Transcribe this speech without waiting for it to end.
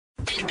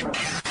This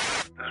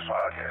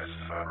podcast is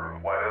a member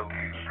of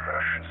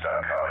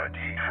WildGamesProductions.com and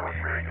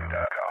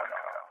D20Radio.com.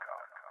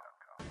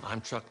 I'm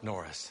Chuck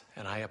Norris,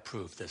 and I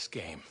approve this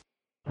game.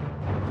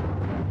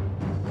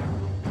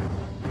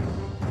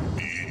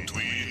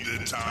 Between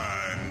the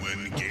time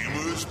when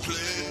gamers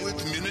played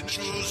with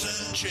miniatures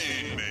and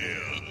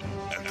chainmail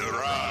and the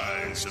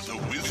rise of the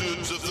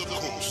Wizards of the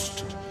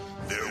Coast,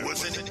 there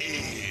was an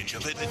age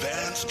of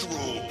advanced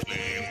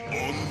role-playing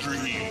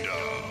undreamed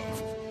of.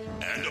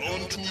 And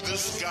onto the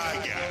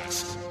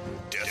Skygax,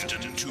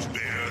 destined to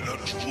bear the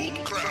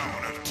jeweled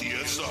crown of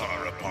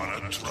TSR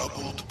upon a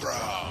troubled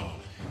brow,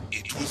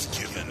 it was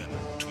given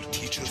to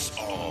teach us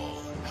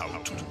all how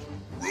to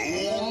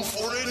roll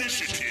for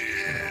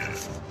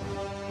initiative.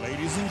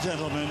 Ladies and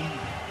gentlemen,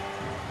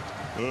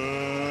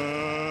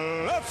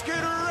 let's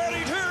get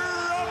ready to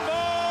rumble!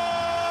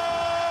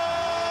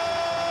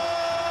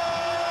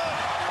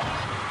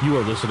 You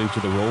are listening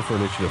to the Roll for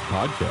Initiative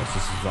podcast.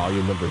 This is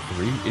volume number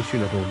 3, issue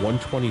number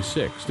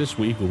 126. This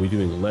week we'll be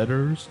doing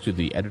Letters to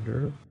the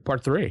Editor,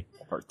 part 3.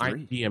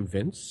 I'm DM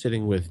Vince,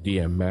 sitting with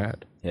DM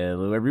Matt.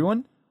 Hello,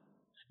 everyone.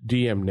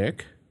 DM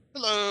Nick.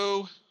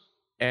 Hello.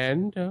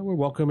 And we're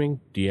welcoming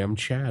DM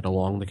Chad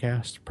along the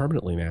cast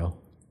permanently now.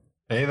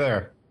 Hey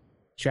there.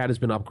 Chad has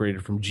been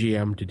upgraded from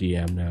GM to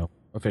DM now,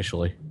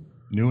 officially.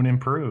 New and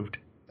improved.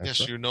 Yes,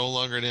 right. You're no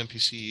longer an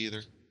NPC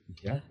either.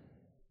 Yeah.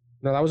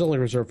 No, that was only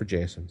reserved for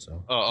Jason,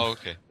 so. Oh,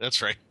 okay.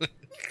 That's right.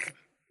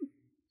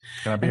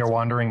 Can I be a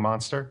wandering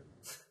monster?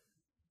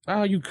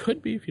 You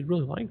could be if you'd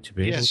really like to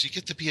be. Yes, you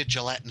get to be a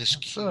gelatinous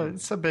cube.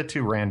 It's a bit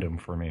too random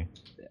for me.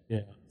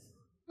 Yeah.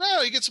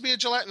 No, you get to be a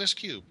gelatinous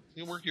cube.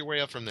 You work your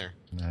way up from there.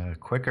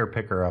 Quicker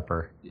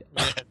picker-upper.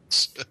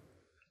 Yes.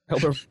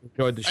 Hope everyone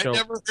enjoyed the show. I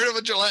never heard of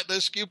a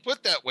gelatinous cube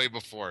put that way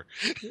before.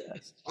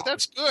 Yes. But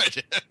that's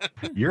good.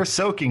 You're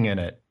soaking in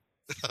it.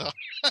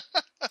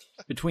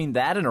 Between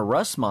that and a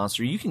rust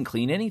monster, you can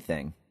clean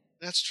anything.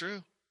 That's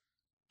true.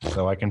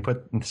 So I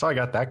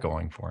got that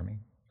going for me.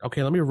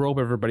 Okay, let me rope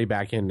everybody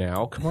back in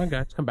now. Come on,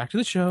 guys, come back to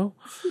the show.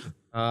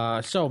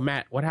 So,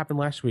 Matt, what happened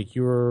last week?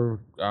 You were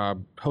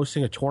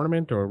hosting a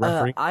tournament or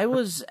refereeing? I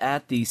was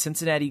at the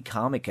Cincinnati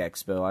Comic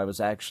Expo. I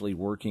was actually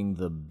working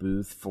the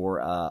booth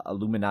for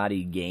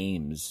Illuminati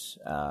Games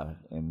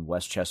in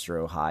Westchester,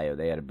 Ohio.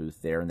 They had a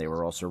booth there, and they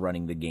were also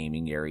running the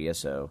gaming area,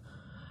 so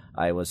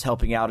I was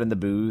helping out in the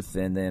booth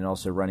and then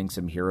also running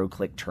some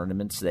HeroClix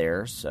tournaments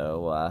there.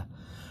 So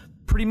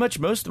pretty much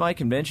most of my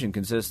convention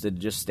consisted of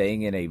just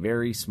staying in a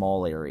very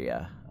small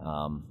area.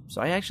 So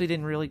I actually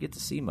didn't really get to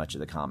see much of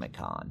the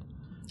Comic-Con.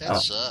 That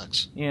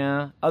sucks.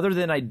 Yeah. Other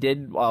than I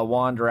did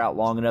wander out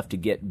long enough to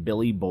get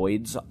Billy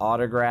Boyd's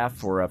autograph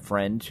for a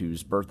friend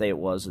whose birthday it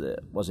was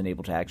that wasn't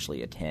able to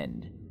actually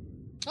attend.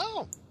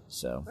 Oh.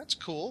 So that's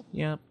cool.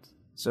 Yeah.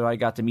 So I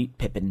got to meet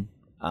Pippin.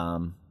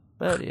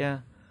 But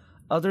yeah.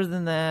 Other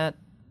than that,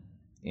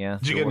 yeah.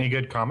 Did you get any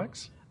good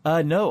comics?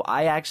 No,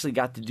 I actually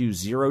got to do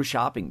zero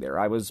shopping there.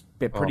 I was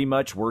pretty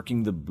much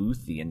working the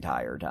booth the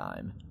entire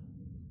time.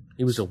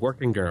 He was a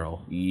working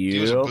girl. Yep. He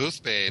was a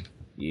booth babe.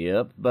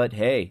 Yep, but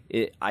hey,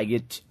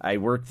 I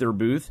work their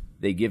booth.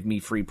 They give me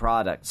free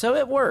product, so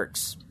it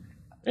works.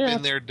 Yeah.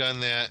 Been there,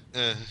 done that.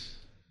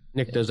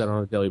 Nick does that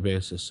on a daily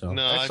basis. So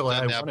no, actually,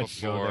 I've done I that wanted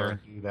before. to go there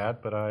and do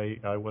that, but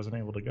I wasn't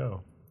able to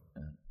go.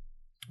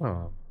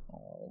 Oh,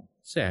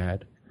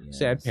 sad. Yes.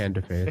 Sad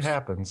panda face. It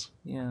happens.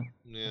 Yeah.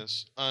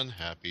 Yes,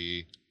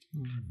 unhappy.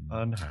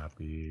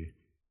 Unhappy.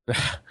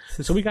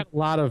 So we got a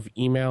lot of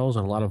emails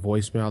and a lot of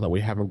voicemail that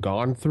we haven't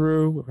gone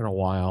through in a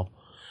while.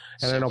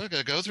 And So I know, we're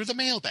going to go through the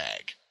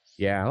mailbag.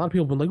 yeah, a lot of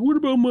people have been like, what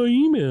about my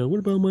email? What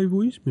about my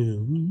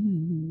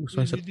voicemail?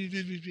 So I said,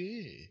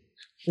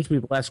 since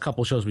the last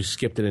couple shows we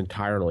skipped it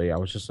entirely, I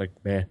was just like,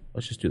 man,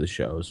 let's just do the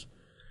shows.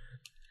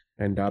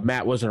 And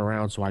Matt wasn't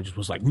around, so I just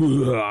was like,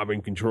 I'm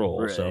in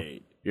control. Right. So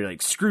You're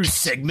like, screw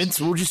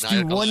segments, we'll just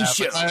do one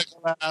show.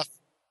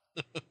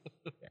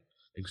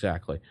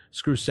 exactly.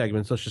 Screw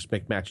segments. Let's just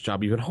make Matt's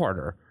job even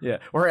harder. Yeah,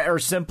 or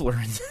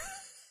simpler.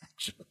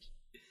 Actually.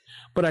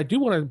 But I do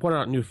want to point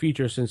out a new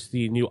feature since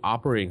the new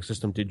operating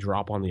system did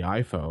drop on the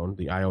iPhone,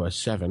 the iOS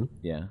 7.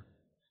 Yeah.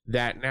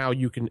 That now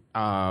you can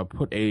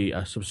put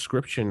a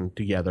subscription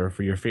together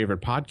for your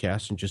favorite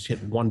podcast and just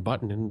hit one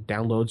button and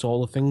downloads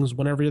all the things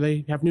whenever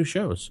they have new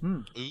shows.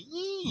 Ooh.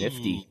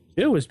 Nifty.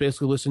 It was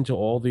basically listen to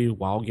all the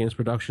Wild Games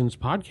Productions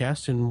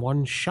podcasts in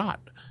one shot.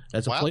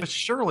 As a But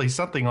surely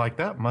something like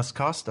that must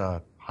cost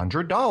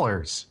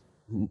 $100.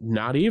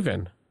 Not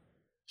even.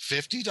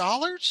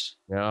 $50?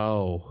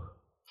 No.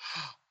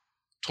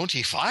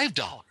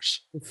 $25.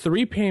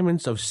 3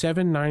 payments of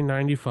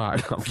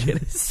 $7,995. I'm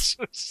kidding.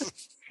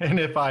 And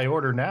if I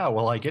order now,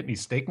 will I get any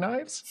steak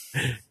knives?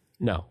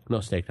 No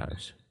steak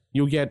knives.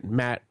 You'll get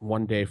Matt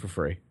one day for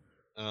free.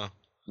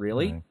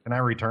 Really? Can I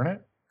return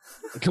it?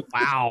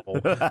 Wow. I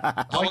like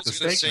I the was going to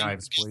steak say,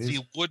 knives, get please.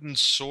 the wooden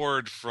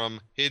sword from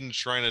Hidden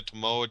Shrine of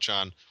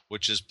Tomoe-chan,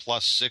 which is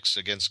 +6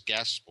 against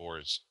gas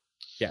spores.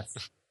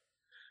 Yes.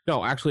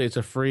 No, actually, it's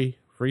a free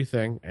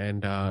thing,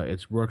 and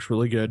it works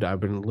really good. I've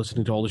been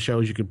listening to all the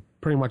shows. You could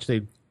pretty much,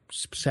 they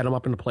set them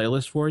up in a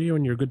playlist for you,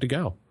 and you're good to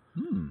go.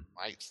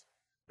 Right.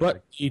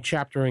 But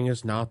e-chaptering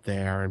is not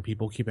there, and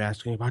people keep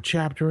asking about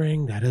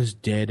chaptering. That is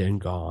dead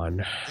and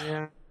gone.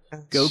 Yeah.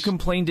 Go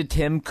complain to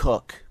Tim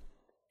Cook.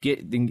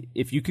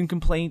 If you can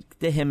complain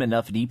to him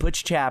enough and he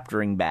puts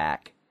chaptering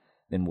back,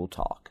 then we'll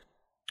talk.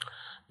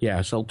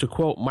 Yeah, so to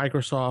quote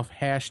Microsoft,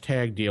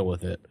 hashtag deal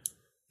with it.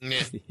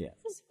 Yeah.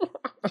 Yes.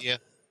 Yeah.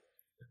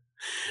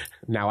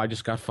 Now I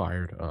just got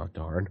fired. Oh,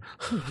 darn.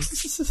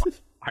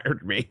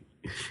 Fired me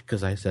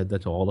because I said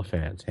that to all the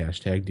fans.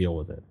 Hashtag deal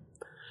with it.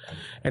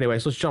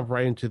 Anyways, let's jump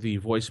right into the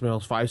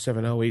voicemails.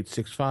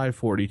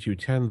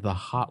 570-865-4210, the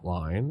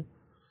hotline,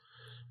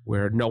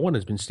 where no one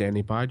has been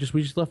standing by.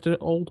 We just left an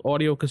old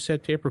audio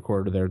cassette tape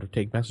recorder there to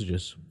take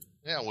messages.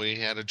 Yeah, we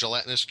had a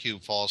gelatinous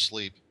cube fall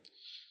asleep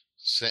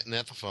sitting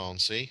at the phone,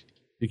 see?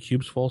 The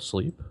cubes fall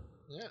asleep?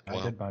 Yeah,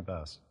 I did my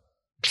best.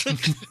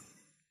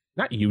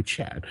 Not you,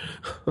 Chad.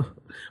 All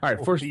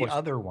right, first the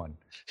other one.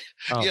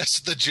 Oh. Yes,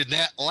 the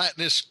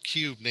gelatinous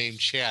cube named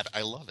Chad.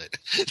 I love it.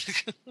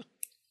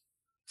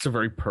 It's a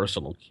very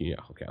personal key. Yeah,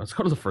 okay, let's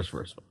go to the first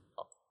verse.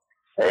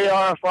 Hey,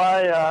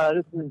 RFI,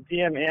 this is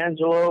DM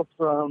Angelo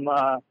from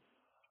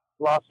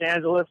Los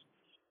Angeles.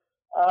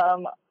 I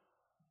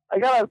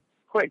got a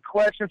quick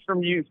question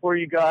for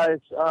you guys.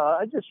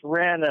 I just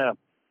ran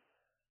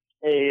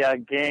a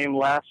game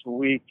last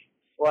week.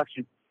 Well,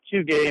 actually,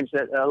 2 games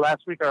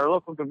last week at our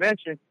local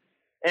convention.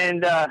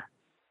 And at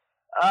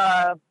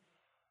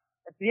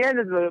the end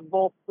of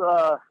both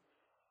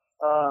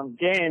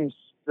games,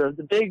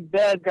 the big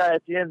bad guy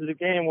at the end of the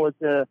game was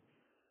a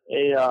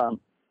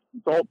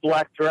adult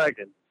black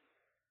dragon.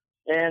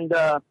 And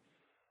my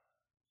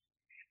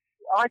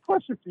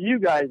question for you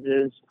guys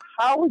is,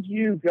 how would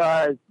you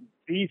guys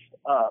beef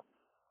up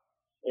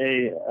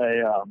it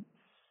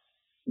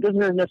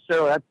doesn't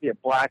necessarily have to be a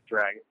black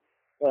dragon,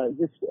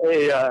 just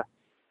an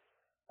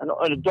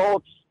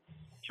adult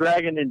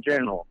dragon in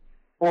general,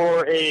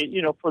 for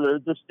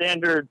the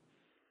standard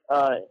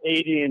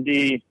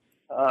AD&D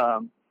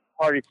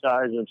party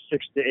size of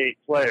 6 to 8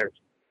 players.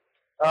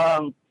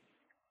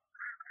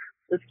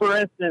 For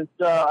instance,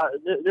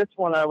 this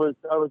one I was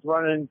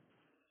running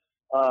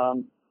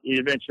the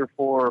adventure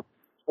for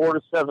 4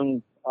 to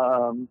 7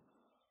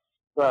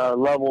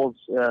 levels,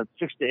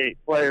 6 to 8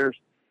 players,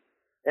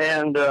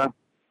 and it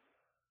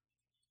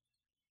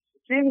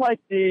seemed like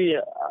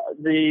the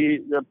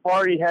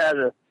party had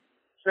a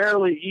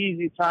fairly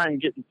easy time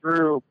getting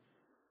through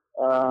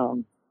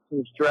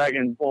this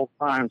dragon both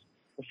times.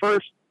 The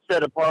first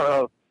set of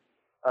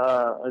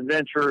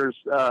adventurers,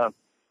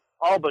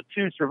 all but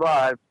 2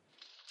 survived.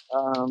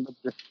 But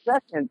the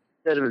second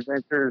set of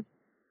adventures,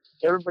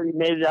 everybody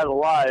made it out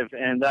alive.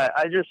 And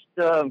I just,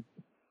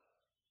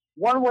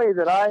 one way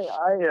that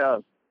I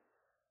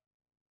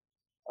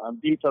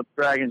beef up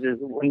dragons is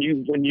when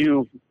you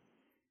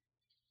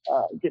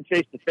get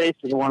face to face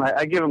with one,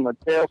 I give them a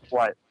tail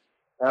swipe,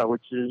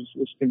 which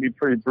can be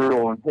pretty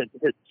brutal and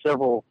hit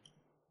several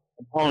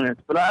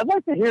opponents. But I'd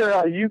like to hear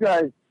how you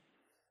guys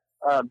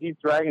beat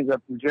dragons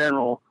up in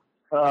general.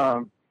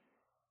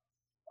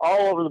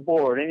 All over the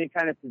board. Any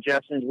kind of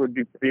suggestions would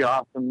be pretty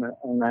awesome,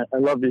 and I'd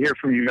love to hear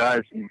from you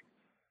guys.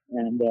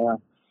 And I'd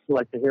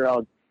like to hear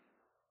how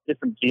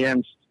different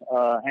GMs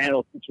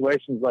handle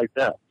situations like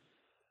that.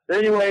 But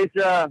anyways,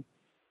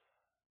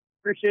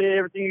 appreciate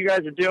everything you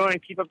guys are doing.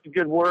 Keep up the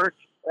good work.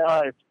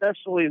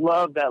 Especially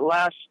love that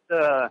last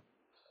show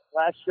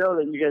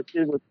that you guys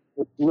did with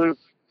Luke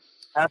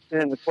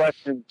asking him the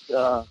questions.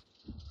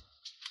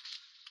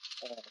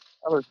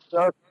 That was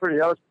pretty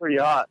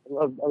hot. I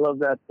love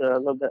that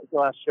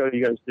last show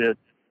you guys did.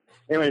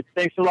 Anyway,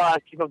 thanks a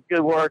lot. Keep up the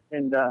good work,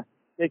 and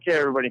take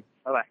care, everybody.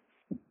 Bye-bye.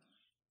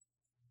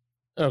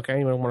 Okay,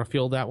 anyone want to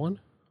field that one?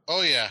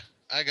 Oh, yeah.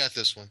 I got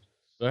this one.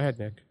 Go ahead,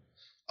 Nick.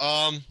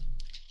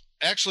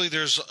 Actually,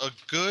 there's a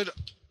good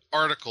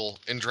article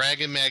in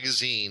Dragon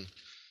Magazine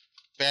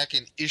back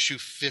in issue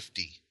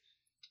 50,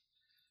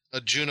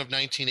 June of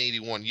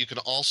 1981. You can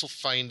also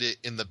find it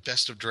in the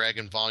Best of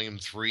Dragon Volume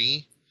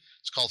 3.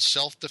 It's called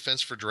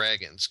Self-Defense for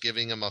Dragons,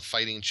 Giving Them a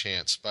Fighting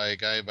Chance, by a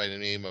guy by the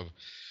name of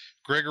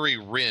Gregory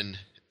Rinn.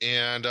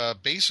 And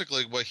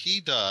basically what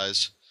he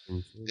does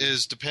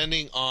is,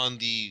 depending on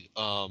the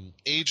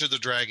age of the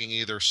dragon,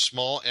 either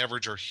small,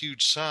 average, or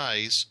huge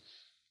size,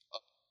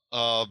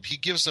 he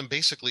gives them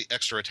basically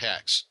extra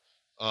attacks.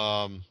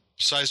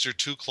 Besides their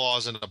 2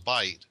 claws and a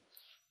bite,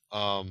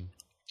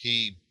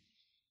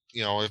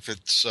 if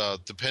it's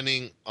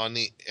depending on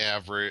the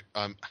average,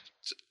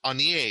 on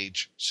the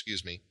age,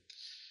 excuse me,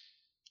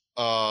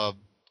 a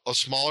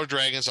smaller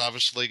dragon is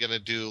obviously going to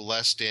do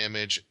less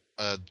damage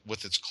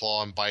with its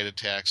claw and bite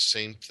attacks.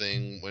 Same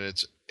thing when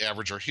it's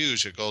average or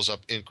huge, it goes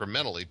up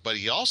incrementally. But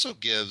he also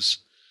gives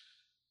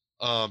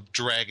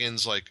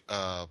dragons like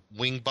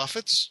wing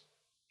buffets.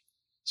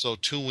 So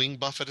 2 wing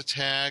buffet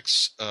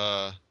attacks.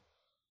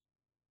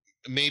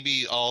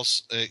 Maybe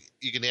also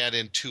you can add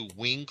in 2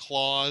 wing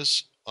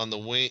claws on the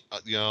wing,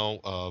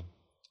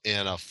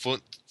 and a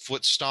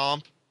foot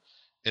stomp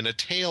and a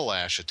tail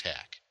lash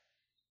attack.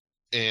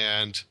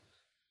 And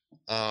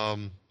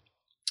the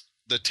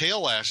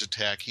tail lash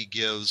attack he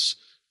gives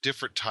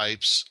different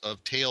types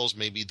of tails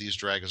maybe these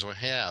dragons will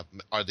have.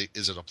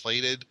 Is it a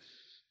plated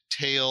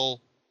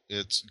tail?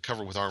 It's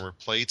covered with armor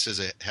plates. Does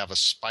it have a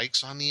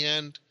spikes on the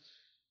end?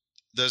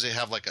 Does it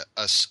have like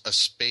a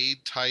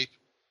spade type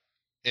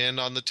end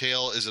on the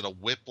tail? Is it a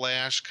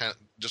whiplash, kind of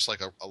just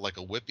like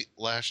a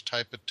whiplash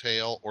type of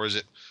tail, or is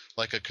it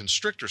like a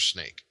constrictor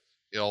snake?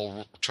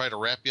 It'll try to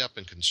wrap you up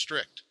and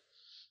constrict.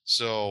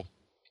 So,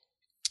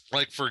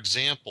 like for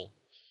example,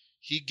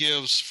 he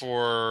gives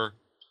for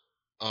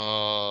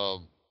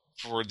the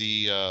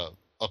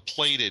a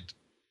plated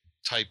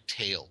type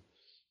tail.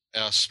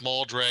 A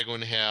small dragon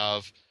would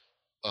have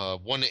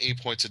 1 to 8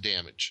 points of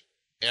damage.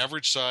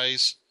 Average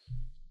size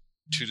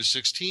 2 to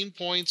 16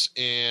 points,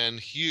 and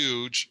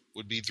huge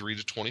would be 3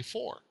 to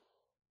 24.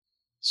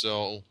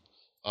 So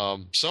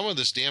some of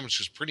this damage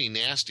is pretty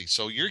nasty.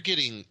 So you're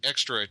getting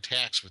extra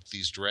attacks with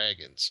these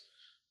dragons.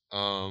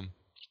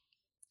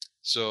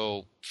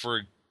 So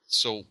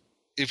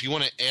if you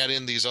want to add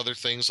in these other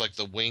things like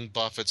the wing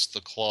buffets,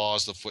 the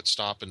claws, the foot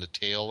stomp, and the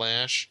tail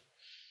lash,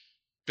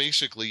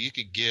 basically you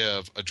could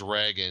give a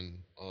dragon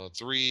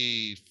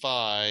 3,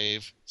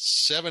 5,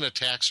 7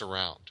 attacks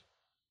around.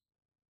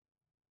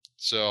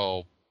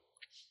 So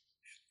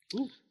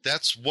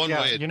that's one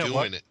way of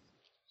doing it.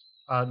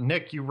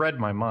 Nick, you read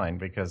my mind,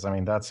 because I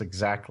mean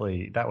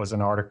that was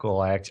an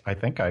article I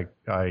think I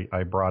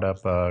brought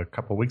up a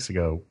couple weeks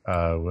ago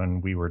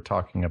when we were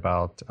talking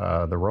about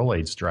the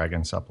Rolaids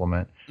Dragon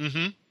supplement.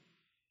 Mm-hmm.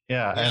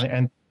 Yeah,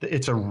 and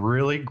it's a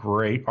really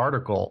great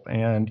article.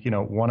 And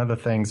one of the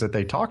things that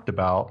they talked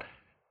about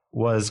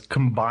was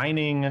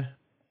combining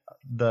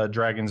the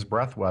dragon's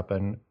breath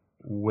weapon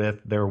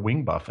with their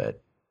wing buffet.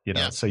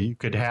 So you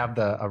could have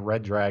a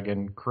red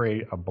dragon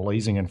create a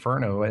blazing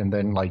inferno, and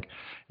then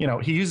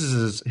he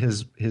uses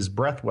his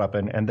breath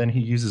weapon, and then he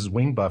uses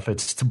wing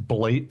buffets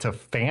to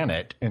fan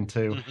it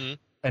into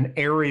an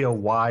area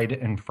wide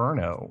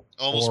inferno.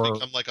 Almost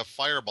become like a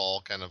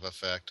fireball kind of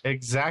effect.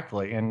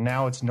 Exactly. And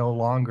now it's no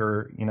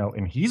longer,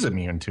 and he's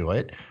immune to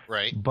it.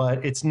 Right.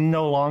 But it's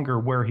no longer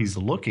where he's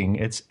looking.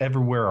 It's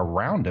everywhere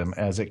around him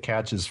as it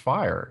catches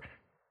fire.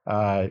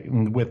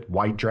 With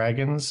white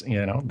dragons,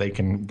 they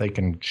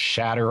can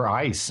shatter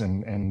ice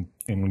and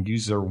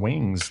use their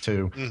wings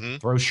to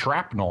throw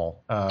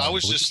shrapnel. I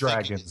was just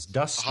dragons, thinking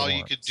dust how storms.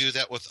 you could do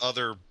that with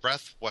other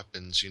breath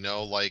weapons.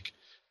 Like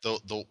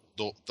the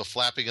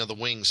flapping of the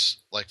wings.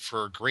 Like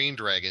for a green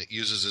dragon, it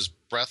uses his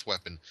breath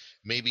weapon.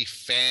 Maybe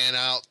fan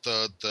out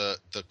the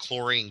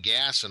chlorine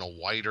gas in a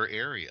wider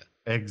area.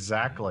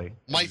 Exactly.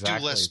 Might do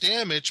less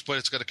damage, but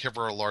it's going to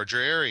cover a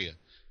larger area.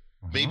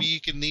 Maybe you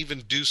can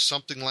even do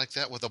something like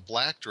that with a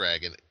black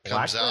dragon.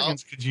 Black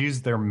dragons could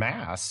use their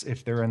mass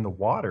if they're in the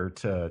water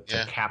to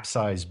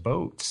capsize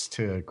boats,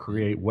 to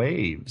create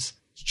waves.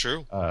 It's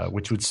true.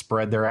 Which would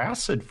spread their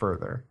acid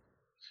further.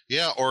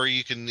 Yeah, or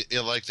you can,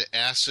 like the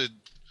acid,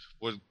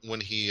 when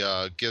he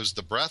gives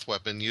the breath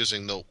weapon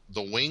using the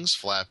wings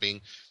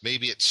flapping,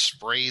 maybe it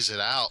sprays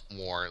it out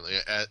more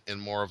in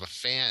more of a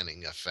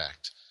fanning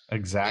effect.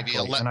 Exactly.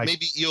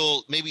 Maybe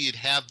you'd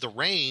have the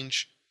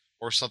range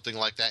or something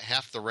like that,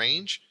 half the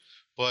range,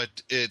 but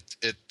it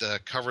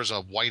covers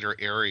a wider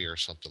area or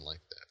something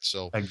like that.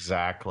 So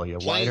exactly,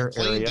 wider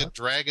area. Playing the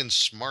dragon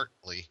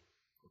smartly.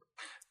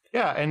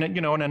 Yeah, and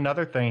and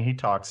another thing he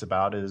talks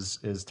about is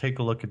take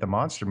a look at the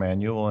monster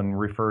manual and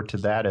refer to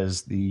that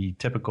as the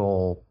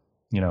typical,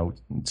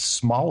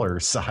 smaller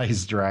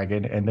size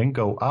dragon, and then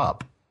go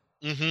up.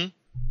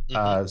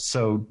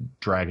 So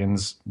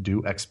dragons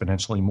do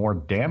exponentially more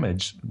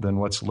damage than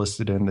what's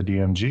listed in the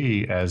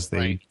DMG as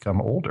they become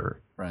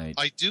older. Right.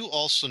 I do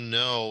also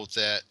know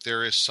that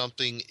there is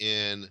something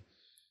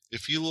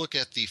if you look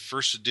at the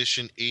first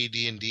edition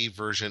AD&D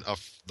version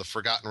of the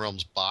Forgotten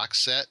Realms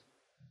box set,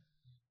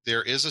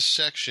 there is a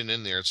section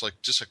in there. It's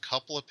like just a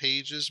couple of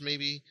pages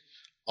maybe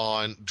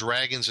on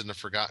dragons in the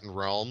Forgotten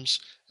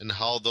Realms and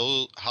how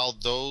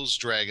those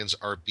dragons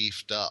are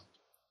beefed up.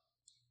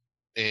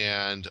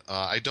 And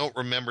I don't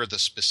remember the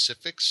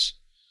specifics,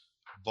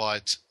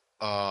 but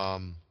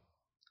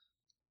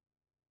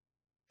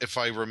if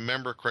I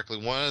remember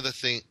correctly, one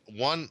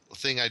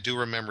thing I do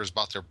remember is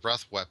about their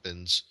breath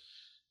weapons.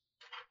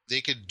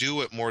 They could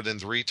do it more than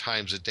 3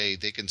 times a day.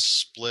 They can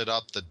split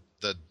up the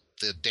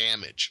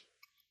damage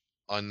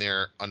on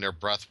their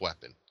breath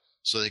weapon,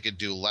 so they could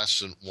do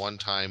less than one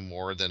time,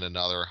 more than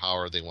another,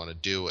 however they want to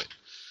do it.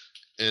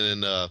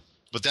 And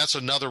but that's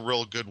another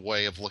real good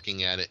way of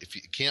looking at it. If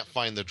you can't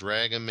find the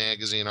Dragon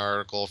Magazine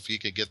article, if you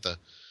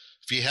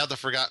have the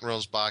Forgotten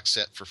Realms box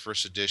set for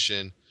first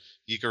edition,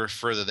 you can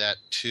refer to that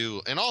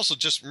too. And also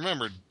just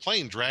remember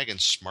playing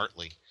dragons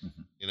smartly,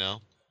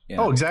 Yeah.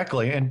 Oh,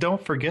 exactly. And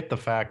don't forget the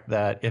fact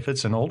that if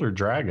it's an older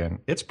dragon,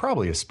 it's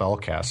probably a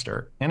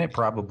spellcaster, and it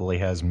probably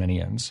has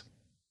minions.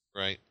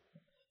 Right.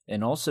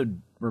 And also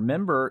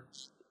remember,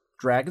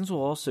 dragons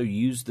will also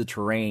use the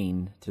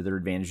terrain to their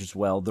advantage as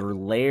well. Their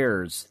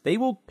lairs, they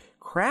will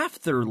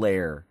craft their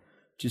lair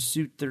to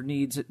suit their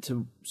needs.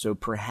 So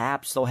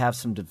perhaps they'll have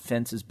some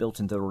defenses built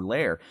into their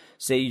lair.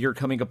 Say you're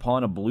coming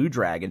upon a blue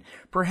dragon.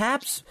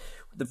 Perhaps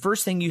the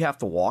first thing you have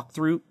to walk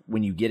through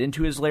when you get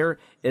into his lair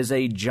is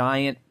a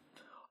giant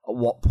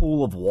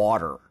pool of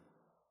water.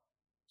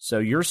 So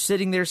you're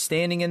sitting there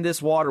standing in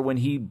this water when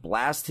he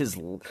blasts his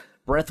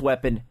breath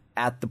weapon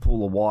at the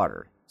pool of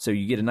water. So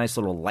you get a nice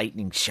little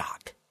lightning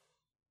shock.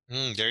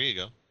 There you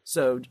go.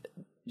 So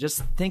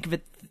just think of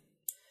it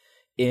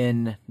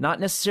in not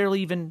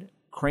necessarily even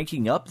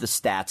cranking up the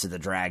stats of the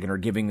dragon or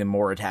giving them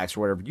more attacks or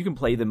whatever. You can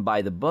play them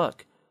by the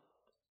book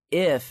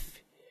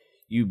if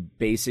you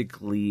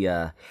basically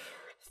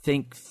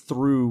think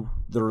through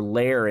their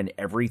lair and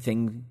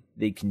everything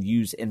they can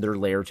use in their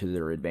lair to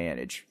their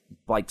advantage.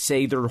 Like,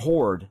 say, their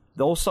horde.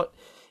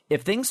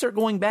 If things start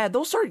going bad,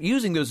 they'll start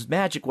using those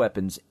magic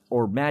weapons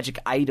or magic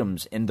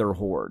items in their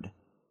horde.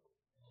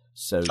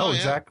 So,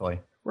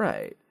 exactly.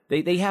 Right.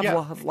 They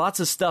have lots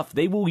of stuff.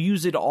 They will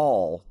use it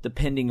all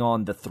depending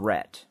on the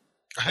threat.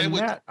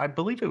 Matt, I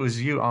believe it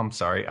was you. I'm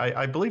sorry.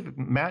 I believe,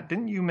 Matt,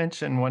 didn't you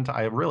mention one time?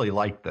 I really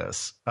like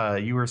this.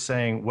 You were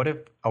saying, what if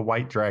a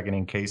white dragon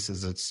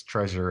encases its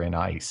treasure in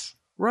ice?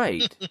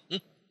 Right.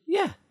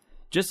 Yeah.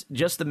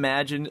 Just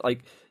imagine,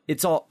 like,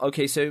 it's all,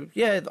 okay, so,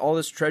 yeah, all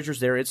this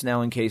treasure's there. It's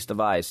now encased of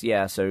ice.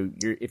 Yeah, so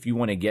if you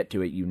want to get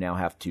to it, you now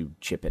have to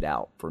chip it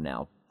out for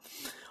now.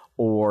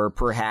 Or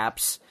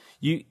perhaps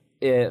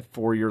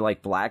for your,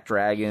 like, black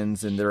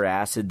dragons and their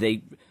acid,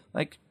 they,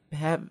 like,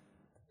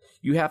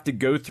 you have to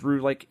go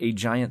through, like, a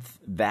giant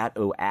vat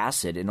of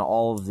acid, and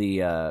all of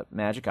the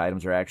magic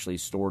items are actually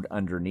stored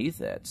underneath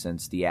it,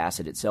 since the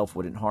acid itself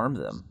wouldn't harm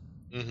them.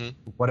 Mm-hmm.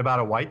 What about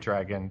a white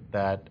dragon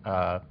that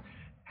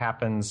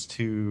happens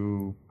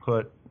to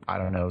put, I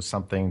don't know,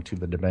 something to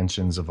the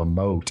dimensions of a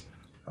moat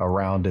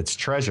around its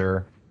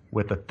treasure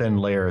with a thin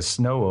layer of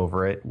snow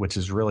over it, which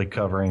is really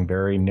covering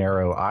very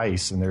narrow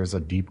ice, and there's a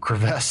deep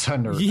crevasse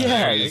under it.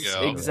 Yes,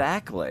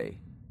 exactly.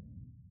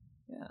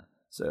 Yeah.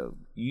 So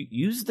you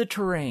use the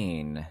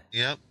terrain.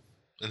 Yep.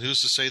 And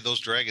who's to say those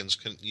dragons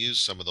couldn't use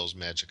some of those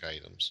magic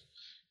items?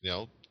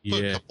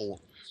 Put a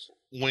couple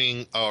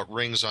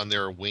rings on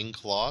their wing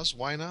claws.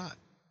 Why not?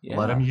 Yeah.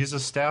 Let them use a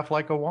staff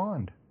like a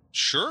wand.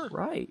 Sure.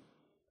 Right.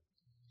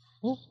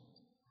 Well,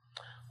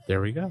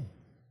 there we go.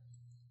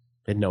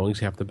 And knowing's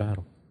half the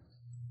battle.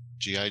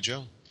 G.I.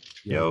 Joe.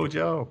 Yo,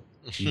 Joe.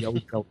 Yo,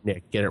 Joe,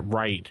 Nick, get it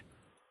right.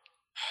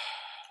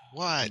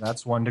 What? And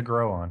that's one to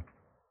grow on.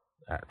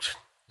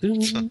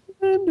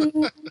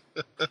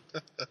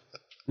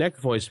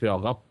 Next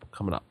voicemail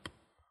coming up.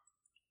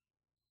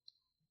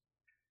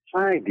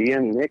 Hi,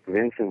 DM, Nick,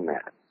 Vince, and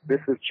Matt.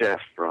 This is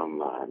Jeff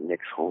from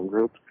Nick's home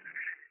group,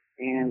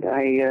 and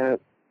I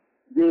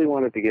really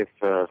wanted to give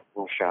a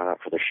little shout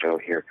out for the show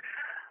here.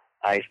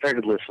 I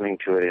started listening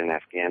to it in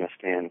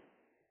Afghanistan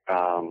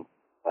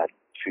about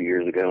 2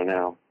 years ago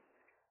now,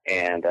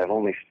 and I've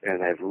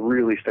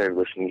really started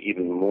listening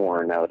even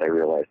more now that I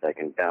realized I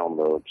can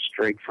download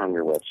straight from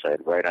your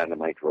website right onto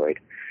my Droid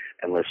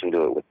and listen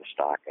to it with the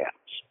stock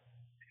apps.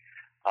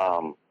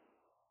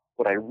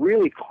 What I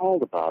really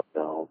called about,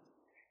 though,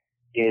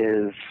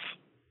 is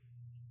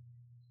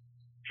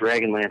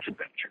Dragonlance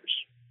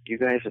Adventures. You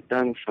guys have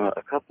done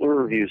a couple of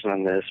reviews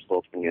on this,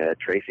 both when you had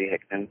Tracy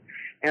Hickman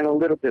and a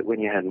little bit when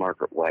you had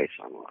Margaret Weiss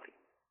online.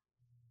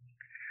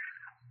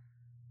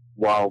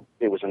 While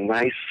it was a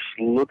nice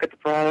look at the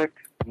product,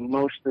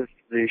 most of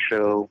the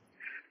show,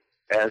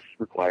 as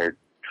required,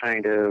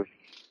 kind of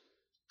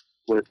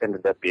what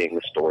ended up being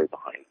the story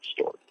behind the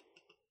story,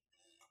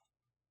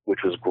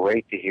 which was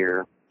great to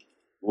hear.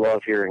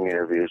 Love hearing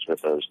interviews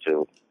with those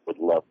two. Would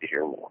love to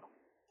hear more.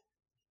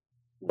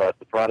 But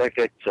the product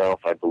itself,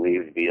 I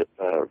believe,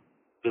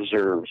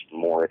 deserves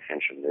more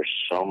attention. There's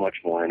so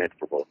much more in it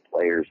for both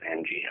players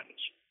and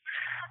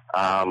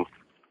GMs.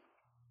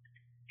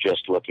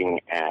 Just looking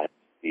at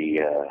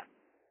the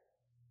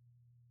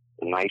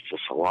Knights of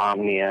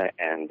Solamnia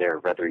and their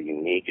rather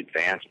unique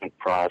advancement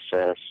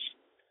process,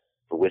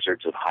 the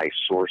Wizards of High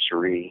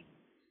Sorcery,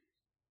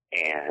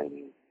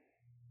 and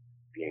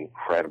the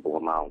incredible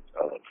amount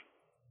of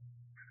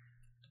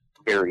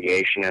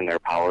variation in their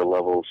power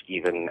levels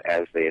even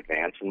as they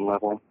advance in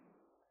level.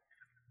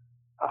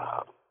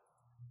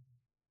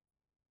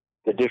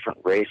 The different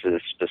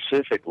races,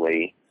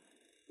 specifically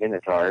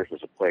Minotaurs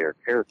as a player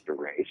character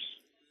race,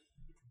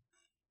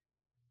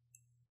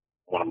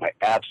 one of my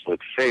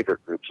absolute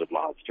favorite groups of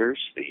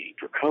monsters, the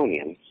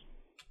Draconians,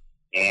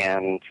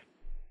 and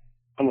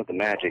some of the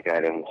magic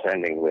items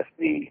ending with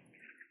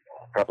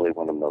probably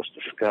one of the most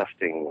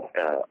disgusting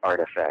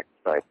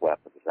artifact-type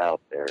weapons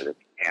out there, the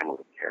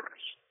Amulet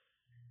Terrace.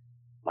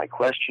 My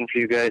question for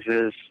you guys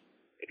is,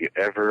 have you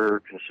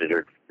ever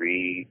considered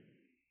reviewing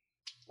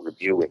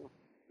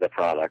the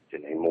product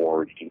in a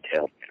more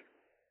detailed manner?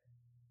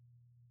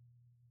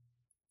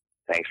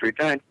 Thanks for your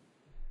time.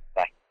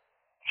 Bye.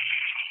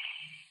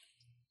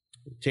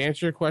 To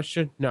answer your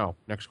question, no.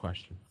 Next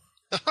question.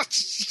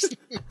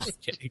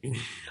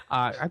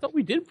 I thought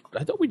we did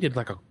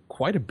like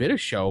quite a bit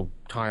of show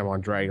time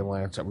on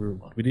Dragonlance.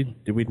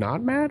 Did we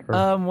not, Matt?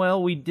 Or?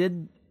 Well, we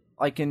did.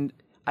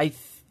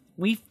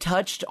 We've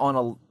touched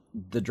on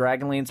the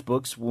Dragonlance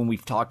books when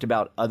we've talked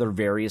about other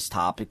various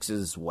topics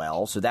as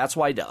well. So that's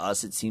why to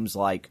us it seems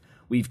like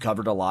we've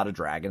covered a lot of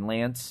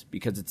Dragonlance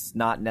because it's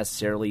not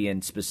necessarily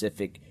in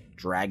specific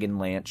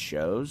Dragonlance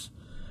shows.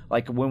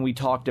 Like when we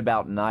talked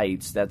about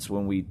Knights, that's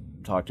when we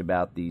talked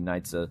about the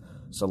Knights of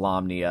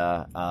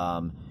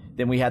Solamnia.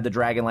 Then we had the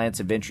Dragonlance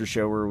Adventure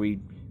Show where we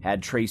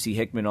had Tracy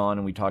Hickman on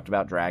and we talked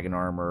about Dragon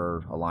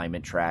Armor,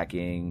 alignment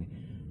tracking,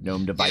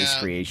 GNOME device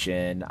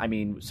creation. I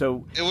mean,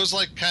 so... It was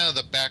like kind of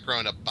the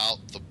background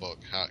about the book,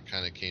 how it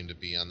kind of came to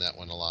be on that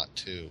one a lot,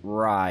 too.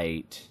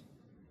 Right.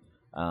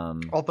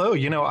 Although,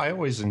 I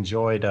always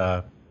enjoyed...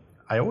 I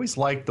always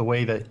liked the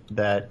way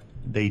that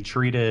they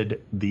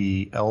treated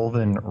the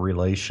elven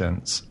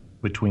relations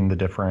between the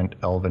different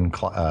elven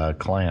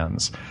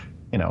clans.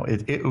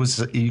 It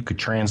was, you could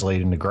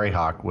translate into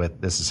Greyhawk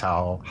with, this is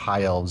how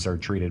high elves are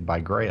treated by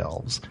gray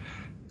elves.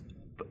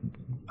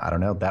 I don't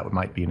know. That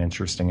might be an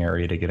interesting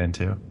area to get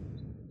into.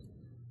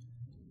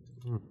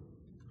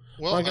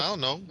 Well, I don't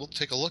know. We'll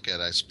take a look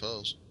at it, I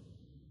suppose.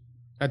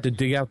 I have to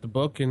dig out the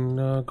book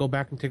and go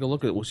back and take a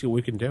look at it. We'll see what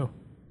we can do.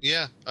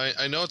 Yeah,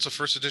 I know it's a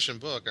first edition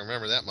book. I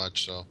remember that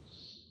much. So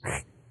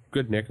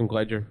good, Nick. I'm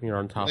glad you're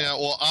on top. Yeah.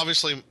 Well,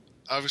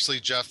 obviously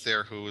Jeff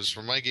there, who is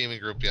from my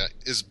gaming group,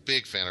 is a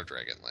big fan of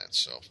Dragonlance.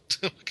 So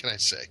what can I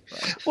say?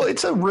 Well,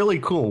 it's a really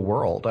cool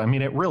world. I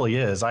mean, it really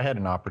is. I had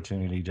an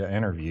opportunity to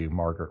interview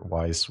Margaret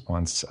Weiss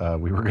once.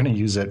 We were going to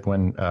use it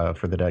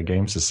for the Dead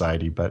Game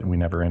Society, but we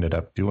never ended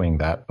up doing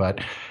that.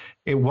 But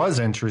it was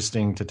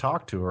interesting to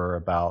talk to her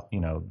about,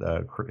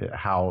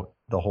 how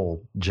the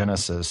whole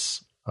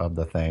genesis of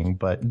the thing.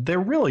 But they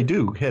really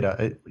do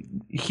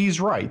he's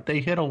right.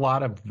 They hit a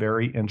lot of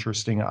very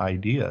interesting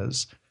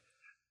ideas.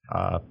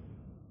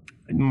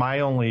 My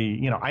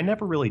only, I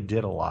never really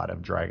did a lot of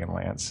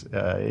Dragonlance.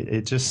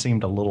 It just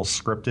seemed a little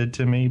scripted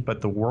to me,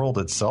 but the world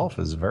itself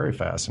is very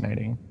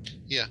fascinating.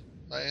 Yeah,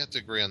 I have to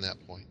agree on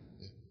that point.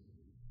 Yeah.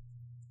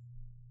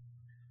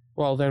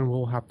 Well, then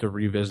we'll have to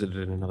revisit it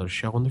in another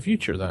show in the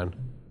future then.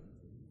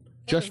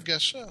 I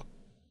guess so.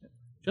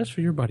 Just for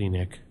your buddy,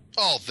 Nick.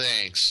 Oh,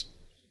 thanks.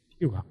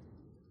 You're welcome.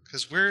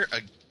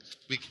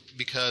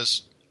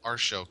 Because our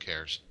show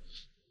cares.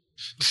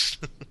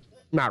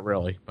 Not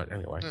really, but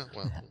anyway.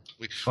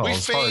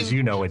 As far as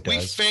you know, it does.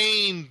 We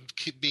feign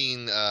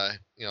being,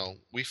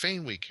 we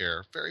feign we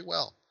care very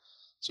well.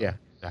 So. Yeah,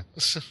 exactly.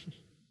 So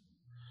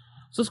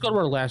let's go to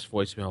our last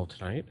voicemail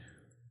tonight.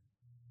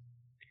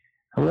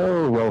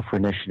 Hello, Roll for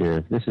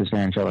Initiative. This is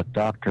Angelic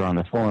Doctor on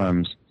the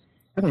forums.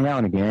 Every now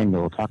and again,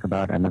 you'll talk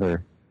about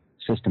another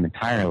system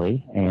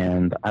entirely,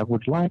 and I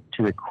would like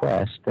to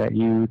request that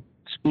you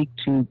speak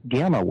to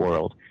Gamma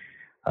World,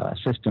 a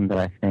system that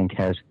I think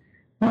has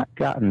not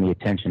gotten the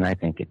attention I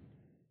think it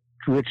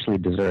richly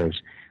deserves.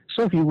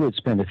 So if you would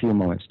spend a few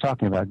moments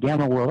talking about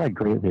Gamma World, I'd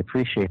greatly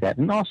appreciate that.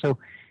 And also,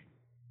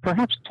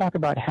 perhaps talk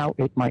about how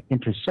it might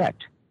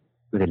intersect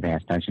with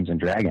Advanced Dungeons &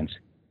 Dragons.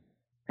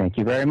 Thank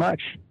you very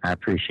much. I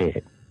appreciate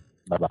it.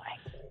 Bye-bye.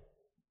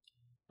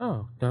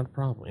 Oh, not a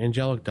problem.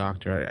 Angelic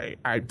Doctor.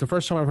 I the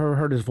first time I've ever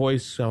heard his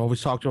voice, I've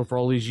always talked to him for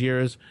all these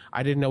years,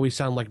 I didn't know he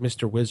sounded like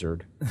Mr.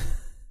 Wizard.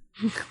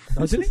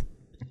 Doesn't he?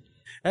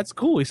 That's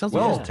cool. He sounds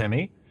like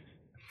Timmy.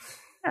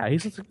 Yeah,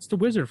 he's the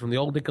wizard from the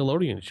old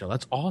Nickelodeon show.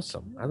 That's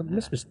awesome. I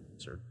miss Mr.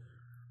 Wizard.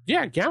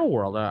 Yeah, Gamma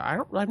World.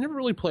 I've never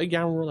really played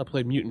Gamma World. I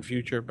played Mutant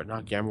Future, but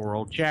not Gamma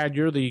World. Chad,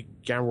 you're the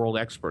Gamma World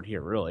expert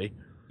here, really.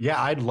 Yeah,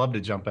 I'd love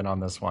to jump in on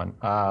this one.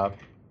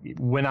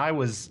 When I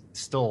was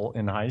still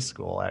in high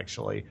school,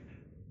 actually,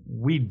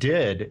 we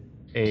did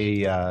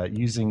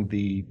using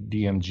the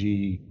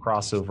DMG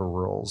crossover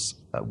rules.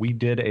 We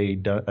did a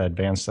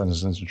Advanced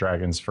Dungeons &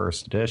 Dragons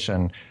First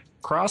Edition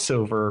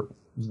crossover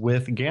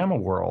with Gamma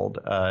World.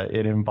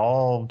 It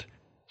involved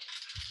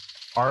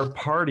our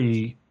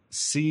party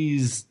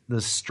sees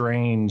the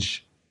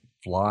strange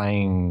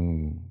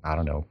flying,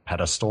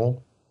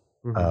 pedestal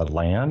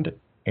land,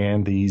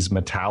 and these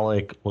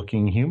metallic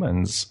looking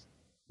humans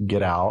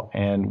get out,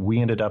 and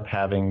we ended up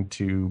having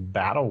to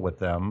battle with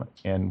them,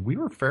 and we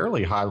were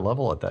fairly high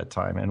level at that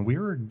time, and we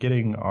were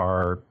getting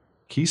our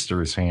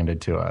keisters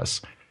handed to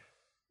us.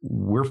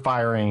 We're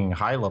firing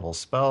high-level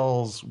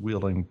spells,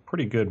 wielding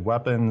pretty good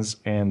weapons,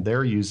 and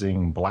they're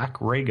using black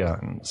ray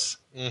guns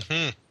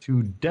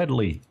to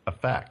deadly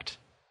effect.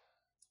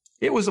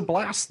 It was a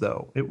blast,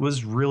 though. It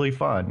was really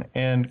fun.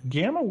 And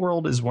Gamma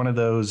World is one of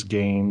those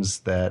games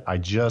that I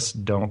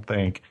just don't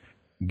think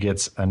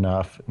gets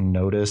enough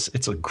notice.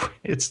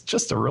 It's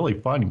just a really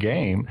fun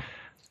game.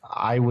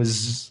 I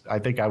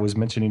think I was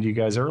mentioning to you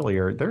guys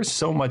earlier, there's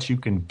so much you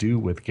can do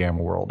with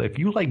Gamma World. If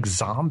you like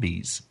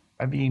zombies,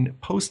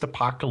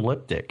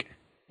 post-apocalyptic,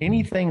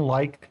 anything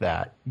like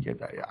that,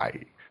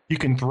 you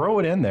can throw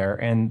it in there.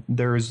 And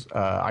there's,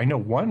 I know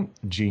one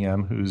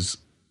GM who's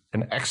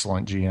an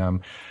excellent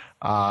GM.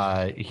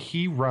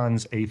 He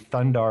runs a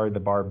Thundar the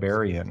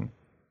Barbarian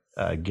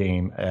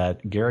game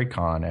at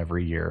GaryCon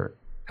every year.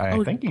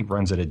 I think he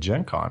runs it at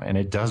Gen Con, and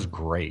it does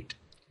great.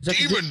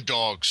 Demon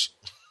Dogs.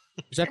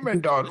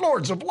 Demon Dogs,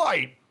 Lords of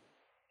Light.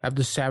 Have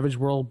the Savage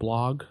World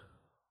blog?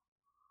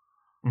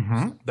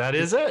 That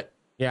is it.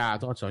 Yeah, I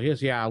thought so.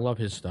 Yes, yeah, I love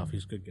his stuff.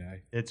 He's a good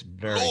guy. It's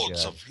very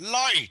Lords good. of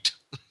Light.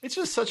 It's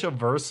just such a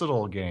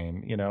versatile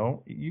game. You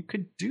know, you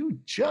could do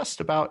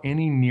just about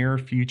any near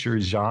future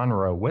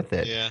genre with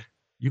it. Yeah.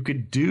 You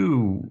could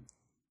do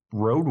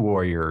Road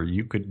Warrior.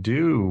 You could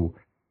do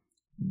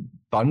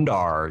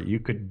Thundar. You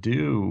could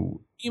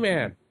do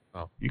E-Man.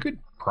 You could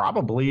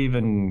probably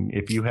even,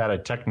 if you had a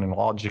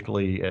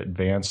technologically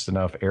advanced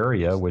enough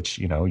area, which,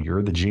 you know,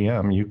 you're the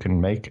GM, you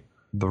can make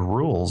the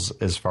rules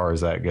as far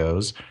as that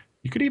goes.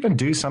 You could even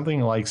do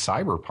something like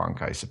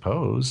Cyberpunk, I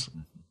suppose,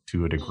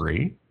 to a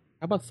degree.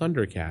 How about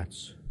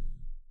Thundercats?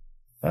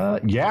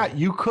 Yeah,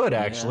 you could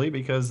actually,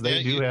 because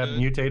they do have could.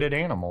 mutated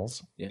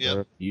animals. Yeah,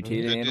 Yep.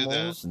 mutated They do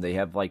animals, and they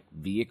have like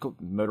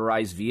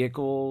motorized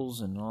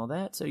vehicles and all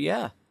that. So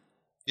yeah,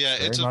 Yeah,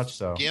 Very much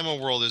so. Gamma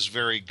World is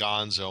very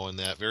gonzo in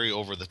that, very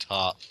over the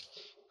top.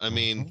 I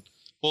mean,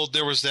 well,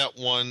 there was that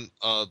one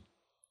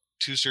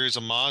 2 series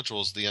of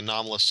modules, the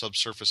anomalous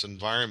subsurface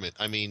environment.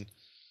 I mean,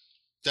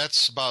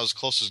 that's about as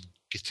close as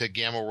to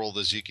Gamma World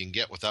as you can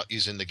get without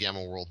using the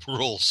Gamma World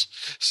rules.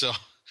 So,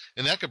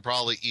 and that could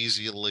probably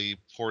easily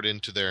port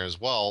into there as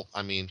well.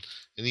 I mean,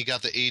 and you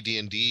got the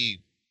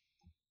AD&D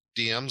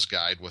DM's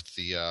guide with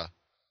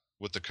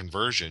the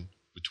conversion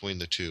between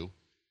the two.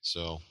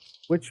 So.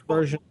 Which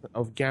version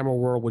of Gamma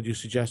World would you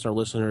suggest our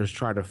listeners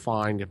try to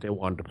find if they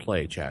wanted to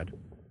play, Chad?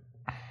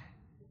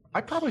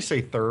 I'd probably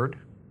say third.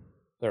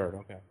 Third,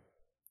 okay.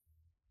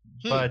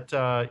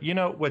 But, you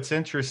know, what's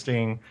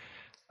interesting,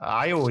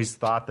 I always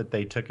thought that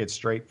they took it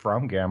straight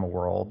from Gamma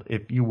World.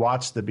 If you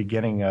watch the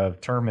beginning of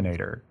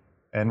Terminator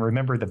and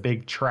remember the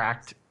big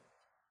tracked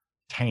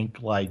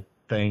tank-like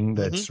thing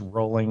that's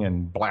rolling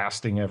and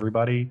blasting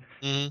everybody,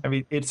 I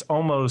mean, it's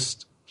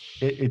almost,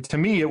 to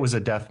me, it was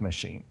a death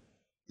machine.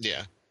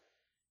 Yeah.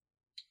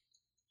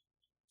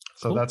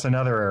 So that's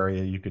another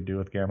area you could do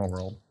with Gamma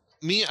World.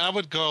 Me, I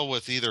would go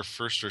with either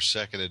first or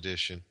second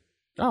edition.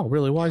 Oh,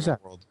 really? Why is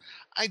that? World.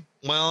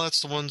 Well,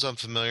 that's the ones I'm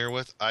familiar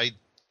with. I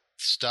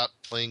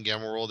stopped playing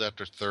Gamma World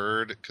after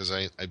third because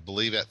I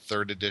believe at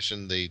third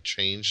edition they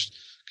changed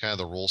kind of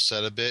the rule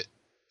set a bit.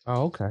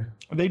 Oh, okay.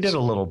 They did a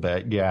little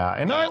bit, yeah.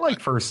 And I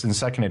like first and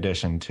second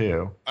edition,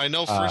 too. I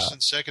know first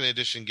and second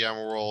edition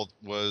Gamma World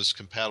was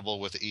compatible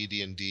with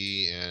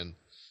AD&D, and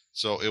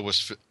so it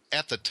was,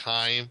 at the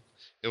time,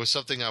 it was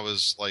something I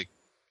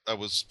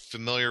was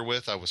familiar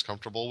with, I was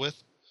comfortable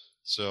with.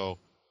 So,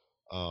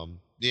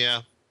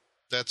 yeah,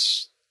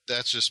 that's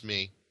just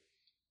me.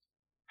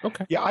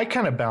 Okay. Yeah, I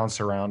kind of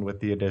bounce around with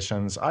the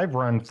editions. I've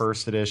run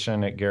first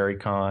edition at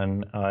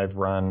GaryCon. I've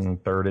run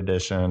third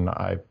edition.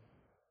 I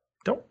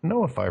don't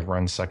know if I've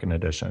run second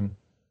edition.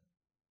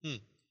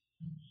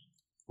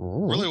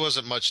 Really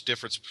wasn't much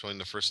difference between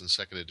the first and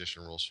second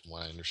edition rules from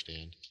what I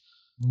understand.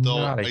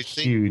 Not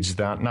huge,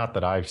 not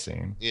that I've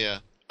seen. Yeah.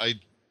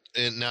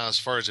 And now as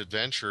far as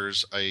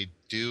adventures, I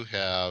do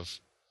have,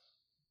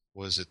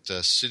 was it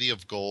the City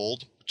of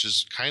Gold, which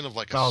is kind of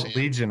like a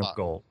Legion of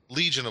Gold.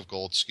 Legion of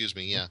Gold, excuse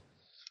me, yeah.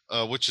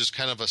 Which is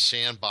kind of a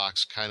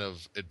sandbox kind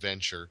of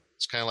adventure.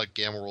 It's kind of like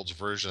Gamma World's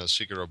version of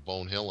Secret of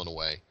Bone Hill in a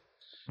way.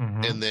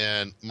 And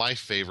then my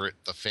favorite,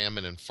 The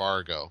Famine in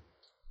Fargo,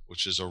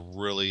 which is a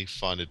really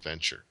fun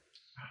adventure.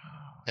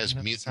 Has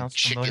mutant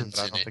chickens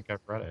I in don't it. think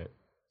I've read it.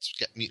 It's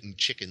got mutant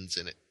chickens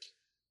in it.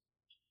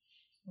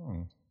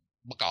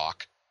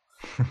 Bawk.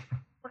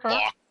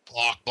 Bawk,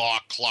 bawk,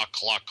 bawk, cluck,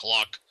 cluck,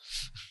 cluck.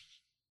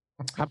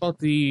 How about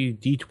the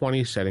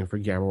D20 setting for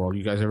Gamma World?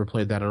 You guys ever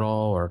played that at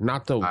all, or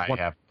not? I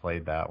have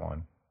played that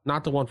one.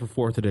 Not the one for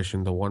 4th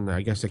edition. The one that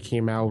I guess that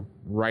came out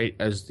right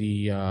as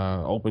the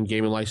open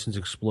gaming license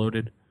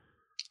exploded.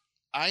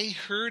 I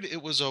heard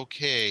it was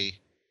okay,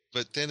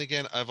 but then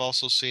again, I've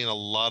also seen a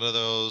lot of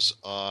those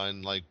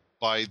on like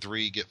buy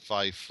 3 get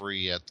 5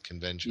 free at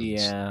conventions.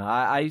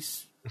 Yeah,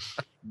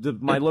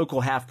 my local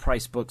half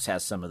price books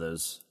has some of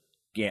those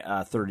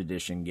 3rd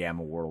edition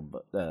Gamma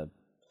World,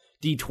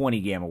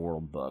 D20 Gamma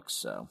World books.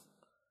 So,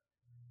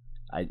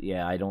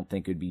 I don't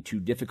think it'd be too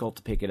difficult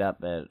to pick it up.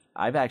 But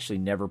I've actually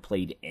never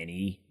played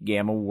any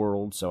Gamma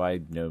World, so I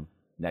know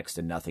next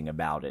to nothing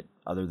about it,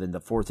 other than the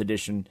 4th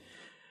edition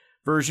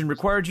version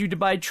required you to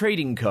buy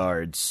trading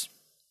cards.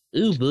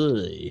 Oh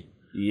boy!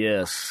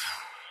 Yes.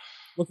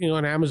 Looking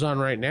on Amazon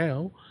right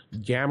now,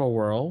 Gamma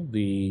World,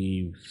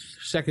 the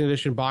 2nd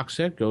edition box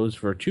set goes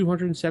for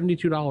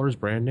 $272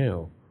 brand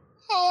new.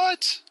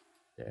 What?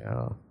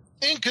 Yeah.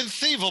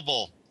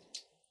 Inconceivable.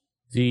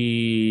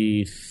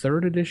 The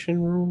 3rd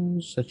edition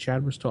rules that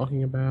Chad was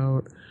talking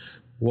about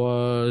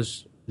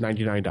was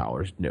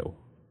 $99 new.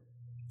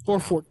 Or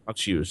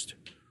 $40 used.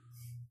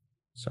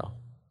 So.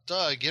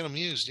 Duh, get them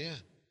used, yeah.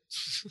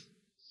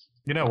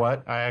 You know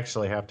what? I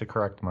actually have to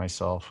correct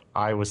myself.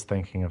 I was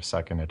thinking of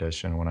 2nd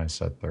edition when I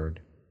said 3rd.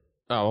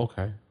 Oh,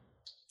 okay.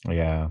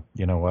 Yeah.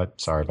 You know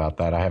what? Sorry about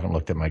that. I haven't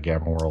looked at my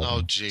Gamma World.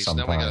 Oh, jeez.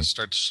 Now we got to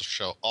start the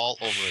show all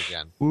over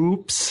again.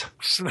 Oops.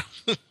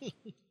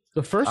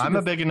 I'm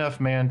a big enough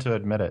man to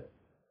admit it.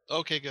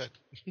 Okay, good.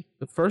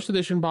 The 1st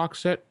edition box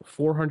set,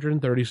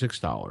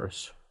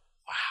 $436.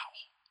 Wow.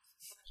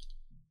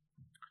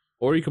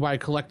 Or you could buy a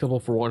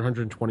collectible for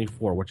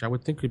 124, which I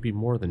would think would be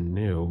more than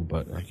new,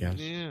 but I guess.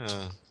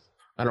 Yeah.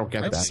 I don't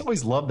get I that. just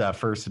always loved that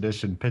first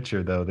edition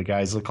picture, though. The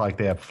guys look like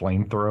they have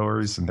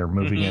flamethrowers and they're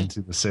moving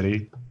into the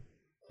city.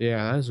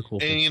 Yeah, that is a cool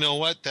And thing. you know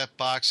what? That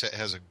box set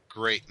has a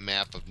great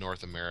map of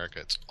North America.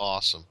 It's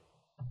awesome.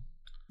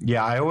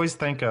 Yeah, I always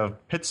think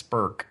of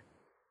Pittsburgh.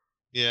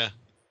 Yeah.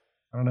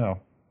 I don't know.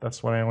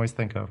 That's what I always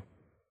think of.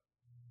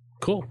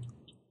 Cool.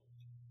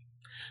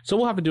 So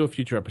we'll have to do a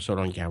future episode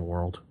on Gam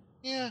World.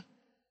 Yeah.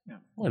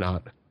 Why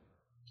not?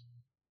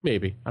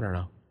 Maybe. I don't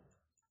know.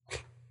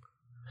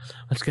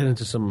 Let's get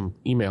into some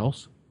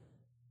emails.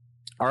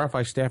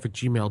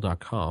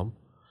 rfistaff@gmail.com.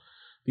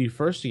 The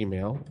first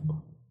email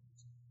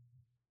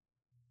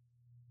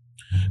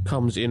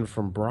comes in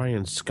from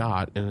Brian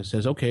Scott, and it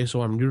says, okay,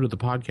 so I'm new to the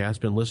podcast,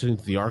 been listening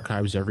to the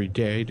archives every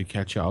day to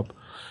catch up.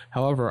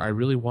 However, I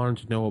really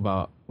wanted to know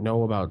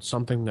about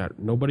something that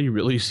nobody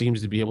really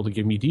seems to be able to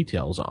give me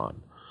details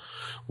on.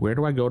 Where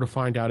do I go to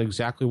find out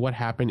exactly what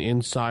happened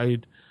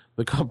inside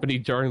the company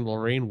during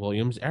Lorraine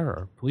Williams'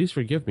 era? Please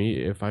forgive me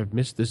if I've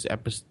missed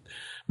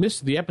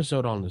the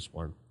episode on this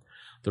one.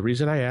 The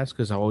reason I ask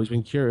is I've always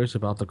been curious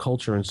about the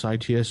culture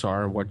inside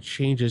TSR and what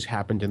changes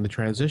happened in the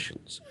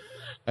transitions.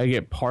 I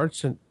get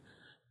parts and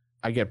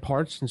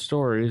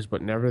stories,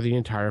 but never the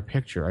entire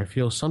picture. I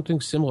feel something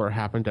similar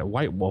happened at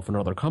White Wolf and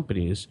other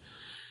companies,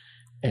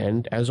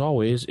 and as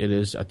always, it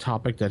is a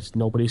topic that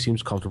nobody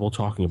seems comfortable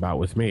talking about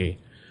with me.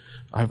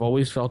 I've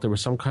always felt there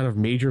was some kind of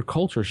major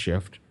culture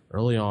shift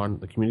early on.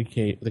 The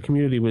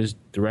community was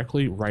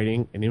directly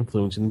writing and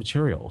influencing the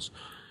materials.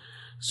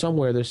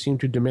 Somewhere this seemed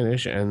to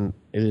diminish, and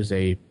it is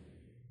maybe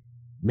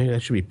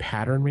that should be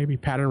pattern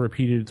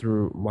repeated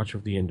through much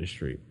of the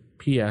industry.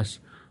 P.S.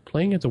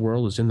 Playing at the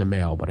World is in the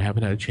mail, but I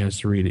haven't had a chance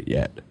to read it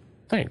yet.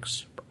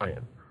 Thanks,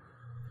 Brian.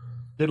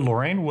 Did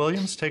Lorraine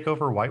Williams take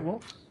over White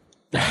Wolf?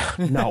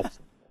 No.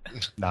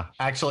 No.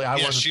 Actually, I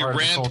wasn't part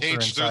of the culture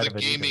rampaged inside through of the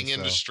it gaming either, so.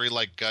 industry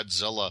like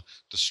Godzilla,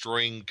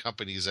 destroying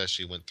companies as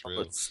she went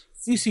through.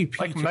 CCP.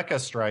 Like Mecha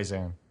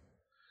Streisand.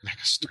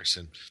 Mecha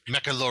Streisand.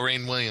 Mecha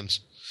Lorraine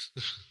Williams.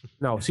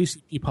 No,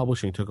 CCP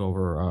Publishing took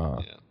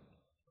over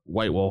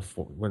White Wolf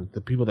when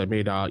the people that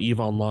made EVE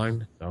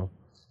Online. So.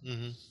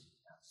 Mm-hmm.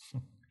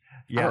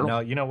 Yeah, no,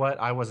 you know what?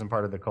 I wasn't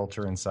part of the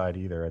culture inside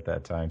either at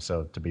that time,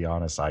 so to be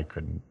honest, I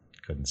couldn't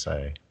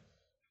say.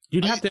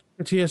 You'd have to be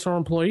a TSR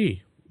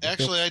employee.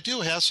 Actually, I do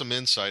have some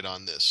insight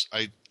on this.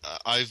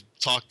 I've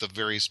talked to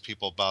various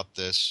people about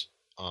this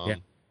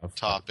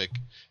topic,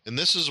 and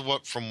this is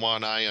from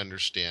what I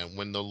understand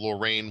when the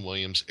Lorraine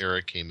Williams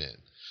era came in,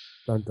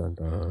 dun, dun,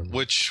 dun.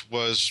 which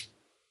was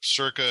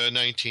circa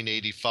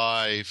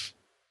 1985,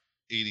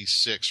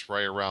 86,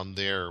 right around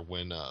there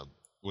when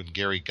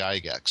Gary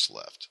Gygax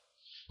left.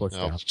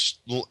 Now,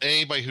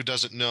 anybody who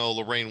doesn't know,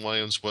 Lorraine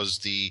Williams was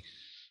the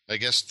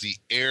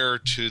heir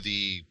to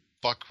the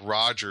Buck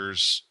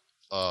Rogers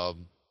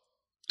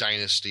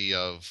dynasty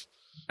of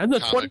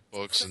comic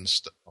books and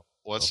stuff.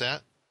 What's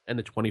that? And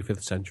the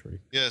 25th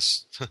century.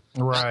 Yes.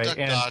 Right. Not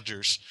Duck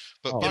Dodgers,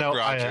 but Buck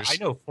Rogers. I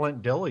know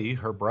Flint Dilley,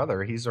 her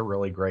brother. He's a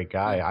really great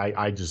guy.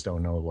 I just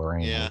don't know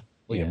Lorraine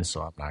Williams,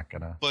 so I'm not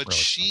going to. But really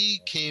she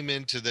came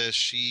into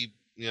this,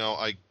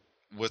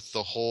 with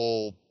the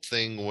whole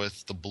thing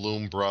with the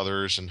Bloom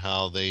brothers and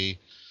how they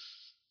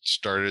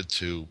started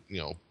to,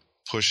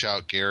 push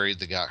out Gary.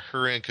 They got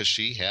her in because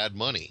she had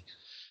money.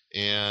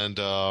 And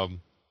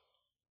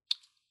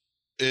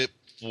it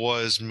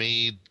was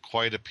made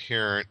quite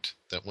apparent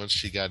that once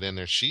she got in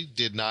there, she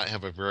did not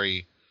have a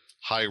very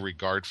high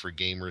regard for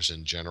gamers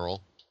in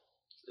general.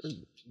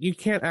 You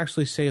can't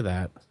actually say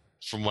that.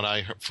 From what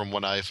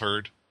I've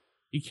heard.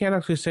 You can't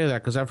actually say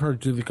that because I've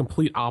heard the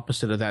complete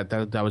opposite of that.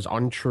 That was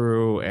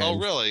untrue. And oh,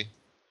 really?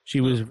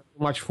 She was very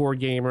much for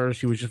gamers.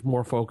 She was just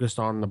more focused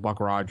on the Buck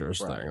Rogers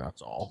thing.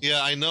 That's all.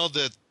 Yeah, I know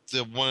that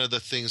one of the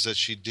things that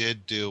she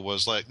did do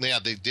was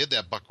they did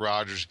that Buck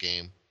Rogers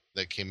game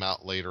that came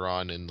out later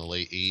on in the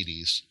late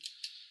 80s.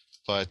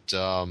 But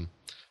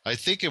I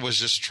think it was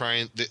just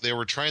they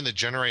were trying to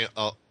generate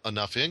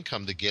enough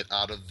income to get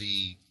out of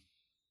the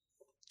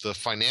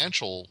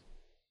financial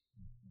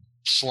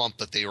slump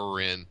that they were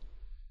in.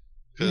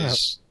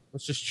 Let's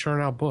just churn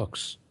out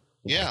books.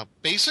 Yeah,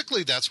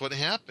 basically that's what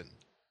happened.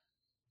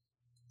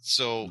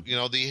 So,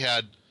 they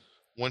had,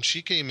 when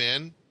she came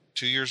in,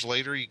 2 years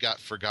later, you got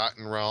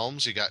Forgotten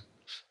Realms,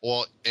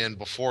 and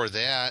before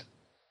that,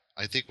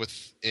 I think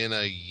within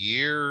a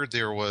year,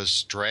 there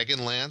was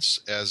Dragonlance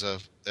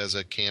as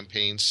a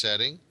campaign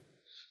setting.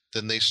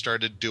 Then they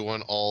started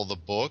doing all the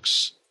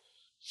books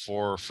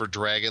for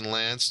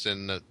Dragonlance,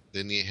 and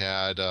then you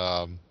had...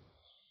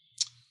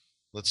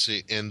 let's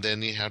see, and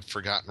then you had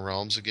Forgotten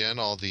Realms again,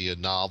 all the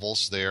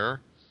novels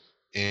there,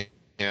 and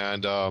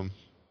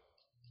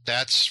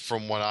that's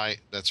from what I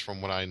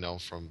know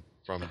from.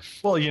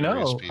 Well,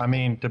 I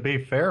mean, to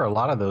be fair, a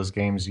lot of those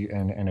games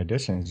and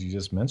editions you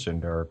just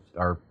mentioned are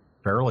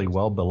fairly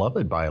well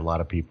beloved by a lot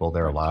of people.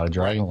 There are a lot of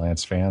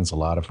Dragonlance fans, a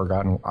lot of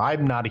Forgotten.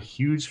 I'm not a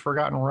huge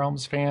Forgotten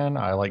Realms fan.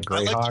 I like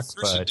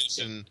Greyhawk,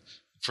 edition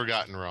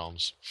Forgotten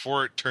Realms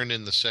before it turned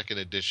in the second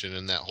edition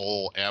and that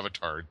whole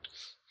Avatar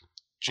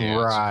jazz.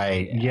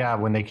 Right. Yeah,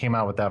 when they came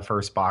out with that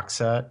first box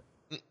set.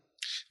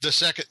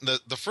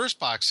 The first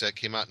box set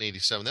came out in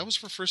 '87. That was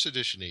for first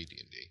edition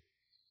AD&D.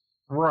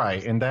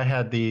 Right, and that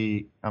had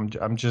the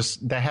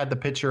that had the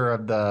picture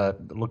of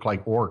looked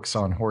like orcs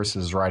on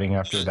horses riding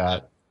after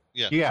that.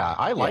 Yeah,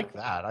 I like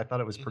that. I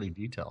thought it was pretty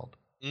detailed.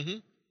 Mm-hmm.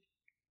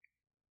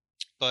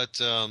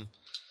 But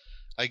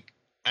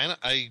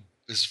I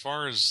as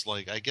far as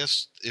I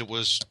guess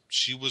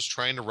she was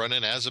trying to run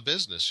it as a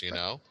business, you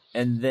know.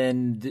 And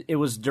then it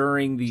was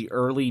during the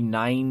early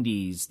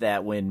 '90s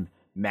that when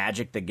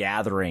Magic the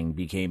Gathering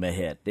became a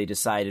hit, they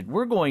decided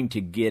we're going to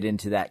get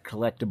into that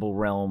collectible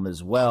realm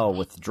as well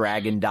with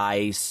Dragon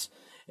Dice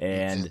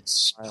and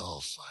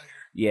Spellfire.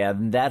 Yeah,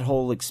 and that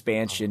whole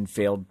expansion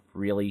failed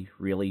really,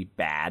 really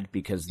bad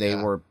because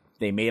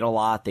they made a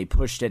lot. They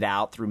pushed it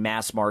out through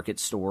mass market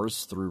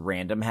stores, through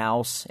Random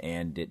House,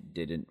 and it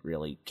didn't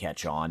really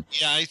catch on.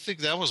 Yeah, I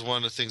think that was one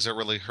of the things that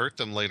really hurt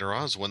them later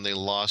on is when they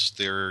lost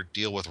their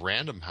deal with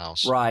Random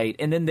House. Right,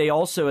 and then they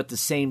also at the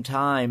same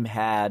time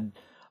had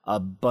a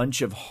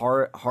bunch of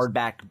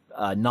hardback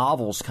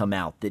novels come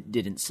out that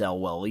didn't sell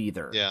well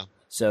either. Yeah.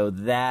 So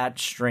that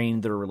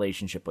strained their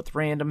relationship with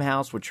Random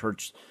House, which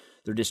hurts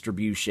their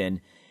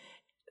distribution.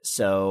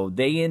 So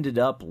they ended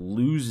up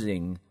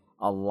losing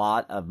a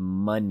lot of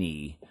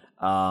money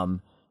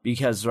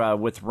because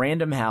with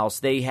Random House,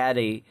 they had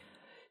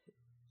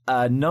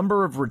a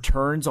number of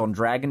returns on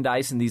Dragon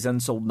Dice and these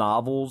unsold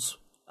novels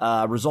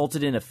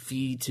resulted in a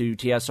fee to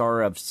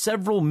TSR of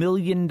several $1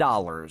 million.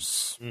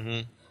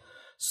 Mm-hmm.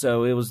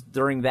 So it was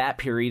during that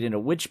period, and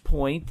at which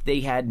point they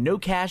had no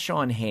cash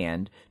on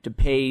hand to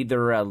pay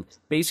their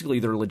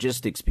basically their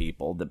logistics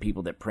people, the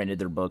people that printed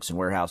their books and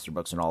warehoused their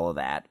books and all of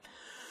that.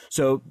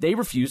 So they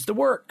refused to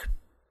work.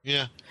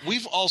 Yeah.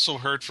 We've also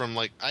heard from,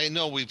 I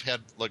know we've had,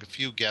 a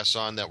few guests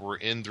on that were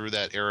in through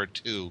that era,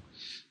 too,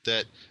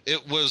 that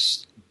it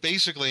was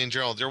basically, in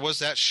general, there was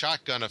that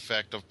shotgun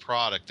effect of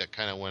product that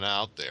kind of went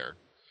out there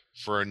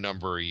for a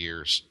number of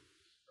years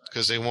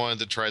because they wanted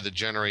to try to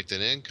generate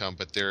that income,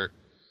 but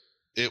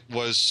it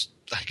was,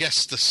 I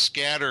guess, the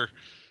scatter.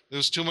 It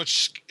was too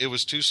much. It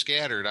was too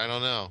scattered. I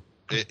don't know.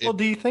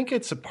 Do you think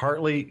it's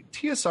partly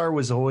TSR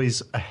was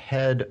always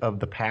ahead of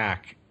the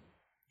pack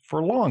for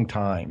a long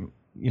time,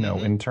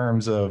 in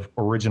terms of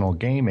original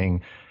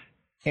gaming.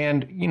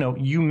 And,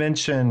 you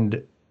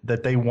mentioned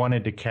that they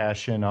wanted to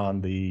cash in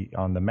on the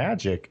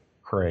Magic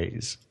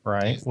craze,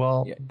 right?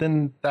 Well,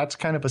 then that's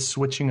kind of a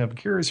switching of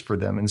gears for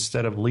them.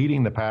 Instead of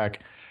leading the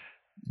pack,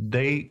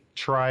 they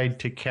tried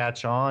to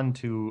catch on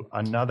to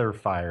another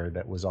fire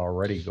that was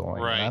already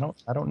going. Right. And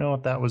I don't know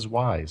if that was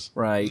wise.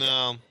 Right.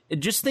 No.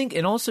 Just think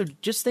of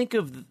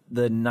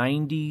the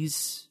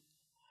 90s,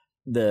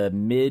 the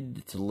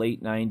mid to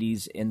late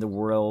 90s in the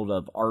world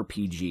of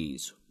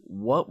RPGs.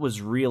 What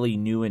was really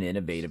new and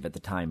innovative at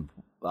the time?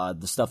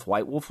 The stuff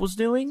White Wolf was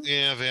doing?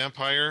 Yeah,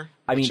 Vampire.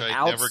 I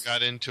never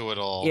got into at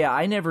all. Yeah,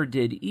 I never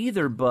did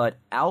either, but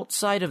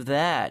outside of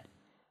that,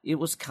 it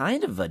was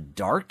kind of a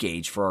dark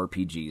age for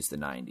RPGs, the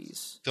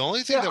 90s. The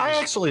only thing I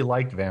actually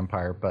liked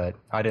Vampire, but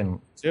I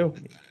didn't.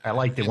 I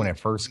liked it when it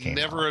first came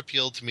out. Never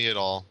appealed to me at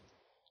all.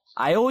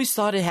 I always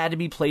thought it had to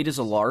be played as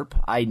a LARP.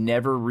 I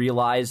never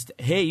realized,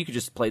 hey, you could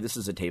just play this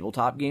as a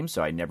tabletop game,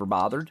 so I never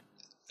bothered.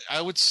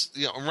 I would,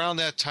 around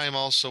that time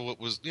also, it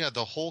was,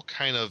 the whole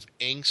kind of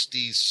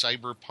angsty,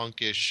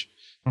 cyberpunkish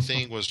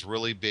thing was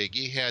really big.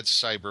 You had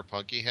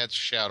Cyberpunk, you had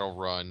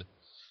Shadowrun.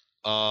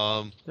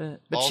 But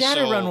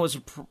Shadowrun was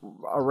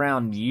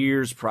around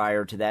years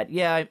prior to that.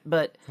 Yeah,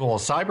 but... Well,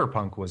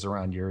 Cyberpunk was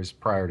around years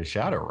prior to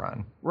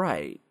Shadowrun.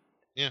 Right.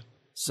 Yeah.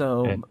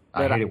 So... And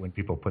I hate it when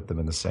people put them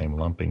in the same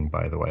lumping,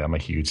 by the way. I'm a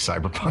huge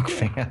Cyberpunk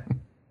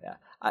fan.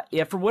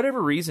 Yeah. For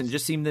whatever reason, it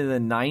just seemed in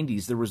the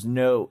 90s there was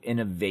no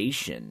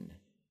innovation,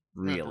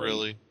 really. Not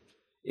really.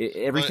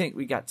 Everything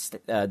we got...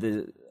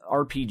 the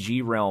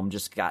RPG realm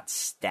just got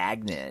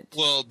stagnant.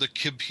 Well, the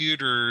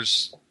computer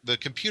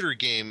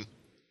game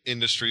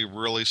industry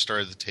really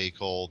started to take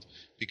hold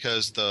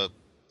because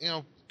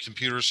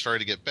computers started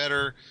to get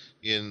better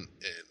and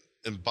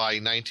by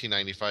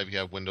 1995 you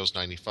have Windows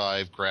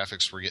 95,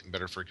 graphics were getting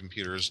better for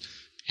computers,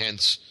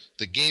 hence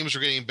the games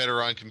were getting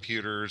better on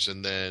computers,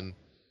 and then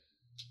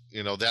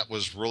that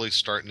was really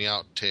starting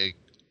out to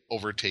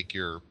overtake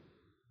your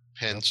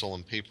pencil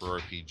and paper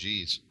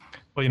RPGs.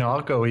 Well,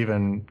 I'll go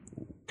even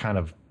kind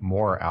of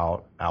more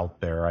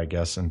out there, I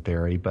guess, in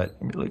theory, but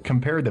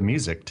compare the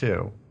music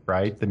too.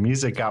 Right, the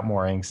music got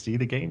more angsty.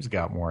 The games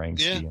got more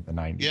angsty in the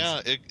 90s.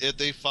 Yeah,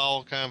 they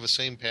follow kind of the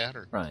same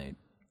pattern. Right.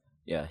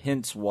 Yeah.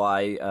 Hence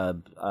why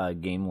a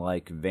game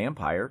like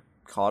Vampire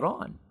caught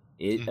on.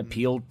 It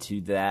appealed to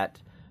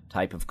that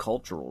type of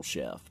cultural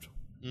shift.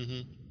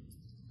 Mm-hmm.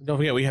 Don't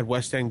forget, we had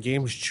West End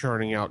Games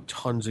churning out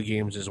tons of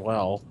games as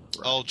well.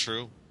 Oh,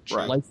 true.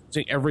 Right.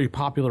 Licensing every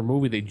popular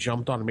movie they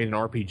jumped on and made an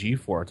RPG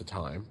for at the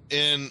time.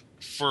 And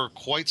for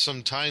quite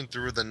some time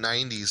through the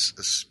 90s,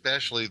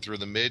 especially through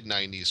the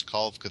mid-90s,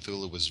 Call of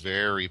Cthulhu was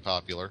very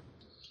popular.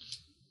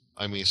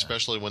 I mean,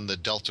 especially when the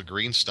Delta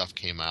Green stuff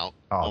came out.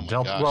 Oh, my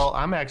Delta. gosh. Well,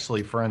 I'm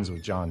actually friends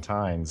with John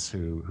Tynes,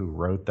 who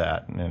wrote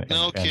that.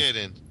 No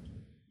kidding.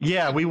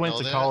 Yeah, we went know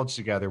to that. college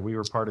together. We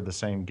were part of the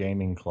same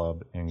gaming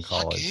club in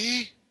college.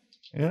 Lucky.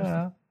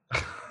 Yeah.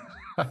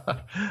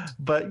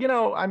 But,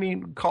 I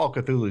mean, Call of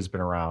Cthulhu's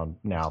been around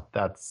now.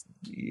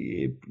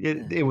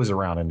 It was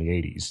around in the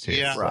 80s, too.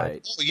 Yeah.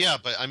 Right. Oh, yeah,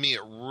 but I mean,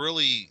 it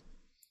really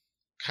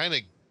kind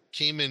of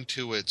came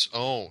into its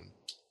own.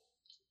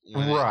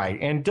 Right.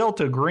 And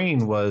Delta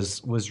Green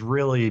was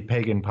really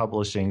Pagan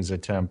Publishing's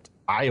attempt.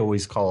 I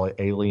always call it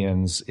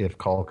Aliens if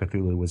Call of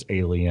Cthulhu was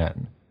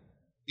Alien.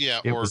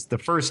 Yeah. It was the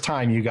first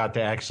time you got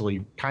to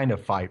actually kind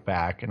of fight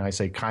back. And I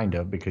say kind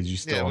of because you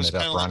still it was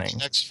ended kind up of running.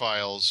 like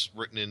X-Files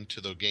written into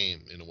the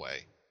game in a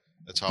way.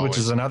 That's how. Which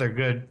is another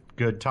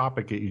good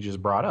topic that you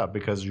just brought up,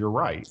 because you're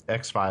right.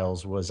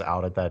 X-Files was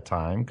out at that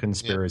time.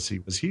 Conspiracy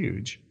was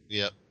huge.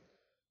 Yep.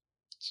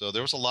 So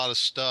there was a lot of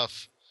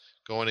stuff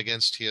going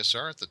against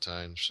TSR at the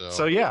time.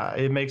 So yeah,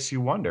 it makes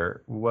you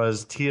wonder,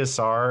 was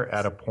TSR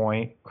at a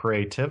point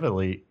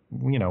creatively,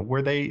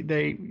 where they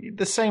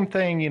the same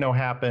thing,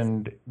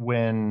 happened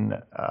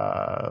when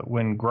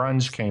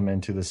grunge came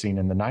into the scene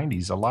in the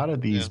 90s. A lot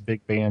of these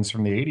big bands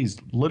from the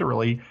 80s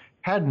literally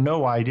had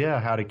no idea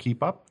how to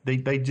keep up. They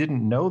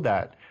didn't know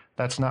that.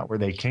 That's not where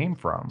they came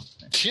from.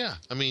 Yeah,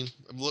 I mean,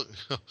 look,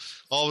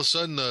 all of a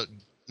sudden,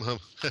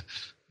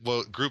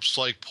 well, groups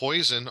like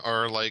Poison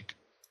are like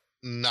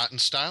not in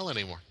style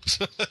anymore.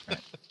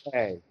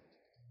 Hey,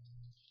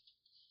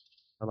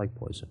 I like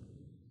Poison.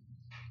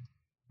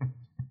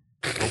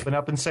 Open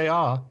up and say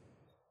ah.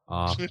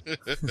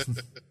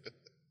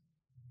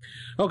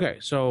 Okay,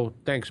 so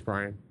thanks,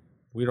 Brian.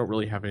 We don't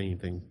really have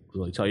anything to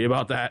really tell you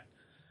about that.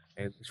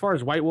 And as far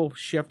as White Wolf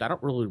shift, I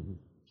don't really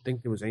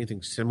think there was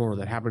anything similar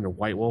that happened to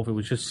White Wolf. It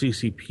was just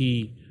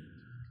CCP.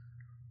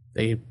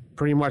 They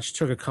pretty much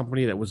took a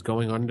company that was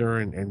going under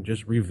and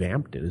just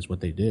revamped it, is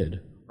what they did.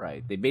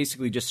 Right. They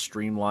basically just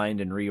streamlined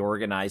and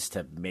reorganized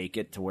to make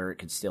it to where it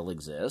could still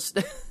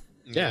exist.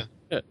 Yeah,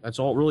 that's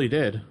all it really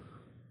did.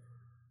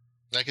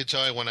 I can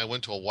tell you, when I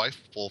went to a White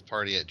Wolf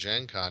party at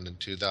Gen Con in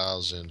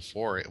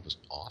 2004, it was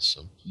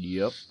awesome.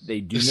 Yep.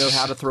 They do know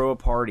how to throw a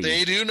party.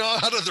 They do know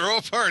how to throw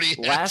a party.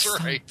 That's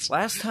right.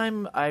 Last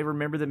time I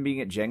remember them being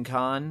at Gen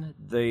Con,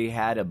 they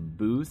had a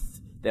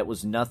booth that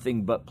was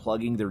nothing but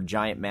plugging their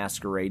giant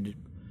masquerade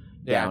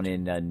down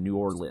in New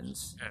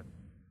Orleans. Yeah.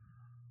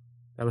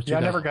 That was I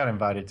never got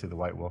invited to the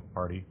White Wolf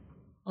party.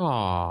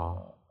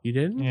 Oh, you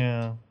didn't?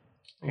 Yeah.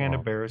 Panda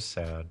Bear is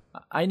sad.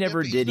 I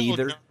never did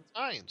either.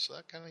 I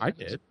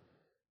did.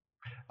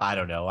 I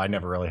don't know. I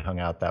never really hung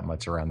out that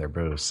much around their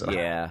booth. So.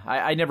 Yeah,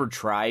 I never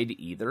tried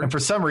either. And for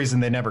some reason,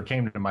 they never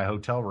came to my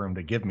hotel room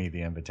to give me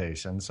the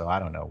invitation, so I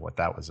don't know what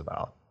that was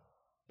about.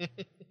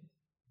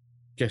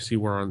 Guess you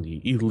were on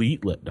the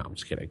elite list. No, I'm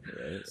just kidding.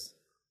 Yes.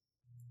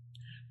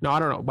 No, I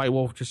don't know. White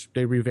Wolf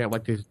they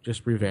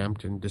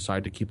revamped and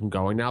decided to keep them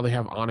going. Now they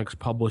have Onyx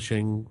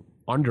Publishing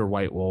under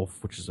White Wolf,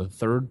 which is a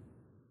third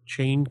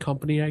chain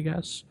company, I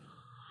guess.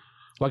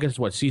 Well, I guess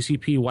what,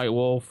 CCP, White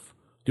Wolf,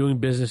 doing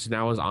business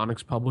now as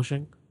Onyx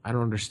Publishing. I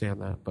don't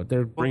understand that, but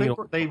they're bringing.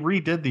 Well, they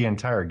redid the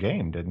entire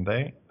game, didn't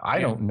they? I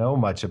don't know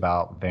much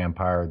about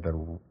Vampire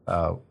the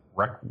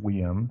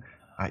Requiem.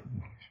 I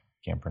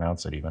can't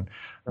pronounce it even,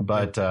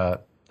 but I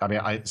mean,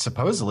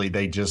 supposedly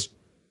they just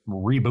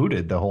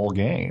rebooted the whole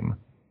game.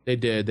 They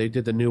did. They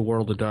did the New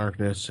World of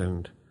Darkness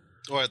and.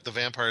 What, the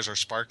vampires are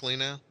sparkly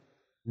now?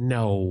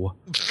 No.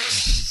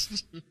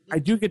 I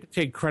do get to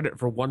take credit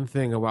for one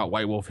thing about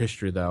White Wolf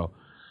history, though.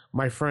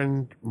 My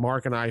friend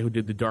Mark and I, who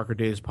did the Darker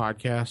Days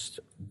podcast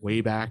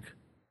way back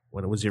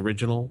when it was the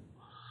original,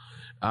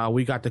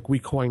 we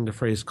coined the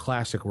phrase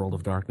 "classic World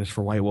of Darkness"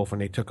 for White Wolf,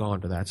 and they took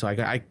on to that. So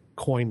I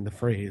coined the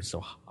phrase.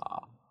 So,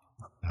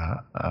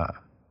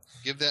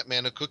 give that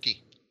man a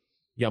cookie.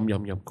 Yum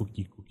yum yum,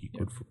 cookie,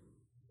 good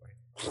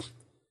food.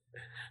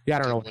 Yeah,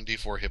 I don't know.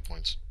 1d4 hit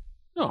points.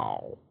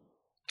 No.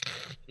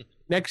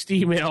 Next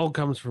email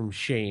comes from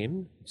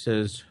Shane. It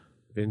says,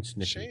 Vince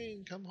Nicky.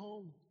 Shane, come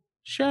home.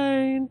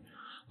 Shane.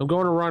 I'm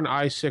going to run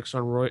I6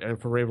 on Roy and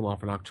for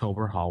Ravenloft in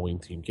October, Halloween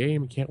themed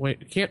game. Can't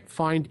wait. Can't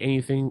find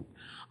anything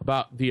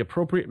about the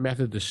appropriate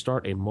method to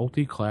start a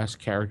multi-class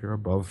character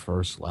above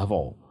first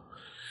level.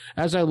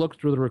 As I look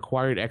through the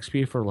required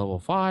XP for level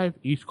 5,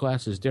 each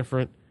class is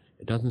different.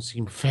 It doesn't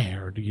seem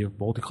fair to give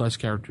multi-class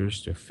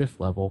characters to 5th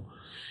level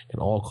in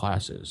all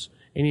classes.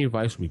 Any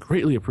advice would be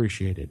greatly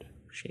appreciated.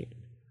 Shane.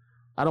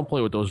 I don't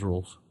play with those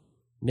rules.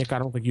 Nick, I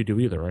don't think you do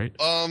either, right?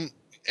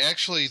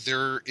 Actually,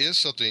 there is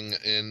something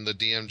in the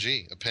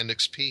DMG,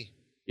 Appendix P.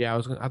 Yeah,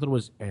 I thought it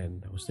was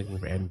N. I was thinking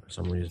of N for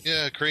some reason.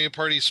 Yeah, create a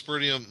party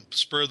spur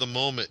of the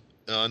moment.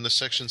 And the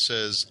section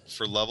says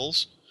for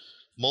levels,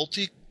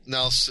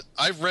 Now,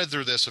 I've read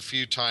through this a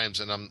few times,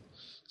 and I'm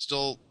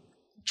still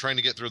trying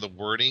to get through the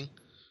wording.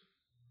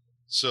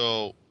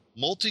 So,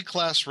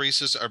 multi-class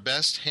races are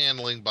best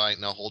handling by,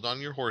 now hold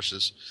on your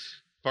horses,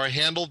 are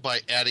handled by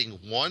adding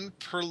one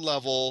per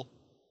level,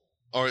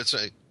 or it's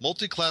a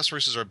multi-class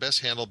races are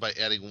best handled by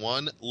adding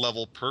one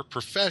level per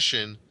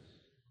profession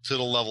to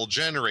the level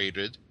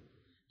generated,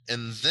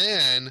 and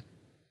then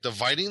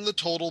dividing the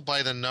total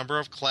by the number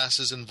of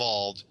classes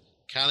involved,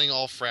 counting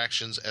all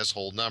fractions as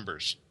whole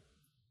numbers.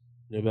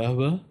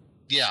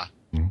 Yeah.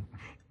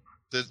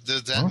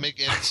 Does that make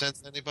any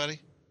sense to anybody?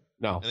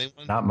 No.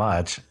 Anyone? Not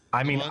much.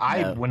 I mean,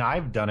 No. when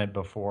I've done it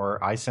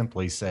before, I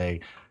simply say,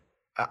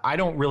 I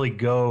don't really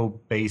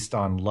go based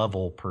on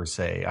level per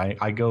se.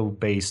 I go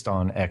based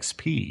on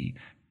XP.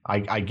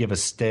 I give a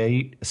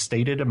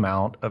stated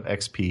amount of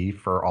XP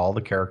for all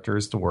the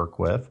characters to work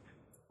with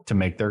to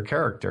make their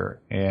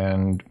character.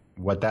 And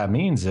what that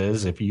means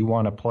is if you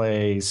want to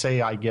play,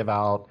 say I give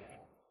out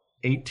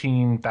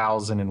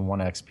 18,001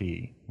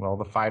 XP. Well,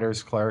 the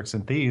fighters, clerics,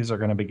 and thieves are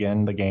going to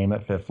begin the game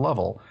at 5th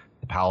level.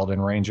 The paladin,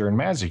 ranger, and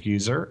magic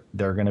user,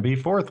 they're going to be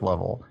 4th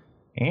level.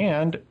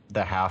 And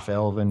the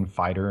half-elven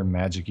fighter and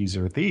magic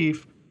user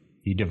thief,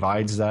 he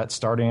divides that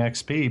starting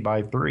XP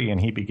by 3,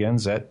 and he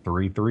begins at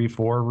 3, 3,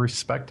 4,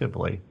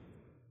 respectively.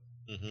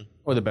 Mm-hmm.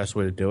 Or the best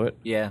way to do it.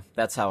 Yeah,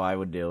 that's how I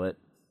would do it.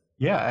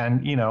 Yeah,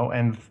 and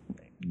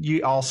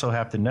you also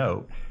have to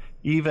note,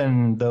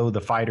 even though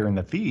the fighter and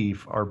the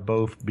thief are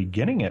both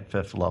beginning at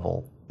 5th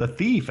level, the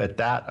thief at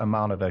that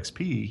amount of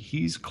XP,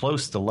 he's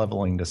close to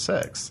leveling to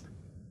 6th.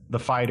 The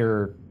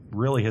fighter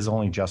really has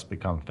only just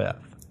become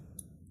 5th.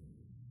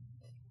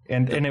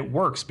 And it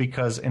works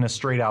because in a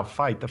straight-out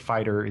fight, the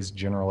fighter is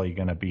generally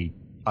going to be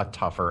a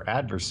tougher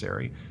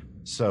adversary.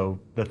 So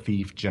the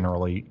thief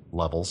generally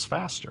levels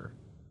faster.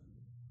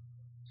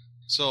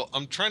 So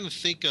I'm trying to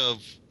think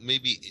of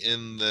maybe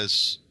in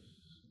this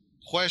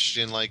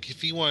question, like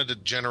if he wanted to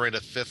generate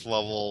a 5th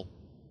level,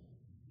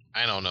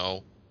 I don't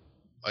know,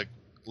 like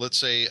let's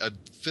say a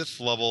 5th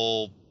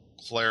level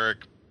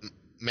cleric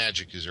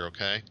magic user,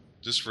 okay?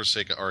 Just for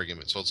sake of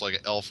argument. So it's like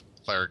an elf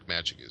cleric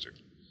magic user.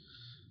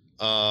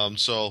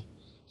 So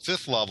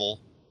 5th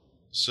level,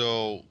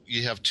 so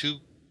you have 2,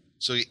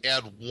 so you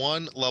add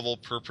 1 level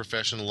per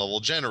professional level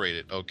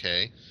generated,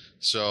 okay?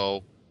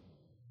 So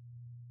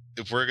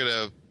if we're going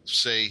to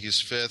say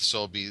he's 5th, so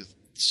it'll be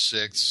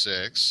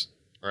 6,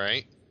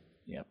 right?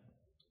 Yep.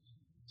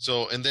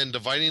 So, and then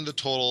dividing the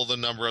total, the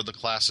number of the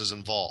classes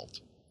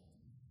involved.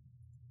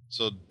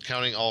 So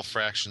counting all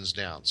fractions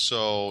down.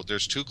 So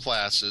there's 2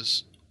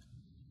 classes.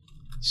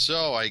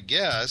 So I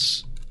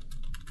guess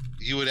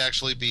he would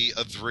actually be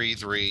a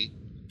 3/3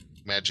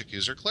 magic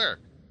user cleric,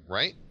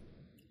 right?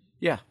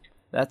 Yeah,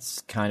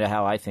 that's kind of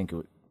how I think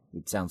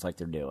it sounds like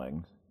they're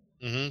doing.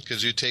 Mm-hmm.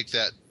 Because you take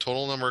that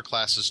total number of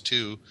classes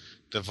 2,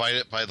 divide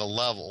it by the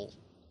level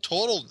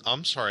total.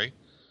 I'm sorry,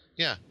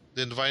 yeah.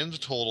 Then dividing the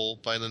total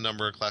by the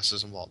number of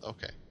classes involved.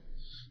 Okay,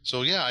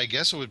 so yeah, I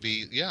guess it would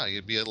be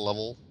you'd be at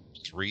level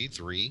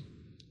 3/3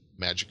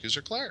 magic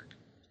user cleric.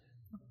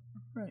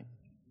 Right.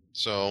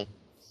 So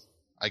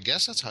I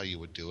guess that's how you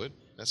would do it.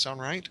 That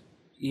sound right?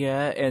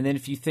 Yeah, and then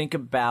if you think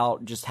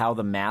about just how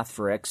the math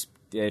for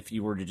if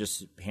you were to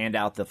just hand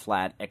out the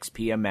flat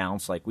XP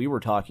amounts like we were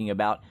talking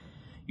about,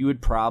 you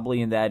would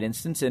probably in that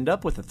instance end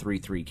up with a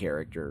 3/3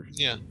 character.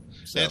 Yeah.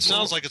 So, it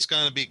sounds like it's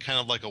going to be kind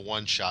of like a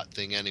one-shot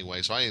thing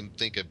anyway, so I didn't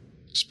think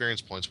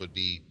experience points would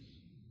be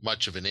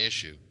much of an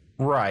issue.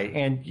 Right,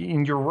 and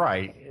you're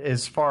right.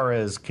 As far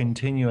as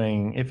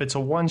continuing, if it's a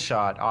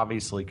one-shot,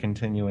 obviously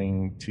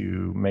continuing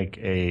to make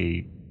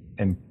a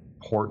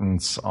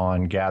importance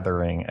on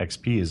gathering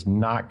XP is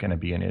not going to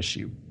be an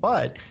issue.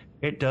 But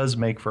it does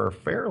make for a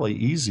fairly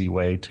easy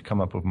way to come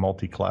up with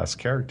multi-class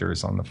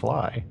characters on the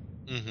fly.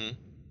 Mm-hmm.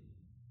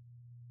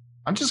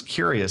 I'm just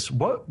curious,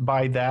 what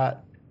by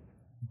the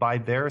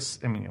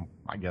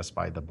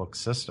book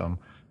system,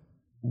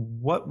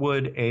 what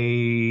would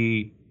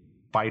a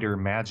fighter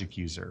magic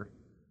user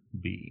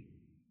be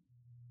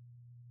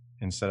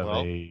instead of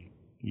I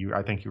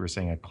think you were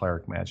saying a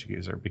cleric magic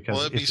user,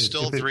 because it'd be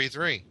still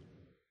 3/3.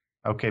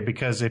 Okay,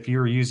 because if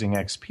you're using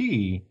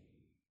XP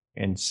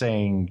and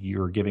saying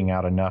you're giving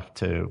out enough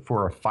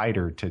for a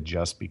fighter to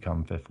just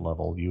become 5th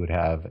level, you would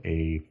have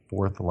a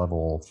 4th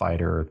level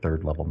fighter,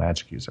 3rd level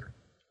magic user.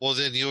 Well,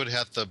 then you would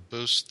have to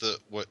boost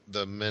what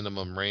the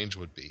minimum range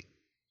would be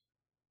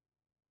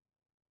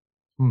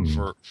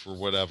for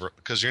whatever,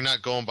 because you're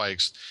not going by.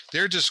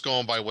 They're just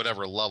going by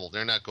whatever level.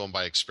 They're not going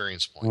by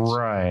experience points.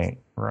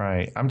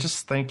 Right. I'm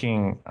just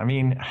thinking. I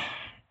mean,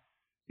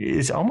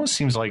 it almost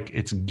seems like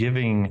it's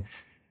giving.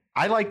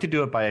 I like to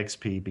do it by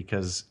XP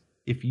because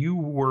if you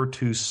were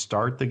to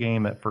start the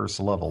game at 1st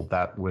level,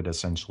 that would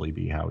essentially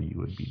be how you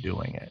would be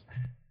doing it.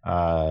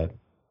 I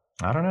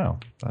don't know.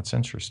 That's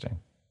interesting.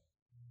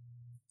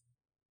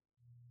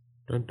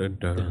 Dun, dun,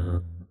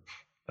 dun.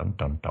 Dun,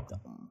 dun,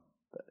 dun.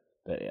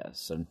 But yeah,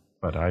 so.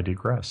 But I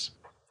digress.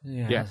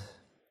 Yeah.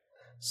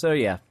 So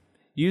yeah,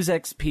 use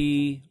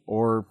XP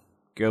or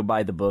go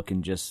by the book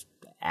and just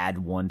add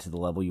 1 to the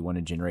level you want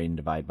to generate and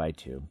divide by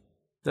 2.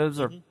 Those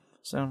are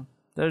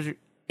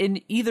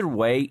in either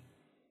way,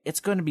 it's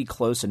going to be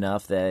close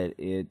enough that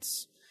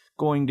it's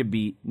going to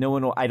be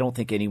I don't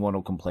think anyone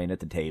will complain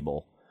at the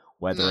table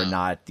whether or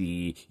not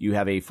you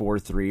have a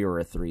 4/3 or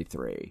a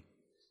 3/3.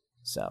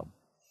 So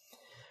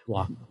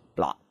blah.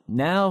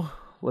 Now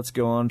let's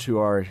go on to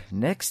our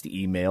next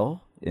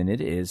email, and it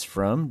is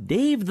from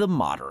Dave the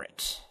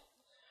Moderate.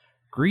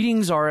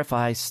 Greetings,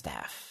 RFI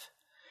staff.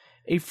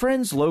 A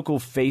friend's local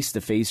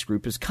face-to-face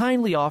group has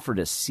kindly offered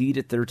a seat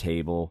at their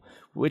table,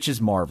 which is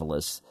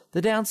marvelous.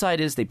 The downside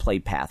is they play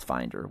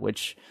Pathfinder,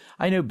 which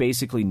I know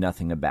basically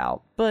nothing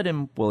about, but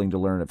am willing to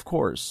learn, of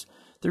course.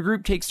 Their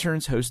group takes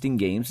turns hosting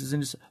games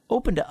and is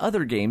open to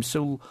other games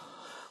so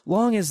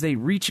long as they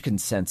reach a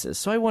consensus,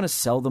 so I want to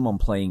sell them on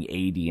playing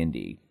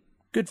AD&D.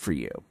 Good for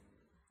you.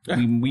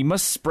 We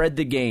must spread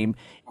the game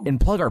and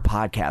plug our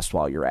podcast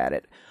while you're at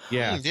it.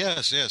 Yeah.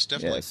 Yes,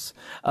 definitely. Yes.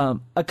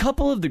 A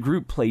couple of the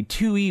group played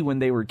 2E when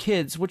they were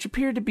kids, which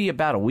appeared to be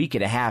about a week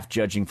and a half,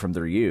 judging from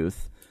their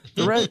youth.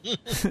 The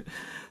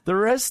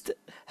rest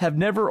have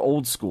never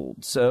old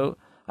schooled, so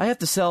I have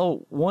to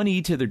sell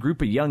 1E to the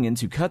group of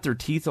youngins who cut their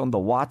teeth on the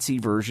WotC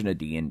version of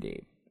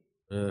D&D.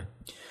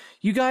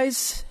 You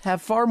guys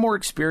have far more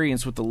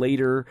experience with the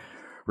later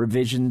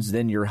revisions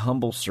than your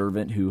humble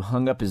servant who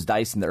hung up his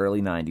dice in the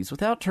early 90s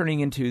without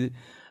turning into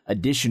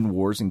edition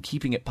wars and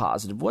keeping it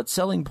positive. What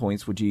selling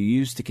points would you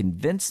use to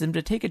convince them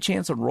to take a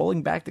chance on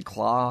rolling back the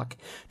clock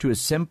to a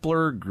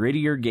simpler,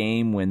 grittier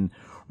game when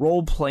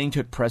role-playing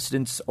took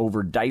precedence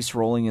over dice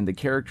rolling and the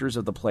characters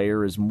of the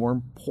player is more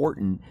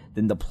important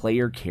than the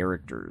player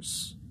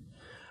characters?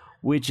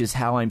 Which is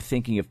how I'm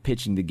thinking of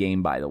pitching the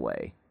game, by the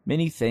way.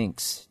 Many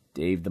thanks,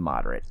 Dave the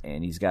Moderate.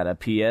 And he's got a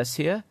PS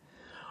here.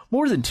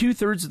 More than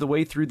 2/3 of the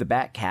way through the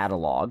back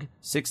catalog,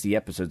 60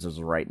 episodes as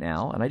of right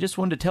now, and I just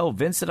wanted to tell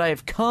Vince that I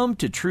have come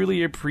to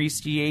truly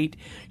appreciate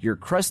your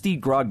crusty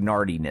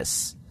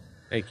grognardiness.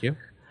 Thank you.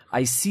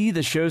 I see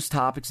the show's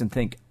topics and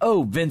think,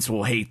 oh, Vince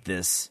will hate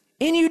this.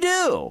 And you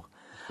do!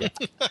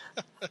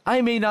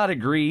 I may not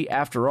agree.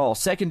 After all,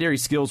 secondary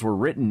skills were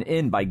written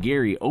in by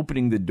Gary,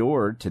 opening the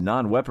door to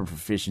non-weapon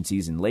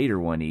proficiencies in later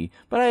 1E,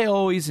 but I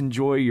always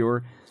enjoy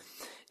your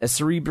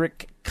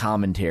acerbic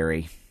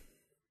commentary.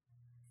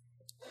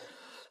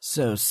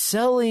 So,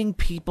 selling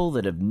people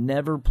that have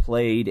never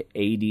played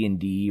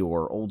AD&D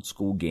or old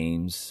school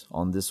games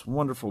on this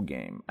wonderful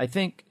game. I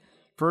think,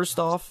 first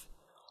off,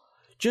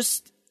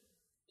 just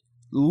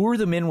lure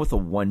them in with a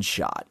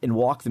one-shot and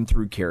walk them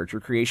through character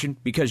creation,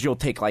 because you'll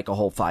take like a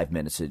whole 5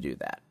 minutes to do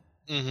that.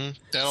 Mm-hmm.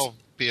 That'll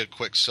be a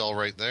quick sell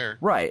right there.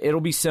 Right. It'll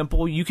be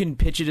simple. You can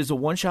pitch it as a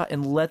one-shot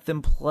and let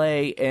them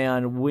play,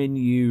 and when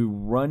you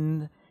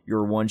run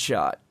your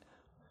one-shot,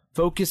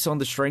 focus on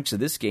the strengths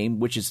of this game,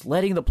 which is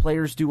letting the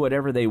players do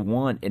whatever they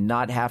want and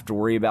not have to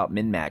worry about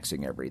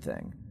min-maxing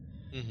everything.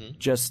 Mm-hmm.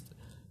 Just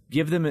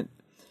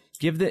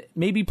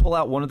maybe pull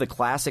out one of the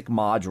classic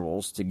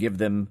modules to give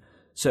them,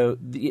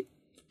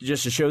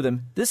 just to show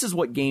them this is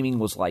what gaming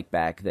was like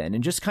back then,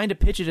 and just kind of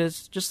pitch it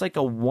as just like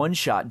a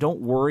one-shot.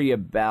 Don't worry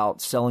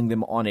about selling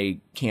them on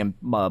a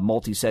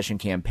multi-session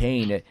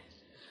campaign.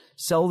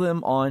 Sell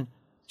them on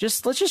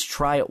let's just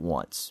try it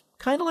once.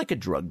 Kind of like a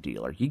drug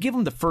dealer. You give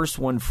them the first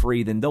one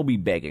free, then they'll be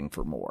begging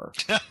for more.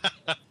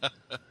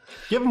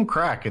 Give them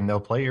crack and they'll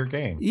play your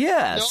game.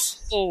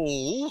 Yes.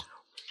 No.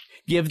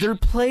 Give their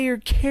player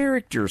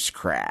characters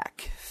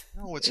crack.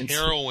 No, it's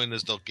heroin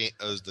is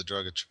the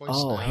drug of choice.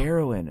 Oh, now.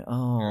 Heroin.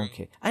 Oh,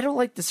 okay. I don't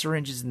like the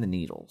syringes and the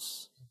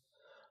needles.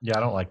 Yeah,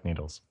 I don't like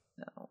needles.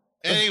 No.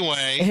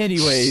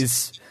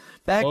 Anyways,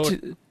 back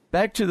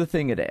to the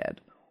thing at ad.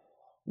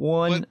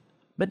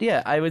 But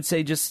yeah, I would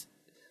say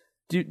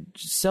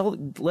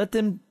let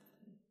them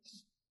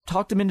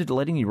talk them into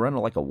letting you run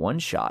like a one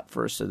shot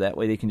first, so that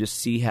way they can just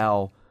see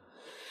how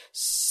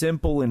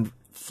simple and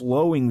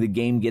flowing the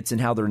game gets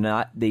and how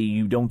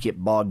you don't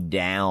get bogged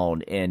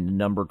down in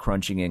number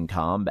crunching in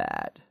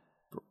combat.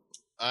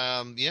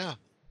 Yeah,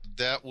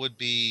 that would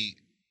be.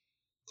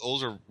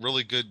 Those are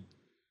really good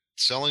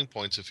selling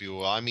points, if you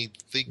will. I mean,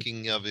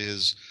 thinking of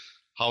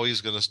how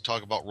he's going to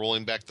talk about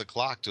rolling back the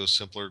clock to a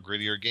simpler,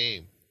 grittier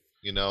game.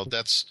 You know,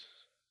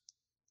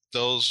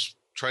 those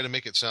try to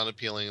make it sound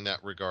appealing in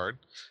that regard.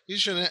 You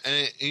shouldn't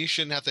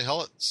have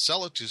to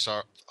sell it too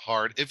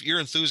hard if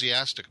you're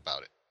enthusiastic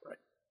about it. Right.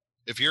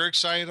 If you're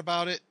excited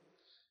about it,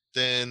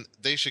 then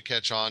they should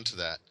catch on to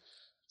that.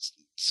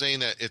 Saying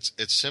that it's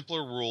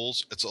simpler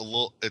rules.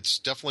 It's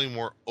definitely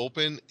more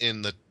open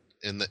in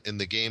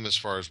the game as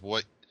far as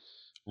what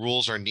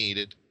rules are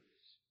needed,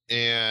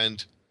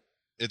 and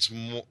it's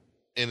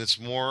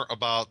more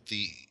about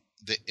the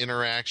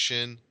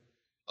interaction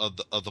of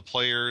the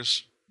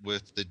players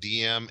with the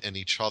DM and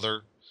each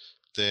other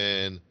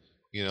than,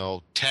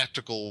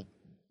 tactical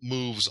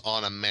moves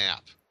on a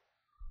map,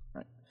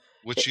 right?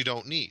 Which you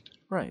don't need.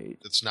 Right.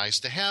 It's nice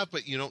to have,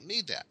 but you don't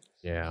need that.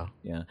 Yeah.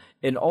 Yeah.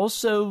 And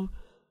also,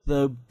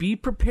 be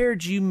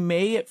prepared. You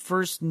may at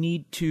first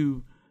need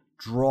to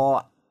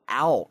draw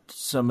out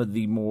some of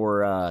the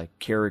more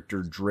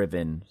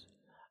character-driven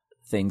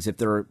things if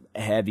they're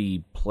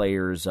heavy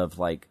players of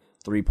like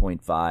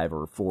 3.5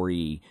 or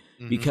 4E.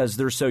 Because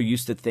they're so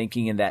used to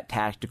thinking in that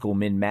tactical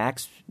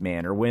min-max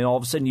manner, when all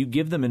of a sudden you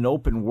give them an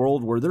open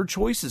world where their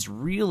choices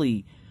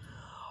really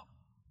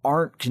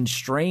aren't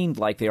constrained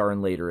like they are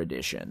in later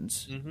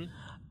editions. Mm-hmm.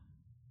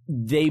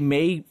 they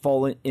may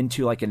fall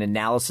into like an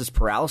analysis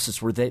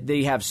paralysis where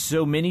they have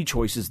so many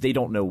choices they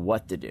don't know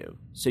what to do.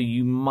 So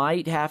you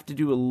might have to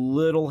do a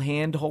little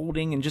hand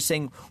holding and just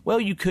saying, well,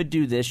 you could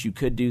do this, you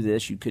could do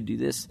this, you could do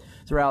this,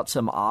 throw out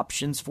some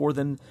options for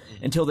them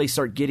until they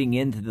start getting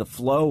into the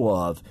flow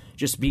of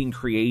just being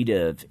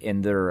creative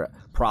in their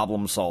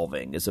problem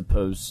solving, as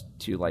opposed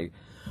to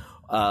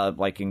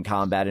like in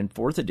combat in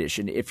 4th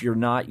edition. If you're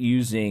not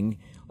using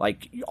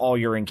like all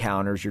your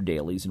encounters, your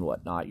dailies and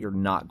whatnot, you're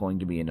not going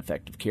to be an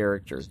effective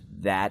character.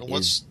 That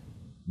is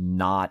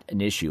not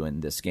an issue in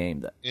this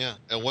game. Yeah,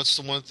 and what's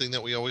the one thing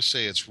that we always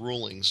say? It's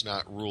rulings,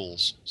 not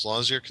rules. As long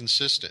as you're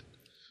consistent.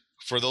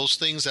 For those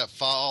things that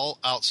fall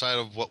outside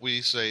of what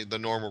we say the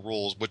normal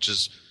rules, which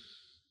is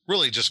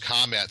really just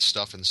combat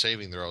stuff and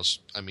saving throws.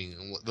 I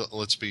mean,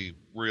 let's be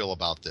real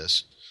about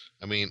this.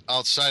 I mean,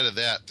 outside of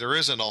that, there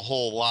isn't a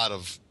whole lot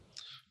of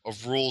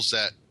rules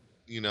that,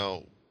 you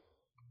know,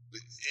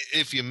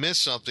 if you miss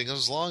something,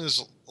 as long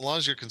as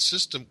you're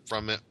consistent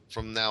from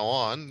now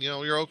on, you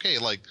know, you're okay.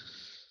 Like,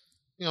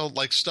 you know,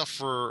 like stuff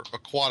for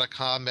aquatic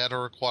combat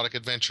or aquatic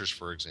adventures,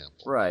 for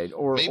example. Right.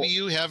 Or maybe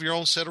you have your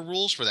own set of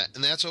rules for that,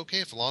 and that's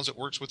okay. As long as it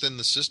works within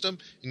the system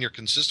and you're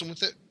consistent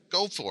with it,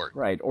 go for it.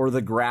 Right. Or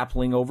the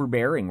grappling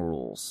overbearing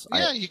rules.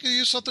 Yeah, you could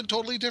use something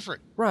totally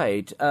different.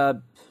 Right.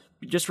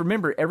 Just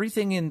remember,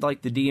 everything in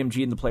like the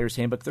DMG and the Player's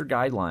Handbook, they're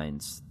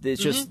guidelines.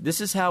 It's just, this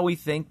is how we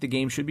think the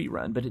game should be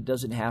run, but it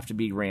doesn't have to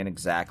be ran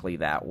exactly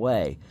that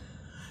way.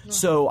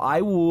 So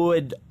I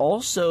would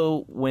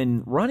also,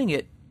 when running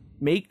it,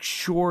 make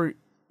sure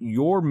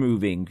you're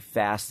moving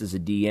fast as a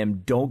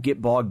DM. Don't get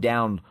bogged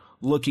down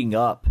looking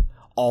up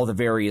all the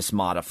various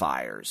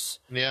modifiers.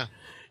 Yeah,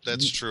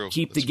 that's true.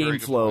 Keep that's the game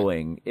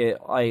flowing.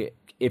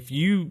 If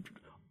you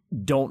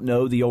don't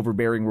know the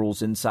overbearing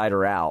rules inside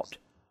or out,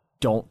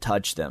 don't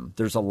touch them.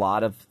 There's a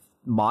lot of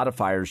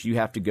modifiers you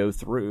have to go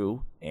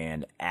through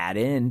and add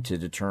in to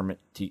determine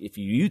if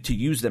you to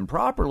use them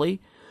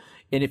properly.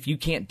 And if you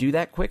can't do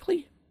that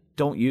quickly,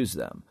 don't use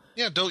them.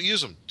 Yeah, don't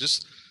use them.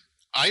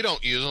 I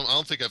don't use them. I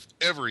don't think I've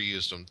ever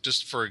used them.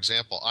 Just for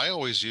example, I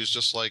always use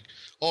just like,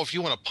 if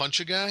you want to punch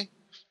a guy,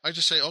 I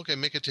just say, okay,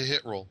 make it to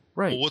hit roll.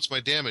 Right. Well, what's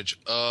my damage?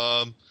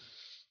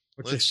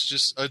 Let's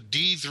just a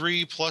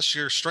D3 plus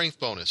your strength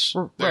bonus.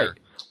 There. Right.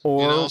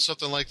 Or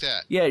something like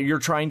that. Yeah, you're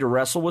trying to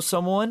wrestle with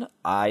someone.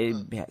 I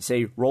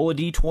say roll a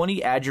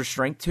D20, add your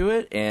strength to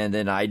it, and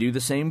then I do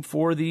the same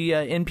for the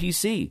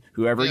NPC.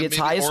 Whoever gets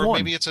highest one.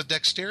 Maybe it's a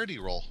dexterity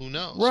roll. Who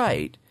knows?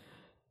 Right.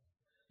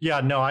 Yeah,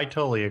 no, I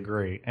totally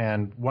agree.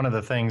 And one of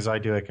the things I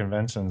do at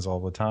conventions all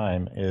the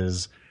time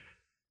is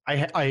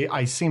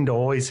I seem to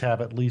always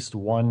have at least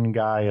one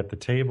guy at the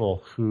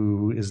table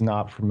who is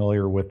not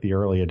familiar with the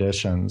early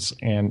editions.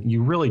 And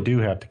you really do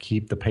have to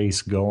keep the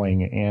pace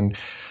going. And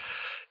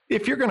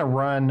if you're going to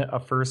run a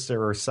 1st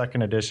or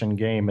 2nd edition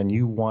game and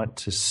you want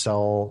to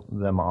sell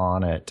them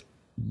on it,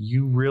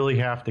 you really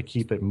have to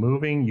keep it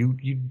moving.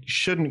 You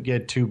shouldn't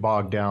get too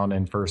bogged down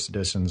in 1st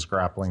edition's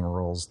grappling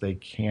rules. They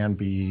can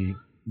be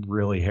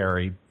really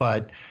hairy.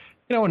 But,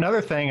 you know,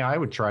 another thing I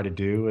would try to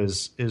do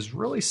is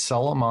really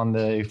sell them on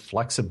the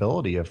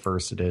flexibility of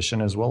 1st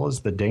edition as well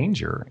as the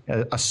danger.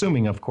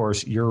 Assuming, of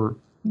course,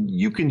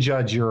 you can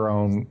judge your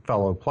own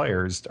fellow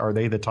players. Are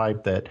they the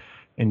type that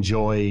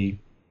enjoy,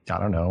 I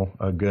don't know,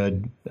 a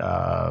good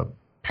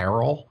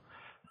peril?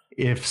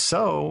 If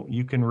so,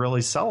 you can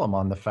really sell them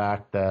on the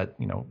fact that,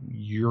 you know,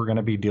 you're going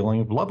to be dealing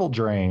with level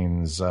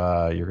drains.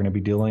 You're going to be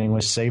dealing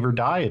with save or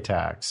die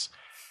attacks.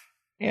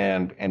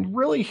 And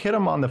really hit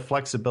them on the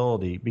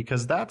flexibility,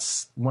 because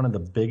that's one of the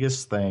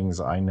biggest things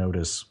I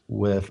notice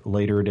with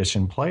later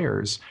edition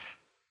players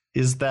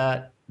is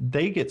that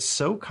they get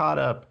so caught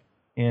up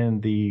in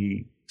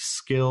the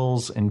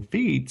skills and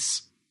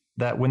feats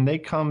that when they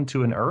come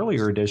to an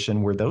earlier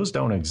edition where those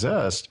don't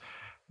exist,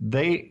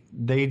 they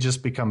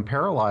just become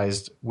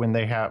paralyzed when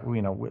they have,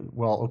 you know,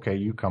 well, okay,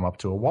 you come up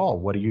to a wall.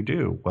 What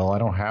do? Well, I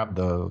don't have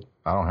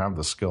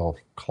the skill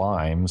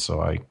climb, so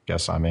I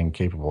guess I'm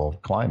incapable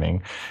of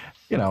climbing.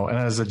 You know, and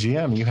as a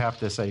GM, you have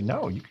to say,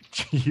 no,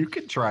 you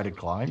could try to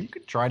climb. You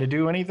could try to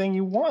do anything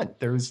you want.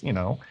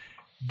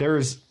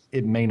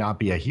 It may not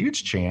be a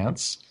huge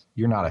chance.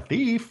 You're not a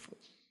thief,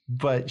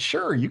 but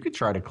sure, you could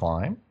try to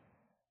climb.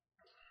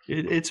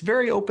 It's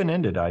very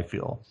open-ended, I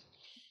feel.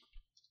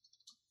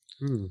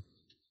 And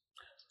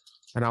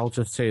I'll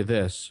just say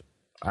this.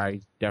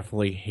 I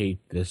definitely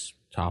hate this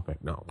topic.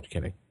 No, I'm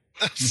kidding.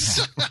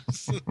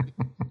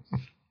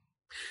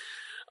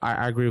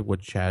 I agree with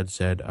what Chad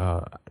said.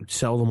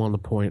 Sell them on the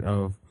point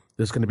of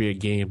there's going to be a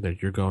game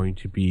that you're going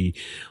to be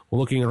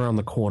looking around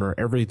the corner.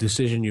 Every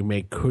decision you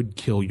make could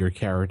kill your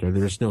character.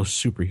 There's no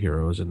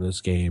superheroes in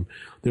this game.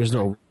 There's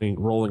no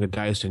rolling a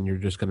dice and you're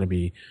just going to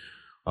be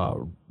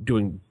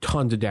doing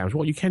tons of damage.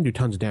 Well, you can do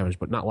tons of damage,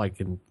 but not like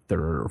in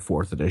 3rd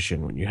or 4th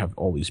edition when you have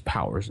all these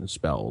powers and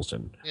spells.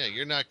 And yeah,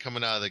 you're not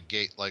coming out of the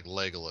gate like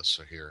Legolas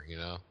here, you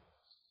know?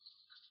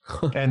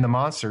 And the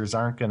monsters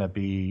aren't going to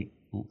be...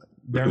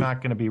 They're not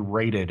going to be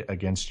rated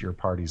against your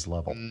party's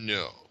level.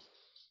 No.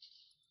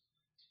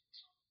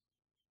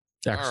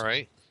 Excellent. All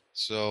right.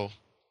 So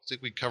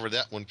think we covered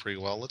that one pretty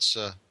well. Let's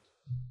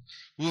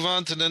move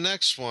on to the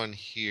next one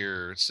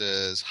here. It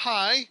says,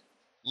 "Hi,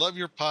 love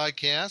your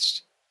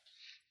podcast.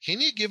 Can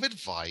you give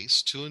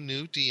advice to a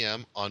new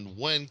DM on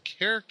when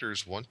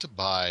characters want to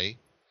buy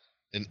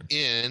an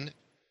inn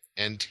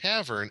and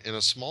tavern in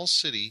a small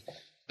city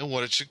and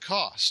what it should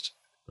cost?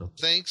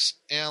 Thanks,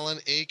 Alan,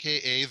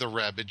 a.k.a. the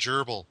Rabid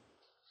Gerbil."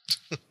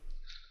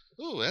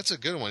 Ooh, that's a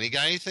good one. You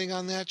got anything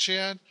on that,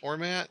 Chad or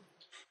Matt?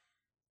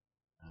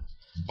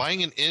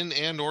 Buying an inn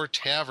and or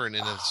tavern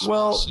in a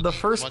small city. The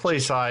first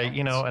place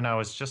and I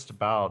was just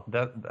about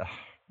that.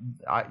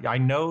 I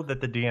know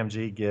that the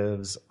DMG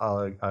gives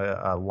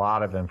a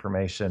lot of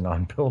information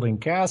on building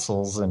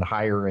castles and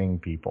hiring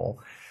people.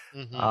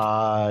 Mm-hmm.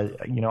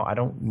 I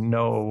don't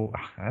know.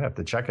 I'd have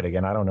to check it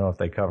again. I don't know if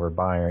they cover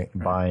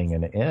buying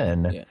an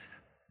inn. Yeah.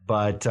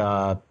 But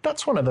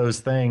that's one of those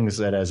things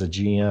that as a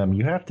GM,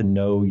 you have to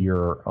know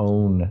your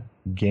own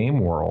game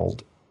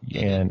world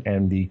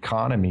and the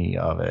economy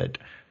of it.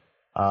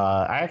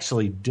 I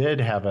actually did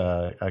have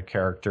a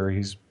character.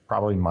 He's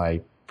probably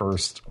my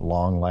first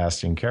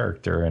long-lasting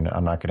character, and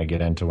I'm not going to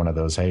get into one of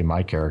those, hey,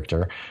 my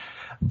character.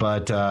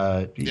 But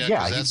he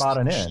bought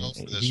an inn.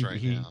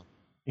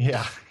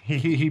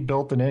 He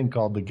built an inn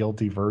called the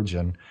Guilty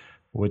Virgin,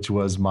 which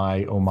was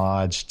my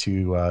homage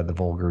to the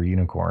Vulgar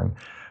Unicorn.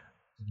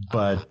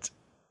 But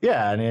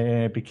and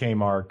it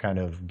became our kind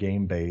of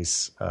game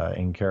base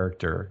in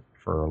character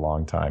for a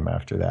long time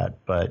after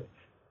that. But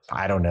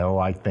I don't know.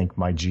 I think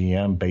my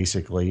GM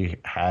basically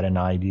had an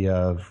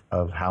idea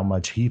of how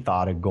much he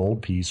thought a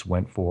gold piece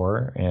went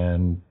for.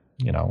 And,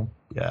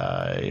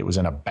 it was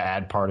in a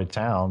bad part of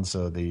town.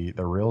 So the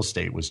real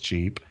estate was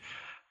cheap.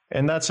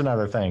 And that's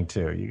another thing,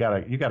 too. You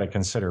gotta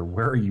consider,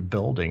 where are you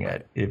building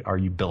it? Are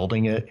you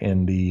building it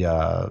in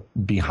the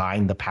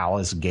behind the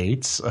palace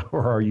gates,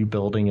 or are you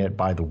building it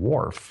by the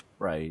wharf?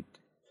 Right.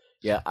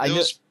 Yeah.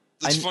 It's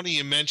funny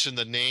you mentioned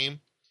the name.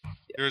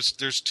 There's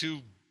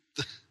two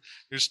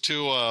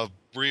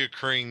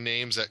reoccurring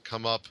names that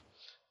come up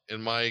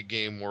in my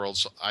game world.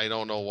 So I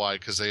don't know why,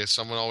 because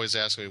someone always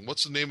asks me,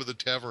 "What's the name of the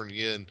tavern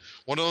again?"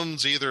 One of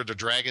them's either the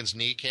Dragon's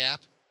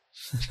Kneecap,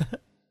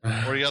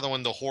 or the other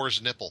one the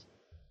Whore's Nipple.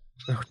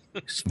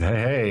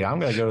 Hey,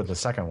 I'm going to go to the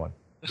second one.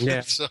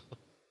 Yeah.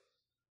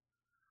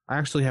 I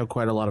actually have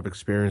quite a lot of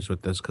experience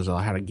with this because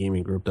I had a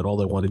gaming group that all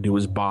they wanted to do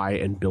was buy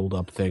and build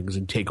up things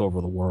and take over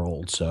the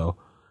world. So,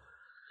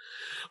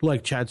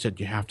 like Chad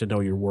said, you have to know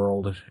your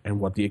world and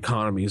what the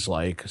economy is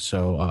like.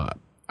 So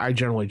I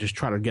generally just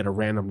try to get a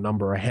random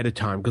number ahead of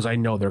time because I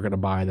know they're going to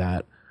buy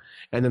that.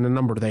 And then the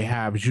number they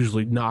have is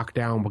usually knocked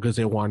down because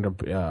they wind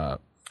up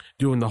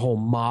doing the whole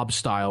mob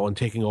style and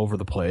taking over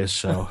the place.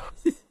 So...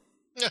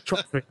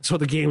 So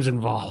the game's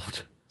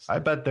involved. I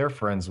bet they're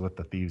friends with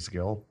the Thieves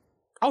Guild.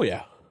 Oh,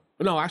 yeah.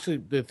 No, actually,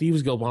 the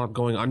Thieves Guild wound up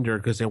going under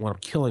because they wound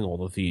up killing all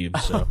the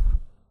thieves. So.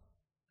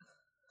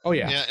 Oh,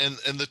 yeah. Yeah,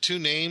 and the two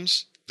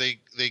names, they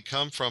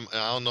come from,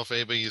 I don't know if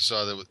anybody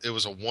saw that, it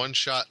was a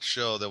one-shot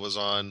show that was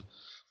on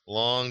a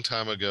long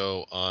time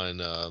ago on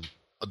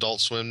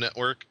Adult Swim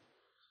Network.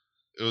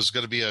 It was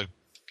going to be an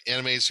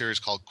animated series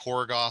called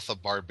Korgoth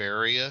of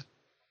Barbaria.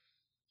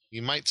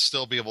 You might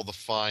still be able to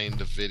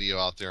find a video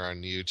out there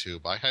on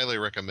YouTube. I highly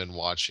recommend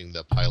watching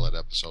the pilot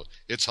episode.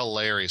 It's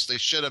hilarious. They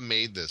should have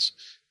made this.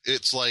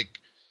 It's like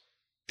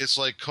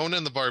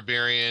Conan the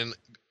Barbarian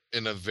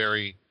in a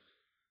very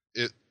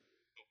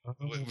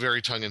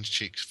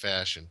tongue-in-cheek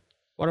fashion.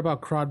 What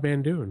about Crod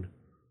Bandoon?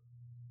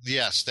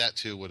 Yes, that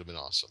too would have been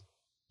awesome.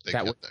 They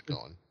kept that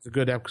going. It's a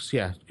good episode.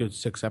 Yeah, good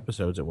 6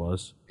 episodes it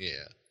was.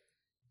 Yeah.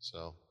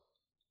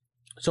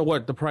 So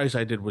what the price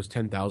I did was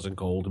 10,000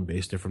 gold and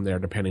based it from there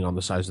depending on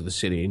the size of the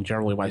city. And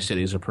generally my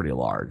cities are pretty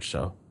large,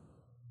 so.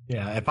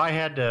 Yeah, if I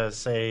had to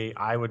say,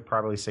 I would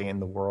probably say in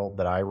the world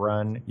that I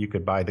run, you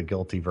could buy the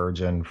Guilty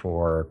Virgin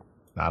for,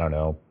 I don't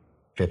know,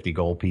 50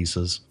 gold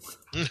pieces.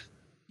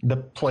 The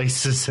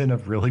place is in a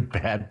really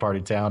bad part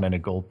of town and a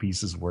gold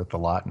piece is worth a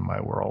lot in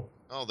my world.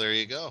 Oh, there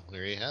you go.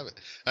 There you have it.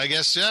 I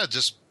guess,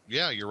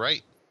 you're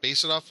right.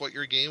 Base it off what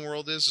your game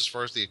world is as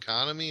far as the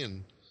economy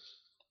and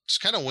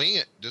just kind of wing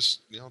it.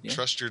 Just,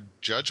 trust your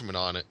judgment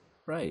on it.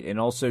 Right, and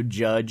also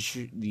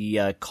judge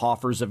the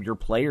coffers of your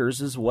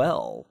players as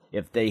well.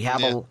 If they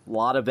have a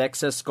lot of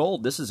excess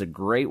gold, this is a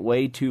great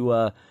way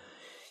to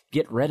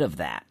get rid of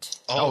that.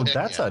 Oh,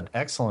 that's an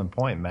excellent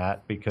point,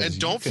 Matt, because and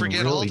don't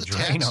forget all the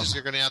taxes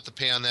you're going to have to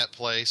pay on that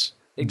place.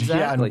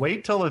 Exactly. Yeah, and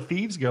wait till the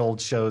Thieves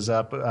Guild shows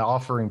up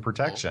offering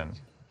protection.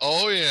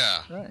 Oh,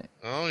 yeah. Right.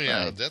 Oh,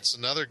 yeah. Right. That's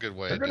another good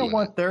way. They're going to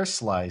want their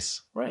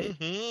slice. Right.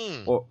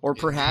 Mm-hmm. Or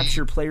perhaps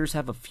your players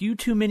have a few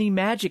too many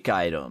magic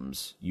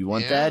items. You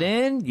want that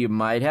in? You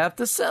might have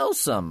to sell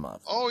some of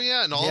them. Oh,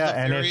 yeah. And all the various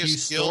and if you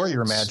store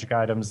your magic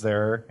items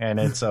there and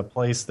it's a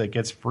place that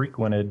gets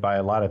frequented by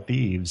a lot of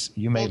thieves,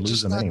 you may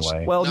lose them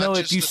anyway. Well, no,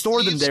 if you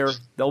store them there,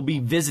 they'll be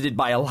visited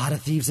by a lot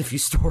of thieves if you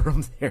store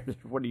them there.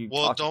 What are you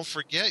talking? Don't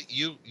forget,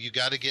 you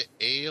got to get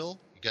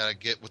ale. Got to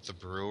get with the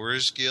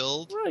Brewers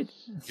Guild. Right.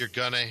 You're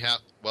going to have,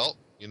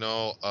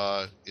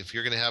 if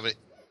you're going to have an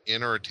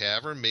inn or a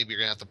tavern, maybe you're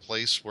going to have the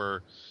place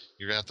where,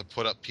 you're going to have to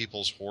put up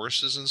people's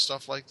horses and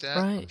stuff like that.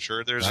 Right. I'm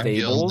sure there's a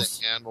Stables. guild that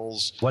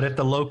handles... What if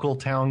the local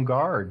town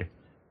guard?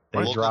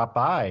 They drop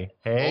by.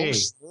 Hey,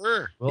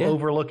 sure. we'll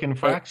overlook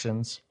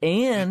infractions.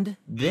 And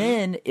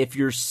then if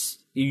you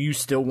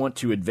still want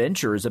to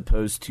adventure as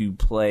opposed to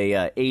play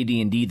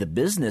AD&D the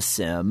business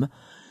sim,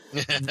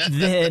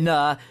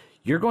 then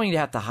you're going to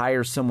have to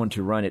hire someone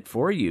to run it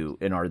for you.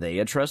 And are they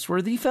a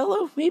trustworthy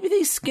fellow? Maybe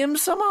they skim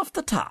some off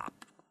the top.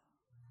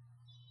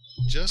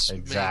 Just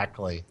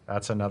exactly.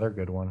 That's another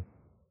good one.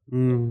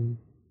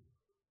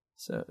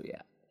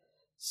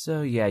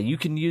 So yeah, you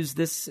can use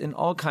this in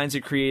all kinds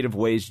of creative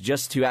ways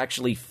just to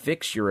actually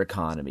fix your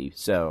economy.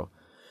 So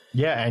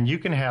yeah, and you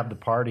can have the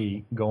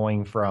party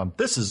going from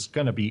 "this is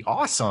going to be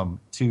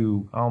awesome"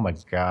 to "oh my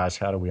gosh,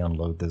 how do we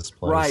unload this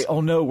place?" Right.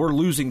 Oh no, we're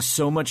losing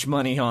so much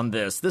money on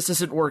this. This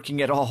isn't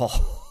working at all.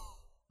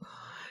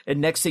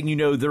 And next thing you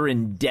know, they're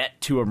in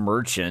debt to a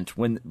merchant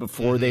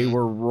before they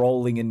were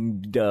rolling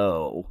in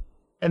dough.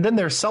 And then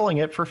they're selling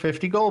it for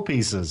 50 gold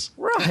pieces.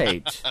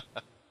 Right.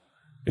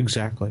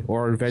 Exactly.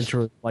 Or Adventure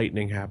with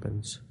Lightning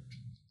happens.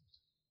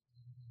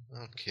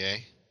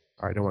 Okay.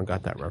 All right, no one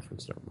got that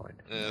reference. Never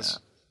mind. Yes.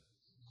 Yeah.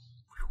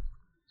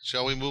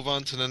 Shall we move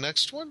on to the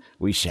next one?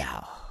 We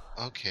shall.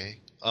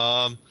 Okay.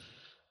 I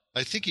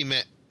think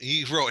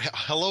he wrote,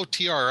 hello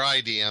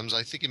TRI DMs.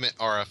 I think he meant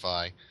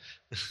RFI.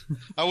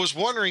 I was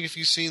wondering if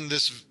you've seen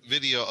this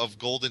video of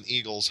golden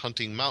eagles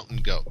hunting mountain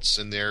goats,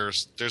 and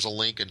there's a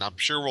link, and I'm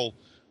sure we'll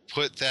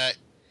put that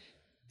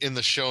in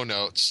the show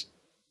notes.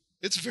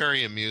 It's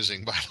very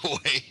amusing, by the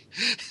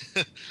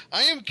way.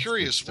 I am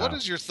curious, what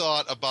is your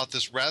thought about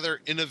this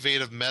rather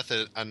innovative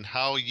method on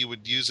how you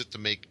would use it to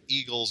make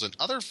eagles and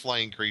other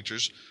flying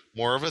creatures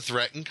more of a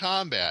threat in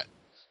combat?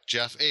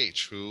 Jeff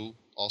H., who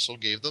also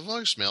gave the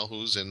voicemail,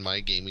 who's in my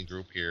gaming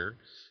group here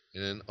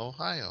in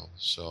Ohio.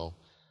 So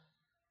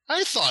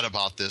I thought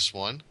about this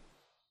one,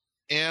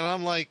 and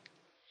I'm like,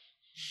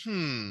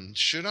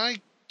 should I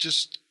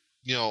just,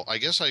 I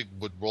guess I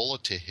would roll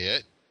it to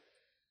hit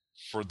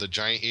for the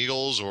giant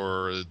eagles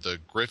or the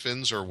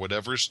griffins or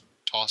whatever's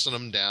tossing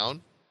them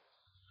down.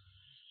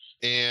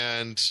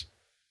 And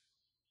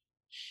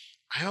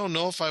I don't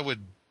know if I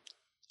would.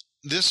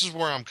 This is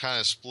where I'm kind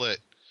of split.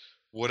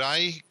 Would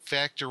I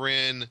factor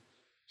in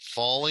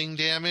falling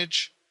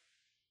damage?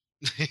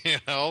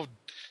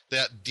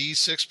 That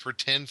D6 per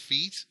 10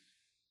 feet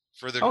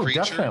for the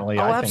creature? Definitely.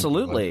 Oh,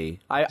 absolutely.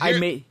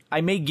 I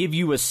may give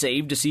you a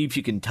save to see if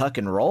you can tuck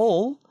and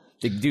roll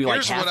to do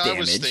like half damage. Here's what I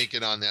was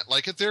thinking on that.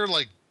 Like if they're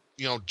like,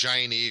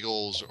 giant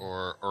eagles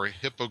or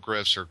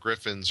hippogriffs or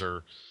griffins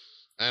or,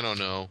 I don't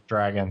know.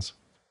 Dragons.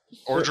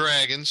 Or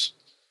dragons,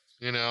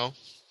 and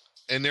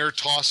they're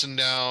tossing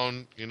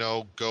down,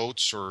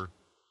 goats or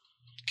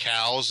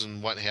cows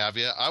and what have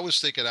you. I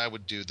was thinking I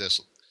would do this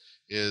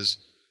is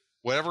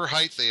whatever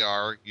height they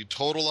are, you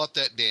total up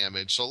that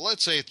damage. So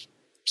let's say,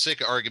 sake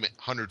of argument,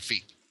 100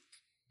 feet.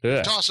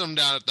 Yeah. Toss them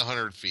down at the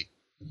 100 feet.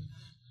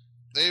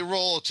 They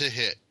roll to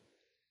hit.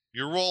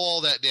 You roll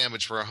all that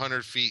damage for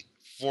 100 feet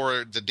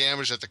for the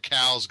damage that the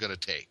cow's going to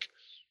take.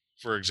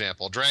 For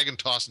example, a dragon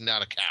tossing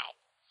down a cow.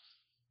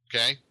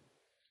 Okay?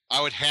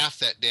 I would half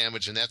that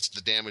damage, and that's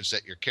the damage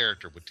that your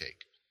character would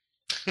take.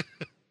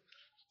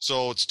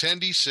 So it's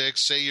 10d6.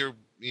 Say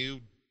the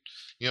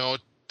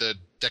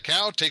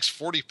cow takes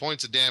 40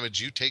 points of damage.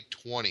 You take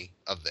 20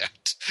 of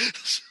that.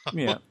 So,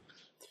 yeah.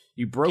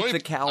 You broke the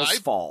cow's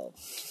fall.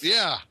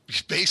 Yeah,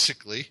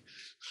 basically.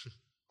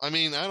 I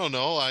mean, I don't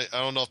know. I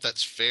don't know if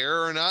that's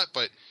fair or not,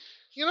 but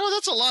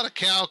that's a lot of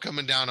cow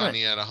coming down on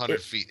you at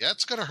 100 feet.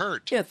 That's going to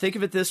hurt. Yeah, think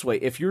of it this way.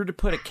 If you were to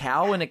put a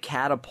cow in a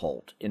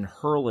catapult and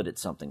hurl it at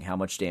something, how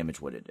much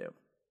damage would it do?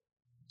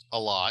 A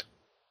lot.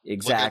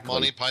 Exactly. Look at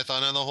Monty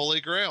Python and the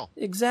Holy Grail.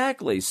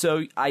 Exactly.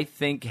 So I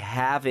think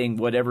having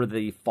whatever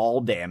the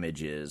fall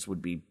damage is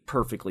would be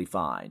perfectly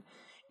fine.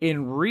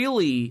 And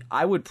really,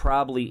 I would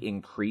probably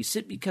increase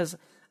it because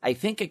I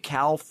think a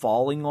cow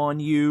falling on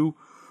you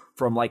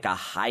from like a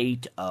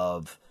height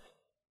of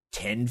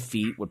 10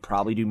 feet would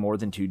probably do more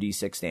than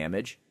 2d6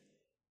 damage.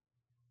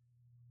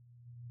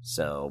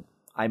 So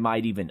I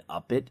might even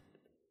up it,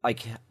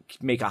 like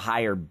make a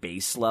higher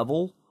base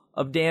level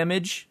of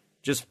damage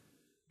just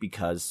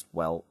because,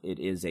 well, it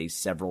is a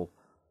several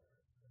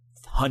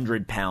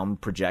 100-pound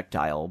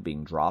projectile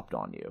being dropped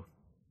on you.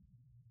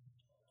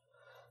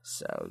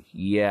 So,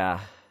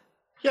 yeah.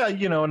 Yeah,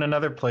 and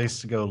another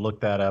place to go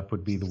look that up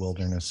would be the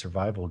Wilderness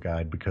Survival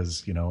Guide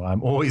because,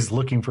 I'm always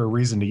looking for a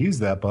reason to use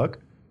that book.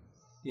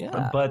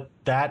 Yeah. But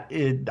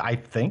I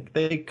think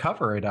they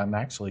cover it. I'm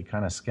actually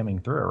kind of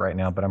skimming through it right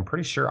now, but I'm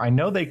pretty sure. I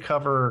know they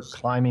cover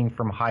climbing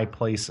from high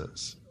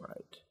places.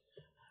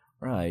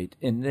 Right.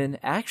 And then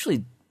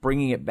actually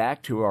bringing it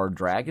back to our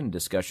dragon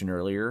discussion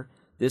earlier,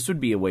 this would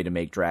be a way to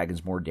make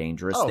dragons more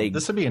dangerous.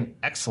 This would be an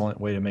excellent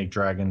way to make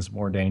dragons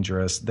more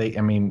dangerous.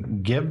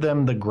 Give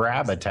them the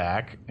grab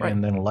attack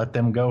and then let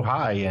them go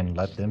high and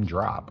let them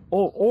drop.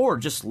 Or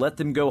just let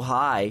them go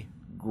high,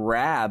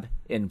 grab,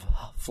 and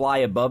fly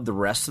above the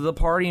rest of the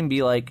party and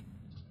be like,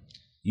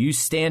 you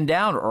stand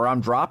down or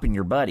I'm dropping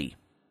your buddy.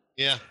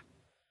 Yeah.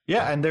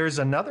 Yeah, and there's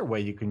another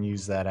way you can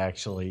use that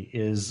actually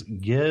is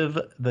give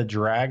the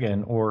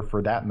dragon, or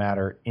for that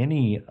matter,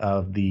 any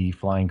of the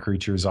flying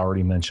creatures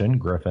already mentioned,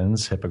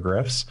 griffins,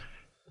 hippogriffs,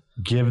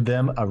 give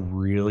them a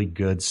really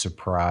good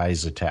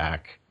surprise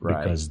attack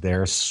because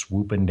they're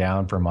swooping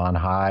down from on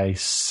high,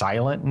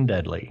 silent and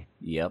deadly.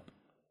 Yep.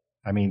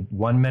 I mean,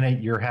 1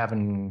 minute you're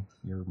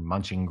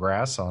munching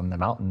grass on the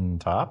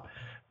mountaintop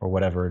or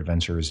whatever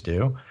adventurers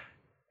do.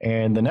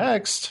 And the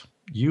next,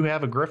 you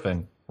have a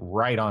griffin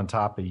right on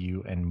top of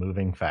you and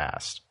moving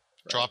fast.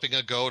 Dropping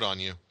a goat on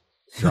you.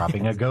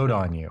 Dropping a goat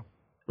on you.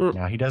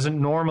 Now, he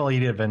doesn't normally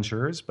eat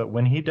adventurers, but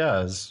when he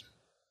does,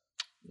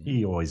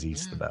 he always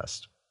eats the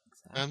best.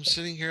 Exactly. I'm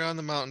sitting here on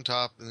the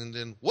mountaintop, and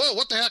then, whoa,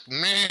 what the heck?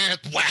 Man,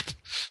 whap!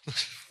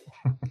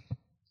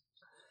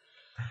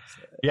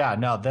 Yeah,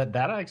 no, that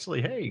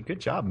actually, hey,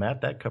 good job,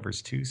 Matt. That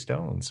covers 2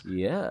 stones.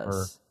 Yes.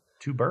 Or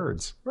 2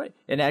 birds. Right.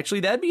 And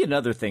actually, that'd be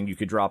another thing you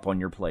could drop on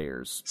your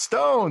players.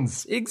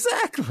 Stones.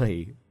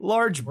 Exactly.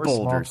 Large or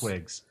boulders. Small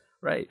twigs.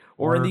 Right.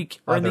 Or in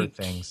the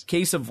things.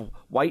 case of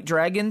white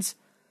dragons,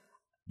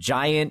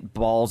 giant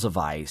balls of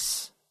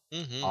ice.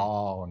 Mm-hmm.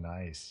 Oh,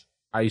 nice.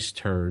 Ice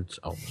turds.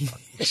 Oh,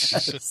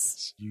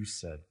 yes. You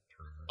said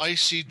turds.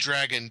 Icy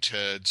dragon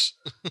turds.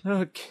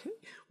 Okay.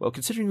 Well,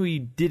 considering we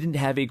didn't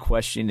have a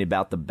question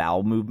about the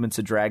bowel movements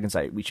of dragons,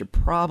 we should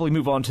probably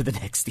move on to the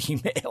next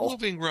email.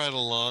 Moving right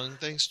along.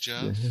 Thanks,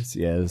 Jeff.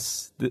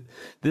 Yes.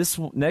 This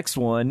next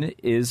one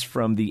is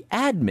from the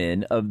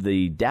admin of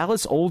the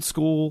Dallas Old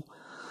School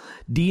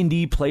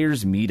D&D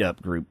Players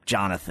Meetup group,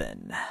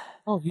 Jonathan.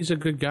 Oh, he's a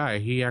good guy.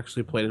 He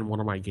actually played in one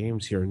of my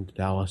games here in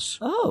Dallas.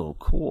 Oh,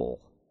 cool.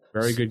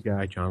 Very good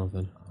guy,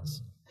 Jonathan.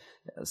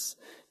 Yes.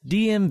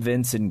 DM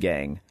Vincent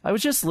Gang. I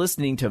was just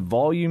listening to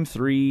Volume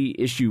 3,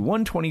 Issue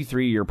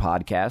 123, your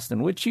podcast,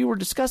 in which you were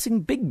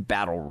discussing big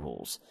battle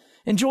rules.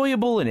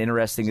 Enjoyable and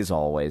interesting as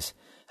always.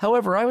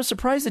 However, I was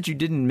surprised that you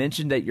didn't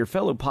mention that your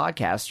fellow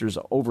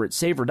podcasters over at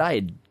Save or Die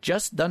had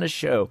just done a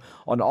show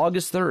on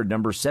August 3rd,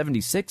 number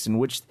 76, in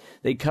which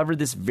they covered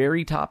this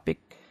topic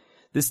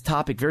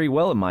very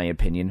well, in my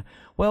opinion.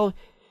 Well,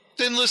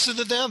 then listen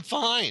to them,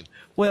 fine.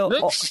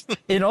 Well,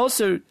 and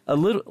also a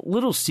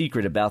little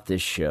secret about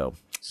this show.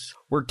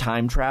 We're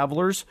time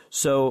travelers,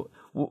 so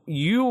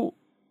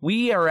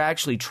we are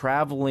actually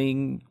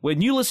traveling.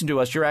 When you listen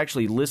to us, you're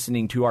actually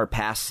listening to our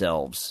past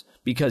selves.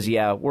 Because,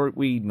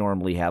 we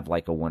normally have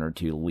like a 1 or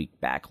 2 week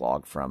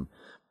backlog from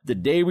the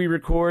day we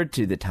record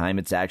to the time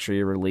it's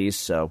actually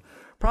released. So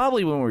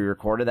probably when we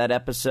recorded that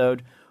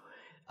episode,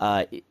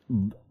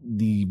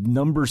 the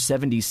number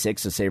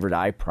 76 of Save or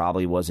Die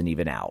probably wasn't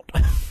even out.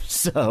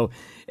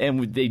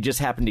 And they just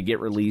happened to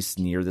get released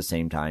near the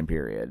same time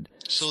period.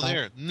 So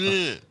there.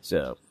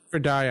 So Save or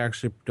Die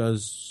actually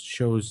does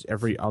shows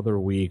every other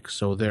week,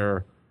 so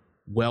they're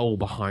well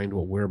behind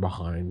what we're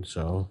behind.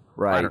 So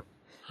right.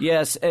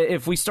 Yes,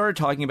 if we started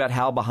talking about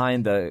how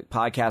behind the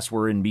podcast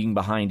we're in being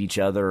behind each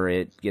other,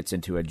 it gets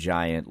into a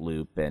giant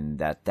loop.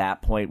 And at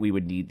that point, we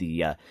would need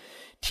the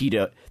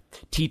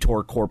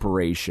Titor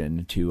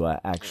Corporation to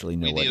actually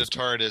know. We need a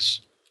TARDIS.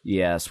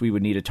 Yes, we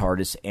would need a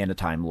TARDIS and a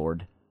Time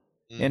Lord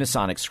and a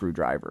sonic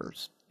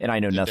screwdrivers. And I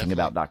know nothing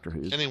about Doctor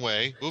Who.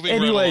 Anyway,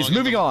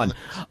 moving on.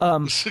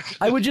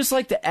 I would just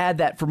like to add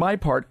that for my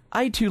part,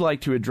 I too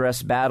like to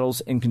address battles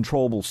and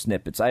controllable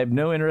snippets. I have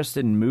no interest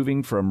in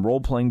moving from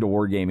role-playing to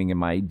wargaming in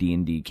my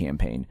D&D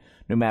campaign,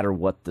 no matter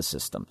what the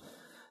system.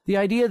 The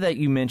idea that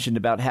you mentioned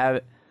about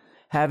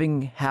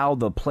having how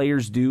the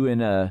players do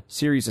in a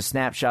series of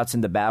snapshots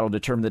in the battle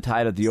determine the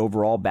tide of the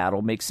overall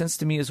battle makes sense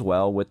to me as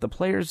well, with the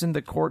players in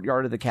the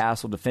courtyard of the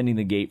castle defending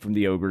the gate from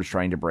the ogres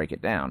trying to break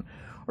it down,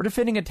 or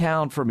defending a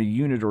town from a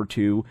unit or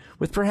two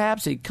with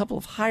perhaps a couple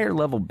of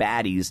higher-level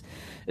baddies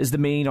as the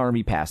main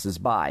army passes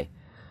by.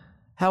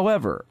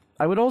 However,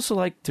 I would also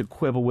like to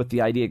quibble with the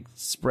idea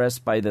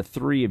expressed by the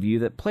 3 of you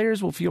that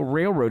players will feel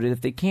railroaded if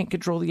they can't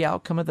control the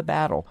outcome of the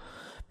battle.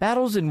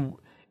 Battles in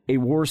a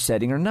war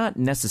setting are not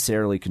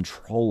necessarily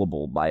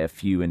controllable by a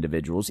few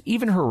individuals,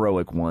 even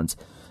heroic ones,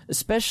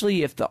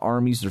 especially if the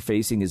armies they're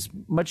facing is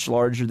much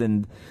larger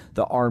than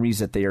the armies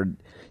that they are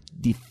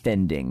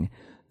defending.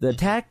 The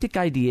tactic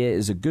idea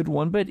is a good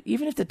one, but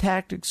even if the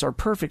tactics are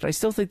perfect, I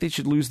still think they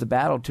should lose the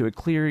battle to a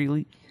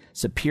clearly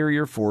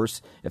superior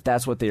force if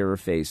that's what they are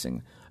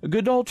facing. A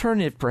good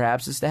alternative,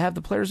 perhaps, is to have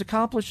the players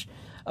accomplish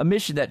a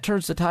mission that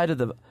turns the tide of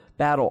the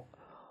battle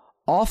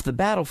off the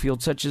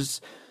battlefield, such as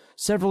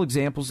several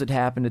examples that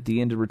happened at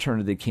the end of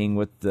Return of the King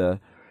with the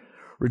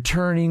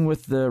returning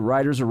with the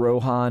Riders of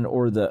Rohan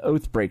or the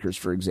Oathbreakers,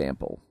 for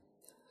example.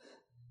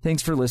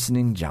 Thanks for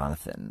listening,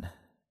 Jonathan.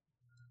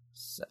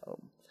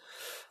 So,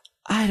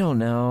 I don't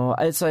know.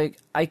 It's like,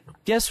 I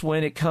guess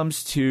when it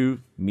comes to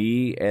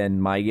me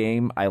and my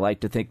game, I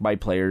like to think my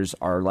players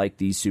are like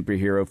these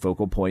superhero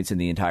focal points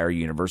and the entire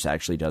universe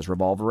actually does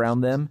revolve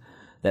around them.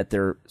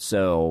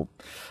 So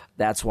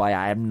that's why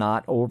I am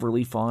not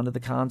overly fond of the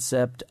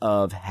concept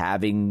of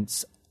having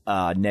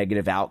a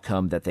negative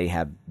outcome that they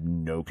have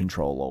no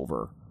control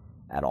over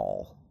at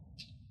all.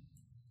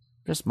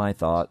 Just my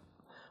thought.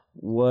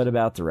 What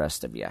about the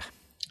rest of you?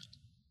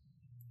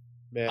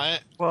 I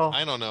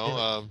don't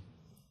know.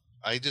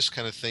 I just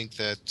kind of think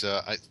that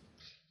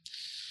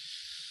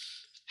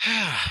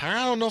I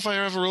don't know if I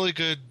have a really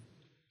good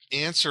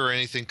answer or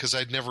anything because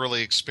I'd never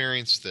really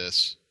experienced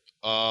this.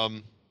 I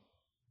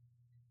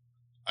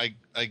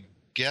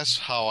guess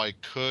how I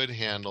could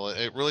handle it.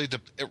 It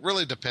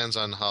really depends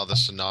on how the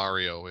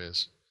scenario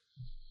is.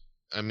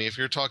 I mean, if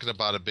you're talking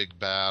about a big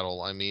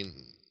battle, I mean,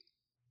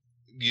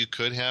 you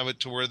could have it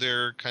to where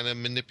they're kind of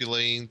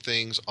manipulating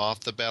things off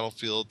the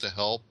battlefield to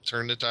help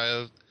turn the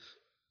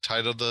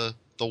tide of the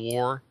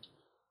war.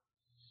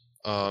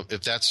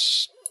 If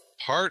that's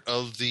part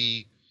of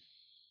the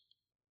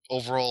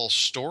overall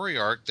story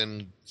arc,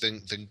 then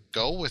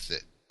go with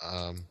it.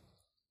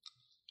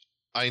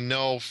 I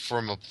know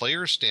from a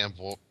player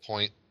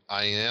standpoint,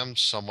 I am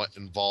somewhat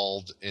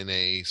involved in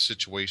a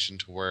situation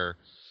to where,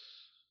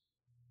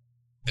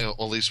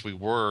 at least we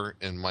were,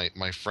 and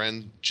my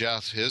friend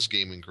Jeff, his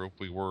gaming group,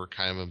 we were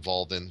kind of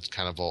involved in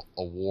kind of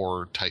a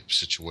war type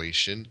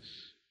situation,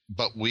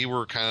 but we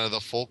were kind of the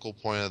focal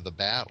point of the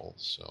battle.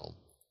 So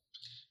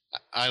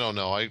I don't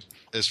know.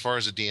 As far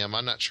as a DM,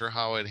 I'm not sure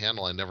how I'd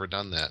handle. I've never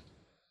done that.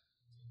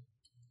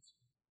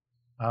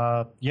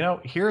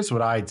 Here's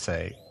what I'd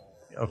say.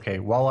 Okay,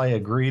 while I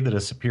agree that a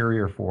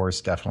superior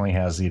force definitely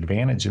has the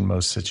advantage in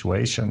most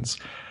situations,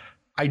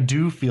 I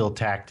do feel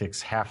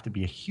tactics have to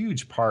be a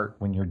huge part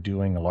when you're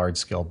doing a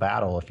large-scale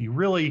battle. If you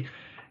really,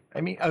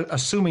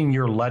 assuming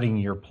you're letting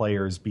your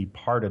players be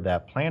part of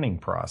that planning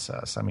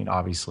process. I mean,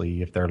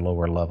 obviously, if they're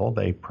lower level,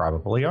 they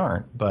probably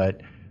aren't, but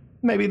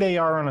maybe they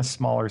are on a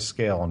smaller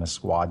scale, on a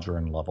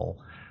squadron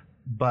level.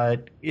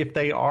 But if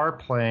they are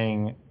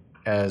playing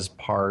as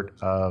part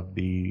of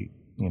the,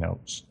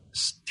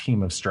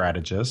 team of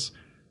strategists,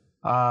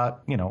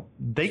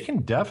 they can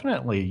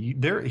definitely,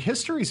 their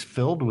history's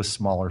filled with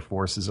smaller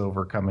forces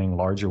overcoming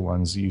larger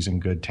ones using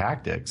good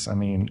tactics. I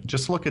mean,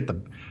 just look at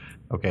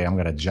I'm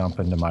going to jump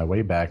into my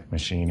Wayback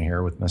Machine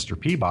here with Mr.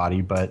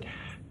 Peabody, but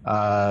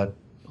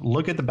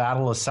look at the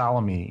Battle of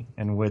Salami,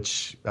 in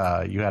which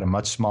you had a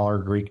much smaller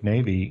Greek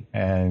navy,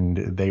 and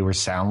they were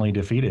soundly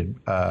defeated.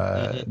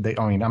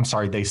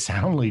 They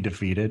soundly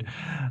defeated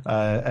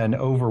an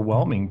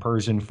overwhelming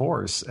Persian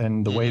force.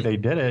 And the way they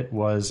did it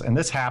was, and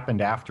this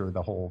happened after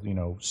the whole,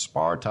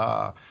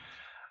 Sparta,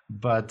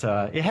 but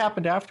it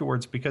happened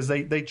afterwards because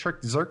they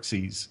tricked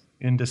Xerxes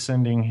into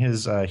sending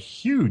his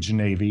huge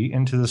navy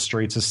into the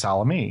Straits of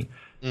Salami.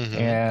 Mm-hmm.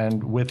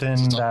 And within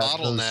that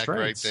bottleneck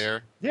straits, right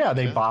there. Yeah,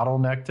 they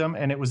bottlenecked them,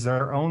 and it was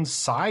their own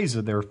size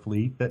of their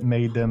fleet that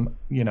made them,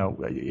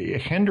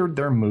 it hindered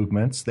their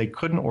movements. They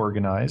couldn't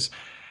organize,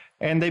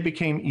 and they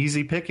became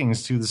easy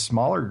pickings to the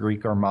smaller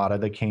Greek armada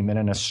that came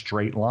in a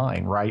straight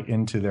line right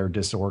into their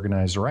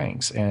disorganized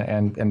ranks.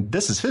 And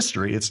this is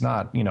history. It's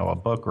not, a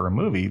book or a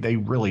movie. They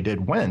really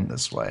did win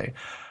this way.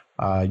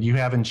 You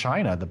have in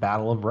China the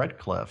Battle of Red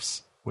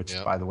Cliffs, which,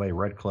 by the way,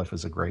 Red Cliff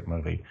is a great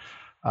movie.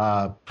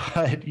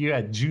 But you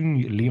had Jun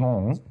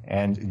Liang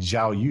and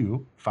Zhao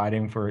Yu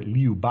fighting for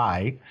Liu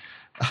Bai.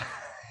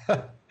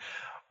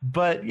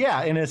 But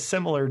yeah, in a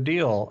similar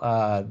deal,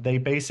 they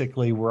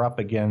basically were up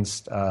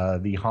against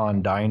the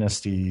Han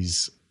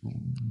Dynasty's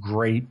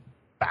great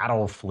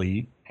battle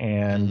fleet.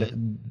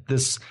 And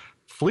this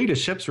fleet of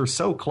ships were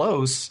so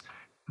close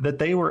that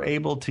they were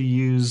able to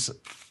use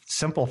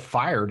simple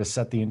fire to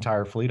set the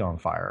entire fleet on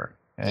fire.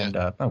 And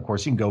of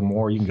course, you can go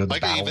more. You can go to the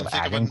Battle of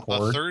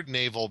Agincourt. A third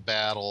naval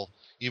battle,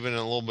 even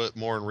a little bit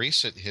more in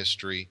recent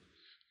history,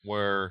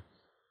 where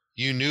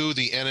you knew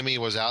the enemy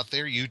was out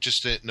there, you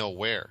just didn't know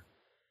where.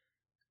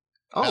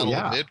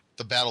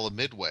 The Battle of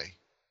Midway,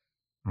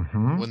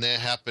 when that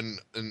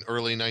happened in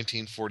early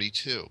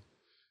 1942.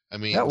 I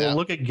mean,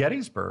 look at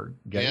Gettysburg.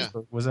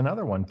 Gettysburg was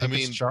another one.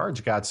 Pickett's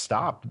charge got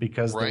stopped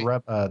because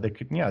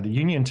the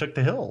Union took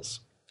the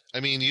hills.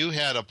 I mean, you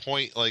had a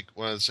point, like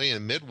when I was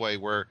saying Midway,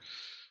 where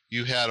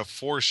you had a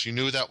force you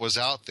knew that was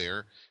out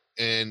there,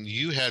 and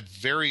you had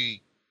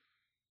very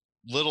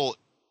little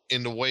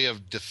in the way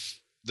of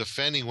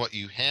defending what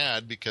you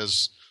had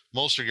because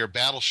most of your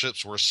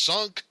battleships were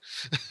sunk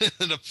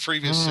in the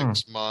previous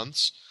 6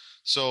 months.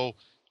 So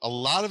a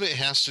lot of it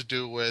has to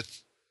do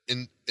with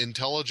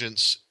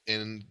intelligence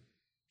and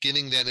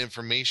getting that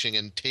information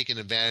and taking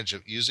advantage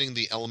of using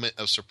the element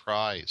of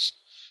surprise.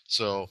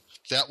 So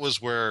that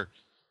was where,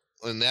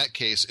 in that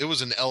case, it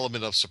was an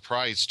element of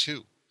surprise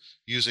too.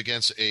 Used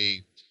against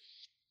a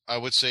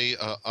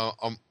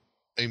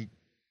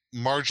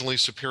marginally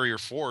superior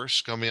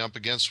force coming up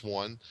against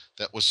one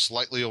that was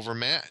slightly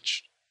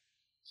overmatched.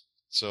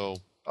 So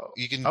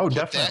you can put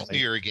that into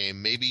your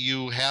game. Maybe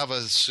you have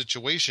a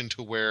situation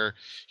to where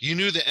you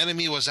knew the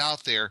enemy was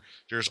out there.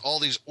 There's all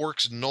these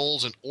orcs,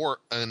 gnolls,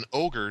 and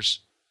ogres,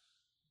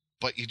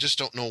 but you just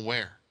don't know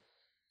where.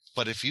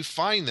 But if you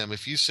find them,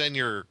 if you send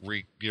your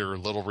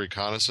little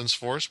reconnaissance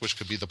force, which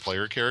could be the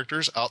player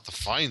characters, out to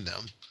find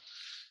them,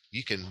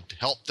 you can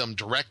help them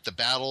direct the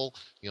battle,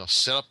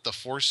 set up the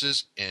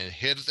forces and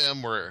hit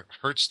them where it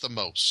hurts the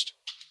most.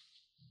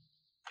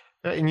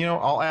 And,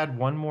 I'll add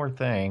one more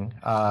thing,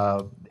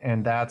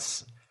 and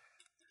that's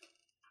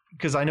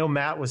because I know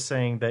Matt was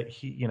saying that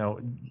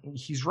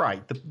he's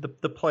right.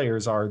 The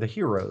players are the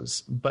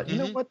heroes, but you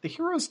know what? The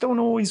heroes don't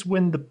always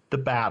win the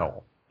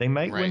battle. They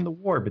might win the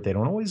war, but they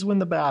don't always win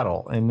the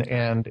battle.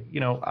 And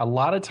a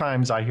lot of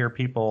times I hear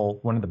people.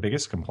 One of the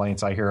biggest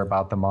complaints I hear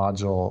about the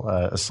module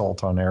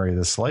Assault on Area of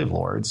the Slave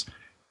Lords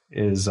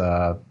is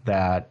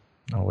that.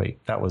 Oh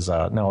wait, that was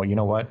no. You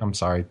know what? I'm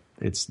sorry.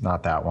 It's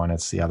not that one.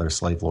 It's the other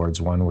Slave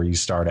Lords one where you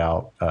start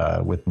out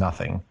with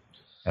nothing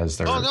as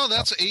their. Oh no,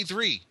 that's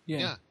A3.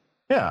 Yeah.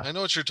 I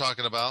know what you're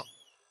talking about.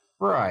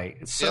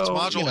 Right. So it's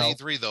module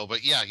A3 though,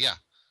 but yeah.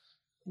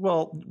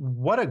 Well,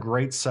 what a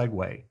great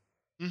segue.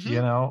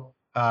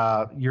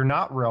 You're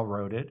not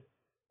railroaded.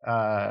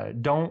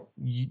 Don't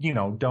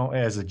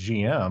as a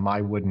GM,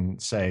 I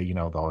wouldn't say,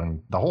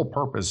 the whole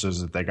purpose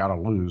is that they got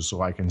to lose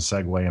so I can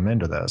segue them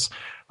into this.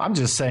 I'm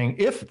just saying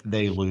if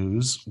they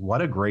lose,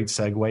 what a great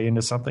segue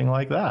into something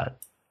like that.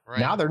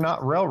 Right. Now they're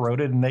not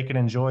railroaded and they can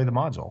enjoy the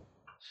module.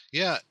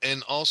 Yeah.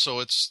 And also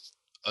it's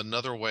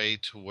another way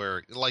to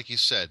where, like you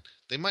said,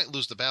 they might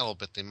lose the battle,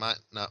 but they might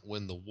not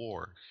win the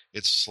war.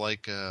 It's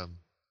like,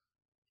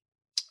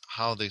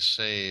 how they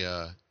say,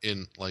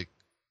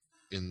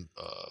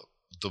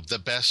 the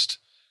best,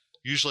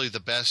 usually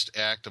the best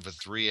act of a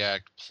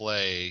 3-act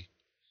play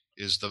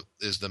is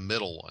the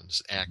middle one,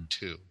 is Act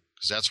 2,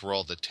 because that's where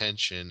all the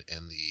tension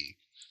and the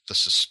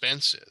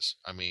suspense is.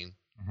 I mean,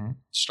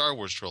 Star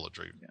Wars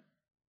trilogy,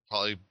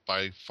 probably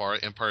by far,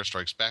 Empire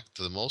Strikes Back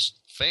to the most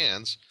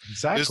fans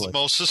is the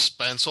most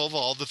suspenseful of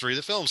all the 3 of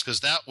the films, because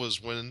that was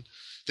when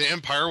the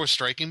Empire was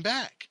striking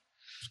back.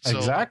 So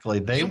exactly,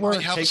 they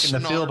weren't taking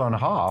the field on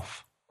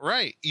Hoth.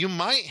 Right, you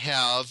might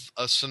have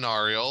a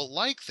scenario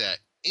like that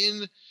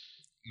in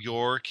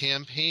your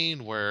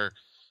campaign where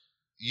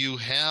you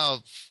have,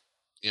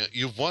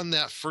 you've won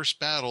that first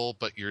battle,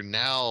 but you're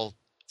now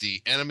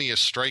the enemy is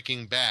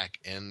striking back,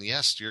 and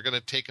yes, you're going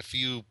to take a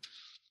few,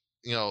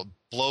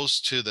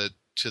 blows to the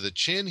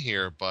chin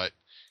here, but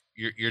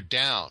you're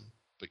down,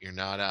 but you're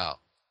not out.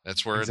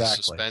 That's where the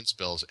suspense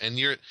builds, and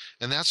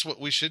that's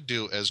what we should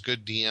do as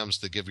good DMs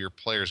to give your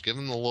players, give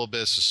them a little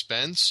bit of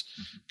suspense,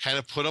 kind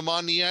of put them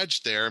on the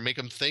edge there, and make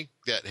them think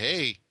that,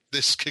 hey,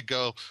 this could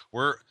go.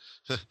 We're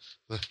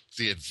the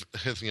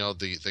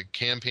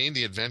campaign,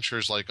 the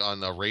adventure's like on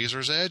the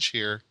razor's edge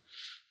here.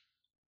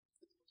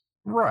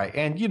 Right.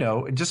 And,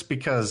 just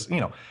because,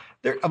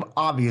 there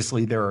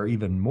obviously there are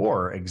even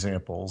more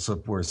examples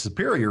of where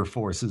superior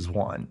forces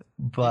won.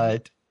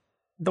 But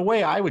the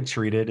way I would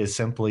treat it is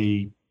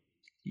simply,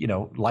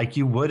 like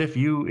you would if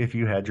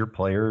you had your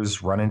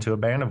players run into a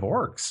band of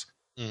orcs.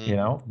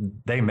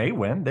 They may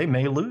win, they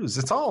may lose.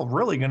 It's all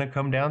really going to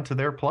come down to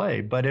their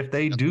play. But if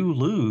they do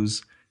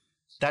lose,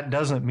 that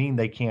doesn't mean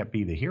they can't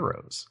be the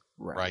heroes.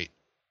 Right.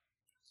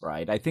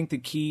 I think the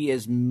key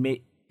is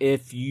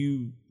if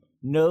you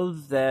know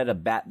that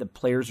the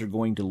players are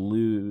going to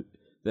lose,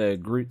 the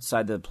group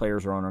side that the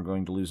players are on are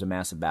going to lose a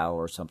massive battle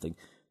or something,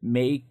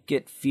 make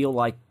it feel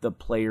like the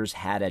players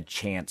had a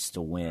chance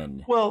to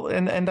win. Well,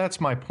 and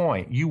that's my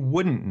point. You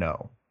wouldn't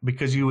know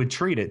because you would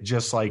treat it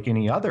just like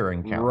any other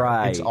encounter.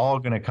 Right. It's all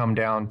going to come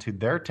down to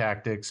their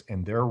tactics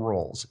and their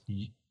roles.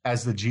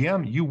 As the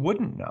GM, you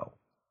wouldn't know.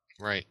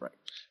 Right.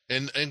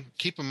 And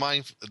keep in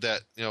mind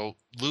that,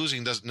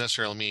 losing doesn't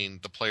necessarily mean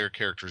the player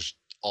character's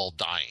all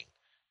dying.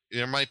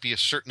 There might be a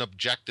certain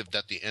objective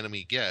that the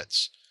enemy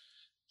gets,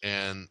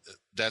 and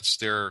that's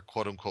their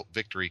quote-unquote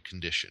victory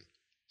condition.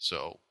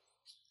 So,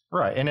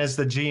 right. And as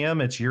the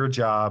GM, it's your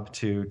job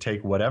to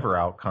take whatever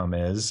outcome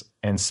is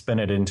and spin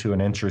it into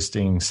an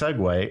interesting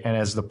segue. And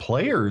as the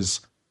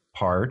player's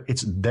part,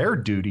 it's their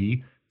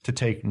duty to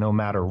take no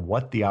matter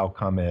what the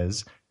outcome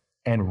is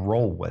and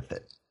roll with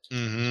it.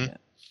 Mm-hmm. Yeah.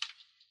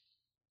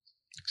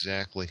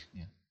 Exactly.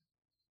 Yeah.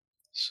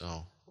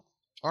 So,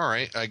 all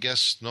right. I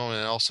guess no one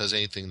else has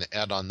anything to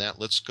add on that.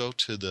 Let's go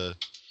to the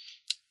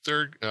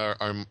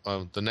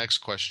the next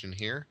question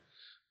here.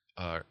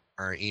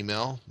 Our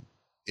email.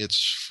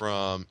 It's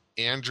from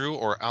Andrew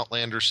or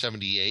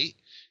Outlander78.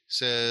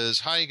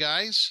 Says, "Hi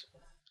guys,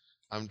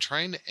 I'm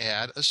trying to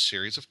add a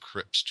series of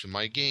crypts to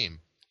my game,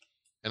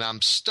 and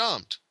I'm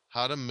stumped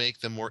how to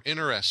make them more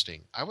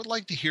interesting. I would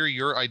like to hear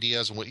your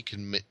ideas on what you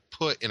can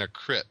put in a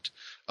crypt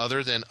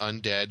other than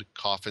undead,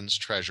 coffins,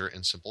 treasure,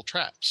 and simple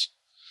traps,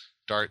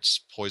 darts,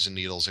 poison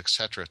needles,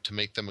 etc., to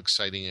make them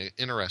exciting and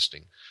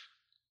interesting.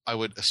 I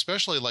would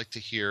especially like to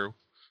hear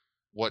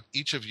what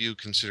each of you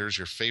considers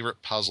your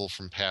favorite puzzle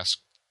from past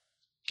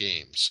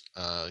games."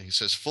 He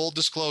says, "Full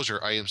disclosure,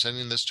 I am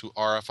sending this to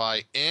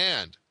RFI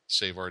and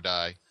Save or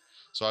Die,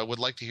 so I would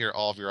like to hear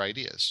all of your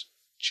ideas.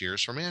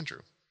 Cheers from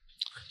Andrew."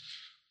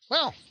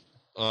 Well,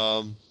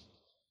 any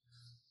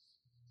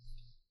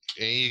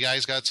of you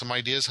guys got some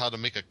ideas how to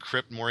make a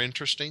crypt more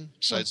interesting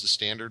besides the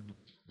standard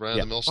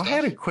run-of-the-mill stuff? I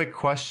had a quick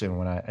question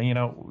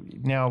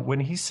when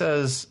he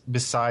says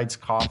besides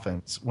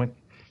coffins,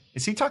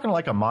 is he talking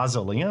like a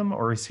mausoleum,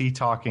 or is he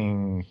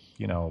talking,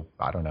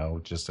 I don't know,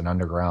 just an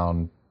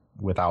underground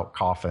without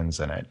coffins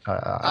in it?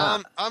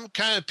 I'm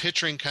kind of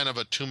picturing kind of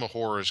a Tomb of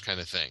Horrors kind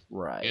of thing.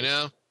 Right.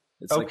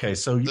 It's okay,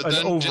 so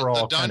an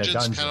overall kind of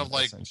dungeon, kind of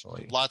like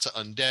essentially. lots of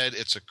undead.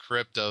 It's a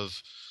crypt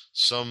of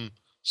some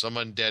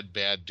undead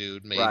bad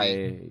dude, maybe.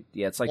 Right.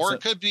 Yeah, it's like, or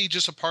it could be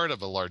just a part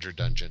of a larger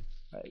dungeon.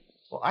 Right.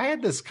 Well, I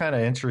had this kind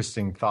of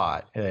interesting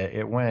thought.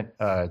 It went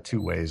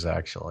two ways,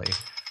 actually.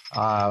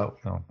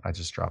 No, I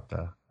just dropped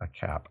a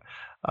cap.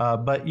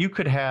 But you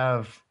could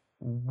have,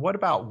 what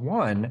about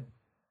one?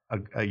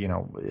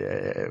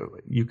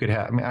 You could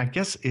have, I mean, I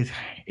guess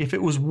if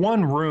it was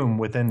one room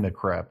within the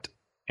crypt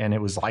and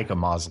it was like a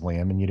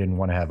mausoleum and you didn't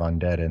want to have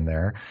undead in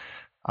there,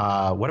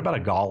 what about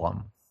a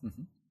golem?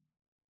 Mm-hmm.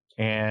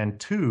 And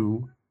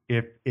two,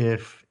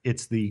 if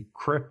it's the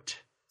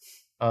crypt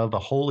of a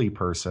holy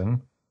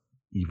person,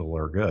 evil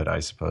or good, I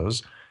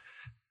suppose.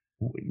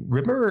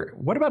 Remember,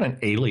 what about an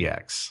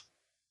Aliex?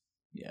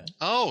 Yeah.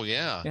 Oh,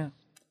 yeah. Yeah.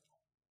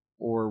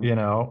 Or,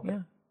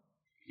 yeah.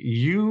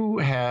 You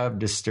have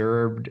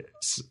disturbed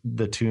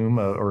the tomb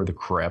or the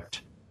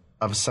crypt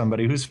of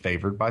somebody who's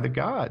favored by the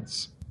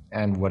gods.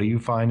 And what do you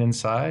find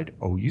inside?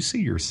 Oh, you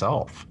see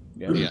yourself.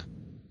 Yeah.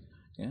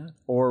 Yeah.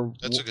 Or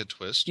that's a good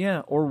twist.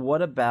 Yeah. Or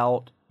what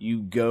about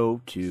you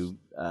go to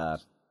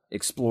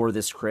explore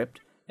this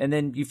crypt and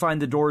then you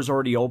find the doors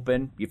already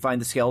open, you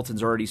find the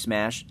skeletons already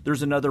smashed,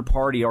 there's another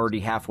party already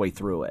halfway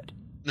through it.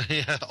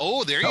 Yeah.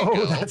 Oh, there you go.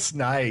 Oh, that's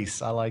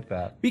nice. I like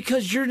that.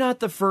 Because you're not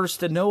the first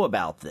to know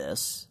about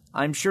this.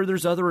 I'm sure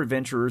there's other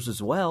adventurers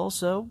as well,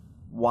 so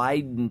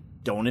why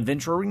don't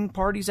adventuring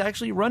parties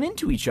actually run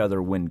into each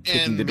other when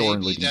kicking the door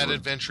and leaving? That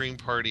adventuring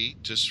party,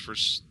 just for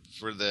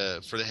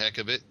the heck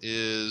of it,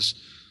 is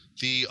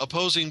the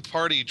opposing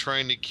party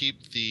trying to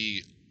keep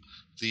the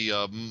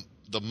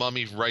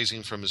mummy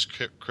rising from his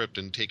crypt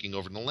and taking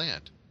over the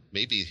land.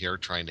 Maybe they're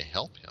trying to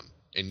help him,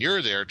 and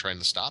you're there trying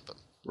to stop him.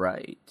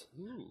 Right.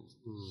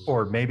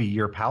 Or maybe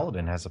your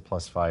paladin has a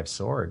 +5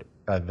 sword,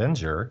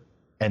 Avenger,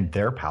 and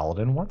their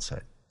paladin wants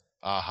it.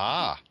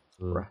 Aha.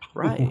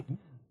 Right.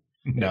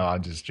 No,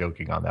 I'm just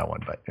joking on that one.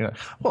 But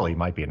well, he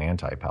might be an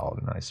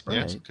anti-paladin, I suppose.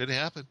 Yes, could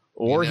happen.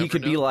 Or he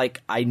could be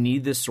like, I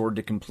need this sword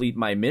to complete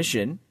my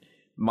mission.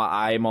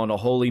 I'm on a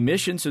holy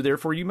mission, so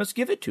therefore you must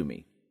give it to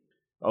me.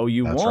 Oh,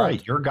 you That's won't.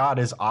 right. Your god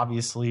is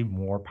obviously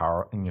more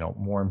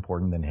more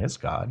important than his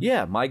god.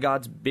 Yeah, my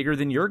god's bigger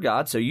than your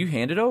god, so you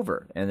hand it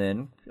over. And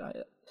then,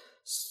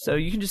 so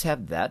you can just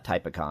have that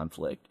type of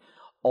conflict.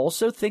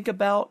 Also think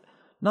about,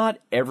 not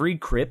every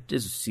crypt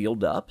is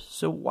sealed up,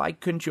 so why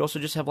couldn't you also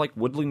just have like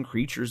woodland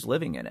creatures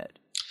living in it?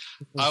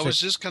 I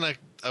was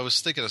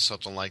thinking of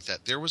something like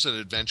that. There was an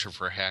adventure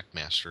for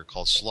Hackmaster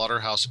called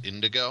Slaughterhouse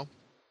Indigo,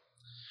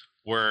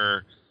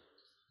 where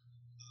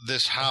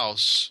this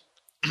house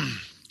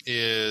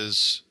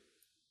is,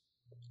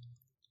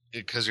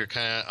 because you're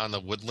kind of on the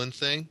woodland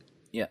thing.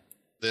 Yeah.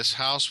 This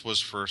house was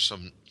for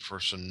some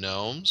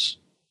gnomes.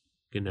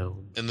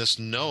 Gnome. And this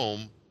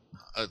gnome,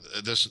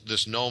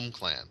 this gnome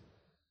clan.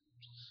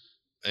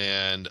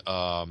 And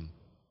the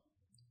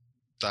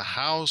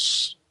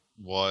house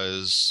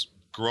was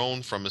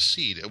grown from a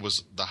seed.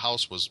 The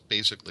house was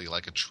basically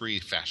like a tree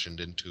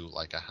fashioned into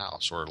like a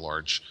house or a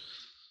large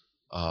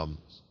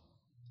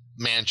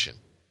mansion.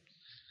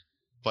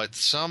 But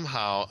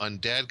somehow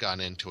undead got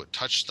into it,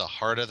 touched the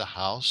heart of the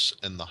house,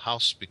 and the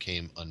house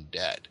became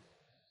undead.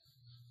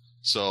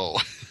 So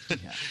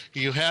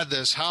you had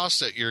this house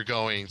that you're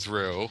going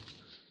through,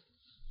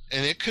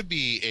 and it could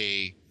be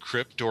a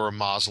crypt or a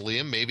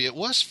mausoleum. Maybe it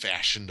was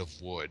fashioned of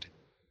wood.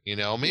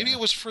 Maybe it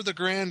was for the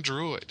Grand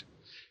Druid.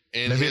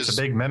 And maybe it's a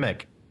big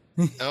mimic.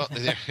 Oh,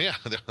 yeah,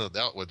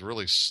 that would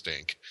really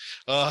stink.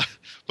 But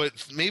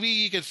maybe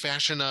you could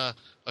fashion a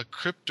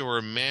crypt or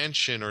a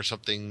mansion or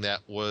something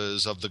that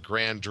was of the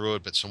Grand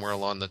Druid, but somewhere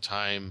along the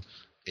time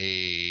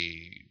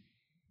a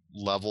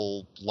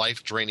level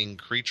life-draining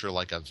creature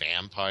like a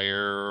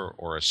vampire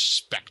or a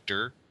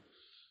specter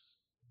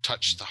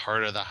touched the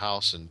heart of the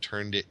house and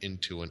turned it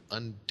into an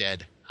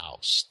undead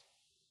house.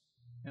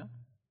 Yeah.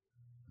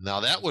 Now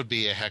that would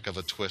be a heck of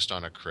a twist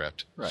on a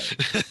crypt. Right.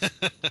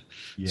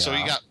 Yeah. So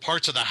you got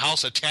parts of the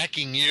house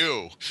attacking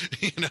you,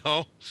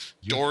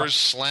 doors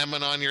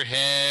slamming on your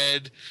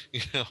head,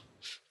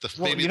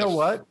 Well, you know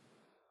what?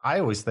 I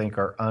always think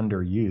are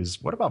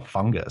underused. What about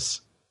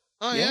fungus?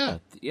 Oh, yeah.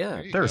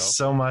 Yeah. There's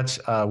so much.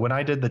 When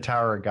I did the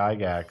Tower of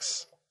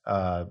Gygax,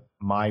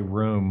 my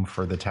room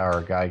for the Tower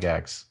of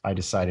Gygax, I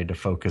decided to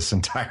focus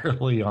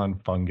entirely on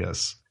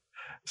fungus.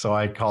 So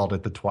I called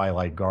it the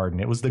Twilight Garden.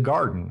 It was the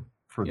garden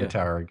for the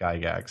Tower of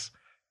Gygax.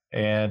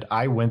 And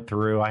I went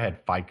through, I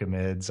had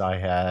ficamids, I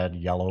had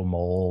yellow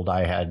mold,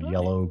 I had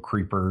yellow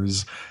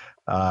creepers,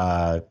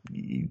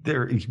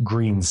 there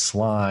green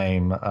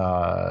slime,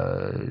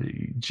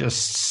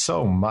 just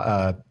so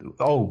much.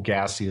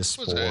 Gaseous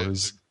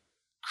spores.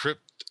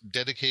 Crypt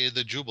dedicated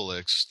to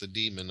Jubilix, the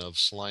demon of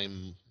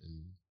slime.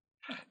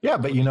 Yeah,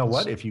 but you know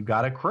what? If you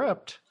got a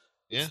crypt,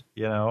 it's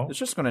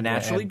just going to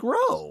naturally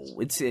grow.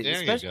 It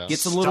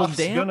gets a little damp.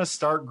 It's going to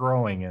start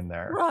growing in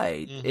there,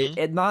 right?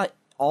 Mm-hmm. Not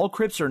all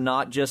crypts are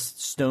not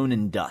just stone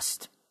and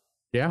dust.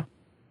 Yeah,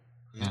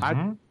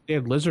 they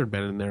had lizard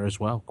men in there as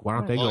well. Why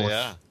don't they go?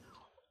 Yeah.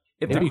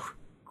 If the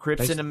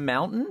crypt's in a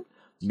mountain,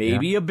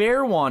 Maybe a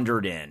bear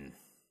wandered in.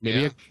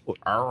 Maybe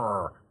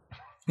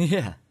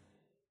Yeah.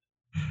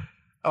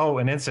 Oh,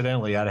 and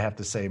incidentally, I'd have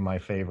to say my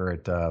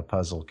favorite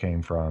puzzle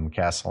came from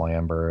Castle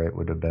Amber. It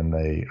would have been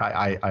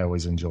I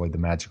always enjoyed the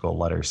magical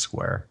letter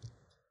square,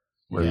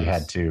 where you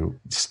had to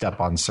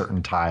step on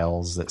certain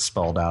tiles that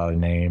spelled out a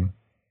name.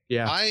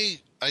 Yeah. I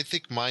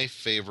think my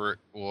favorite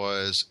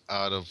was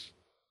I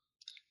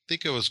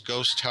think it was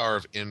Ghost Tower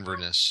of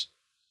Inverness.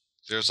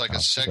 There's like a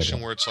section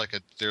where it's like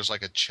there's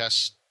like a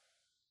chess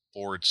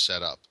board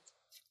set up.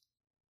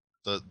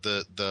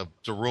 The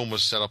room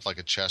was set up like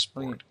a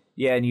chessboard.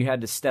 Yeah, and you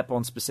had to step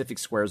on specific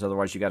squares,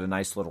 otherwise you got a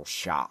nice little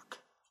shock.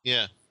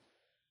 Yeah.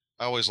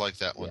 I always liked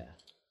that one.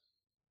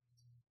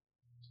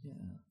 Yeah.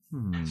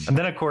 And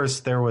then, of course,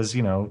 there was,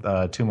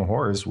 Tomb of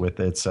Horrors with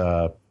its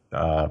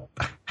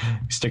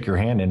stick your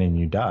hand in and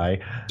you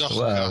die.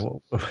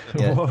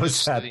 What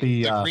was that?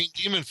 The green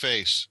demon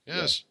face.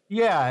 Yes.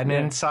 Yeah, and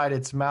inside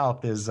its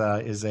mouth is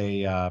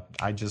a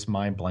I just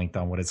mind blanked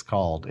on what it's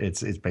called.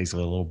 It's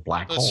basically a little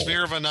black hole.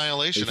 Sphere of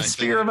Annihilation, I think.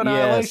 Sphere of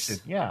Annihilation,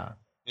 yeah.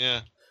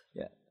 Yeah.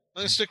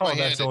 Let me stick my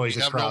hand in.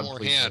 You have no more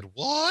hand.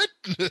 What?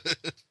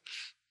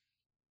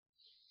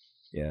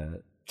 Yeah.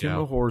 Tomb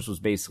of Horrors was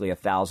basically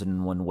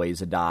 1,001 Ways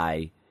to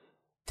Die,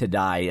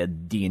 a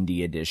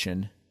D&D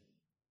edition.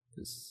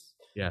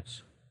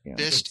 Yes.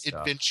 Best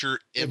adventure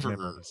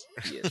ever.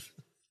 Yes.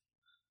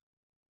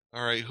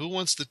 All right, who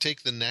wants to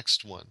take the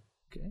next one?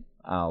 Okay,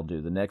 I'll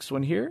do the next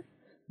one here.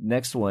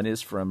 Next one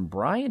is from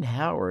Brian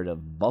Howard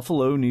of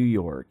Buffalo, New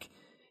York.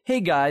 Hey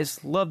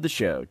guys, love the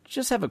show.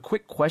 Just have a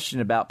quick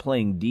question about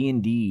playing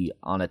D&D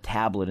on a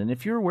tablet, and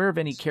if you're aware of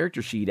any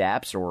character sheet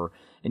apps or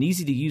an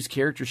easy-to-use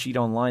character sheet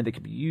online that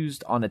could be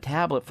used on a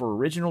tablet for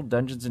original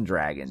Dungeons &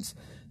 Dragons.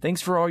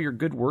 Thanks for all your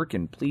good work,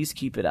 and please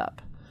keep it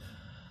up.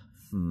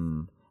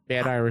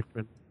 Bad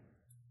Irishman.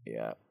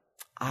 Yeah.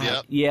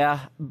 Yep. Yeah,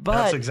 but...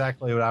 That's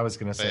exactly what I was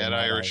going to say. Bad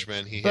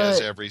Irishman. He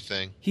has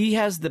everything. He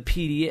has the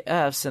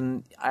PDFs,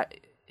 and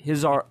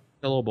his are...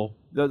 Available.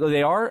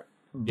 They are,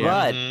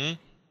 but...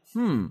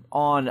 Mm-hmm.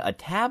 On a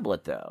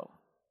tablet, though,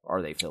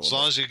 are they fillable? As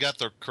long as you got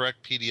the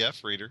correct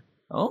PDF reader.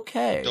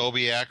 Okay.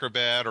 Adobe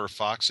Acrobat or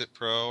Foxit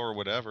Pro or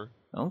whatever.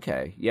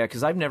 Okay. Yeah,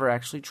 because I've never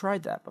actually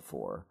tried that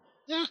before.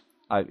 Yeah.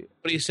 But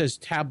he says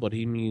tablet,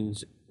 he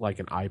means like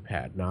an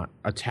iPad, not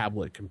a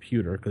tablet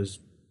computer, because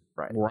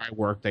where I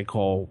work, they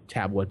call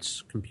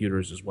tablets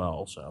computers as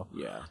well. So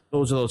yeah,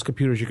 those are those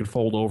computers you can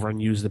fold over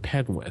and use the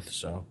pen with.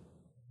 So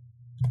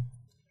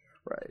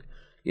right.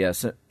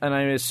 Yes, and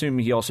I assume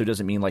he also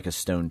doesn't mean like a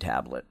stone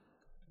tablet.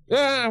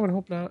 Yeah, I would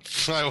hope not.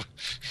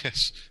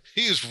 Yes,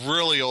 he's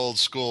really old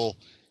school.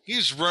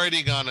 He's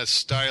writing on a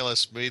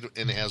stylus made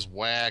and has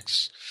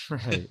wax.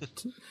 Right.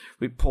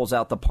 He pulls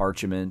out the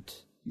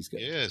parchment. He's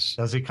good. Yes.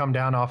 Does he come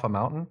down off a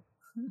mountain?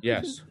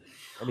 Yes.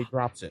 And he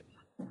drops it.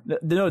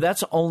 No,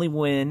 that's only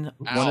when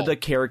one of the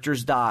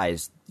characters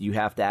dies. You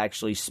have to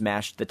actually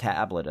smash the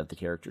tablet of the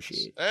character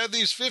sheet. Add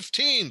these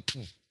 15.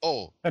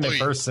 Oh. And it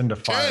bursts into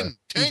fire.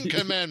 10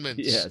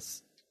 commandments.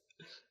 Yes.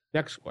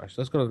 Next question.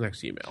 Let's go to the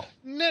next email.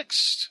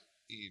 Next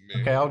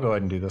email. Okay, I'll go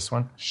ahead and do this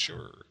one.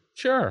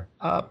 Sure.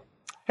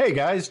 Hey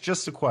guys,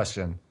 just a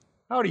question.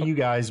 How do you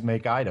guys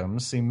make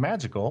items seem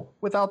magical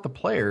without the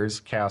players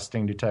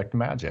casting Detect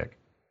Magic?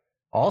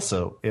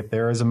 Also, if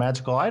there is a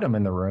magical item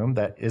in the room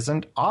that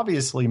isn't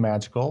obviously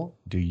magical,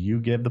 do you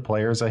give the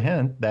players a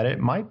hint that it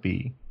might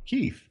be?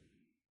 Keith.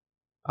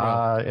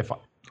 If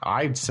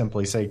I'd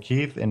simply say,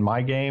 Keith, in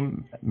my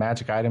game,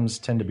 magic items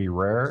tend to be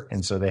rare,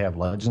 and so they have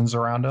legends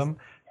around them.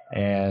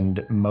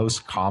 And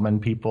most common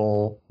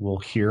people will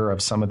hear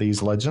of some of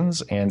these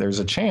legends, and there's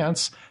a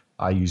chance,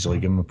 I usually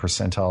give them a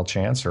percentile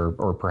chance, or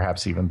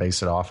perhaps even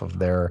base it off of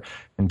their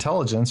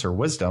intelligence or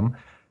wisdom,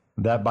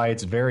 that by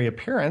its very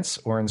appearance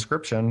or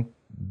inscription,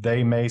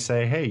 they may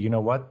say, hey, you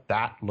know what?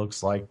 That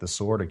looks like the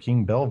sword of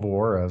King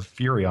Belvor of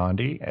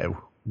Furiondi,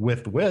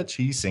 with which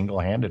he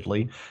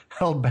single-handedly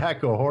held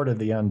back a horde of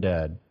the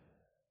undead.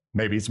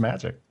 Maybe it's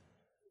magic.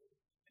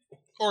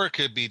 Or it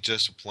could be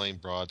just a plain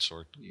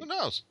broadsword. Who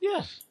knows?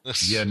 Yeah.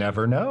 You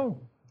never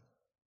know.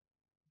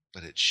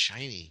 But it's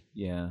shiny.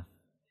 Yeah.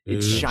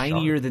 It's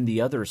shinier than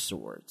the other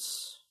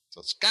swords.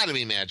 So it's got to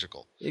be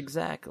magical.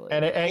 Exactly.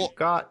 And it ain't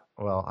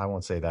well, I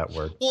won't say that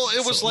word. Well,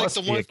 it was like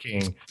the one.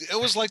 King. It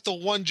was like the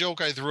one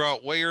joke I threw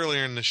out way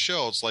earlier in the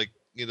show. It's like,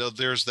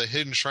 there's the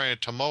hidden shrine of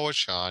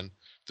Tomoe-chan.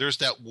 There's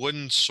that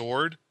wooden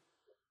sword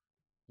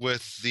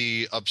with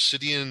the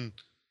obsidian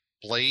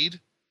blade.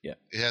 Yeah.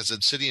 It has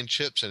obsidian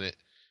chips in it.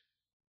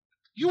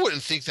 You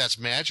wouldn't think that's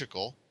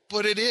magical,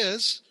 but it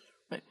is.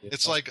 Right.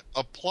 It's like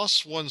a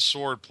 +1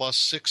 sword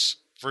 +6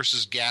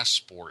 versus gas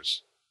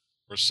spores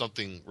or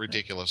something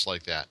ridiculous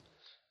like that.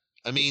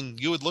 I mean,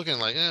 you would look at it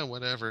like,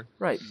 whatever.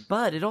 Right,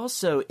 but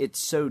it's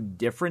so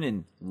different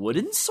in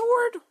wooden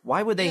sword?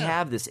 Why would they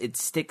have this? It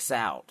sticks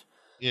out.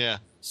 Yeah.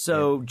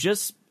 So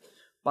just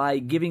by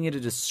giving it a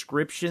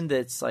description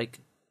that's like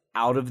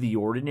out of the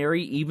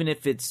ordinary, even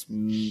if it's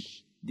the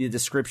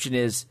description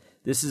is,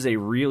 this is a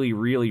really,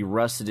 really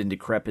rusted and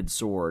decrepit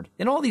sword.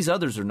 And all these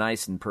others are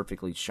nice and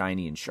perfectly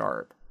shiny and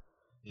sharp.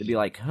 To be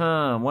like,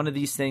 one of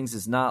these things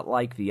is not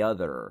like the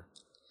other.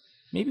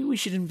 Maybe we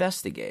should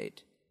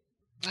investigate.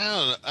 I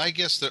don't know. I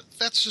guess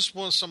that's just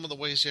some of the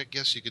ways I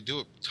guess you could do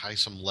it. Tie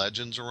some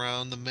legends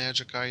around the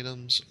magic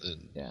items.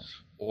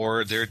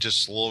 Or they're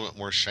just a little bit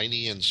more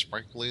shiny and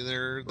sparkly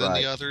there than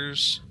the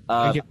others.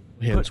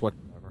 Hints,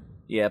 whatever.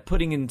 Yeah,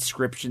 putting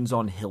inscriptions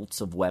on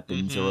hilts of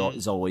weapons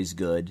is always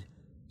good.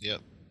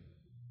 Yep.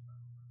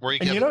 Where you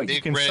can have a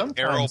big red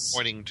arrow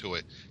pointing to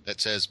it that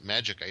says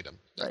magic item.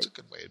 That's a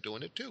good way of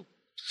doing it too.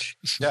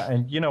 Yeah,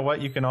 and you know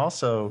what? You can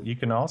also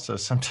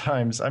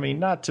sometimes. I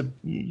mean,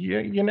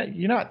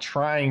 you're not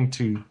trying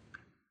to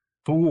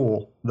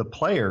fool the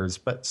players,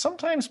 but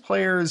sometimes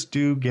players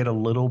do get a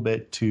little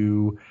bit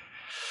too.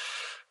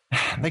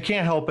 They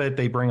can't help it.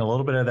 They bring a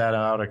little bit of that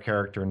out of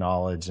character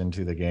knowledge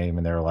into the game,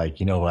 and they're like,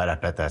 you know what? I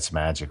bet that's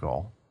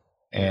magical.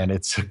 And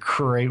it's a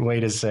great way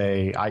to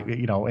say,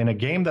 in a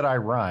game that I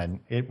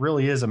run, it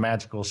really is a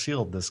magical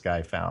shield this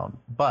guy found,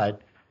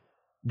 but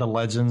the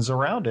legends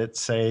around it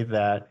say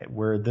that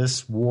where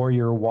this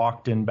warrior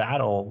walked in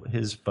battle,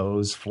 his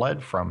foes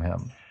fled from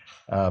him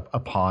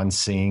upon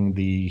seeing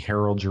the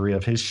heraldry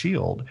of his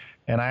shield.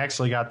 And I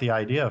actually got the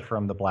idea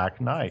from the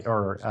Black Knight,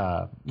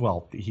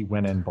 he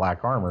went in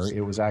black armor.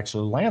 It was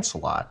actually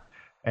Lancelot.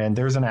 And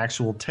there's an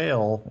actual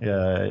tale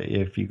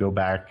if you go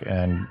back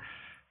and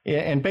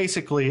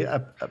basically,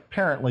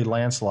 apparently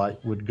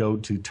Lancelot would go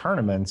to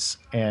tournaments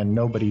and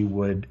nobody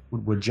would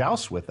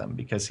joust with him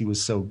because he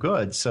was so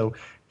good. So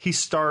he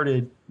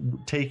started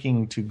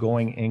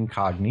going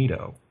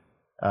incognito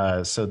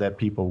so that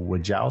people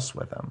would joust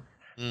with him.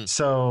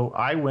 So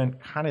I went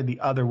kind of the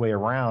other way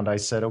around. I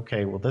said,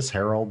 okay, well, this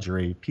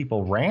heraldry,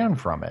 people ran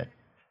from it.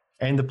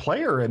 And the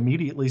player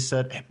immediately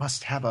said, it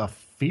must have a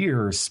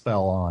fear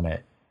spell on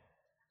it.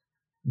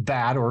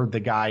 That or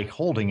the guy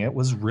holding it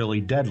was really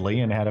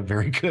deadly and had a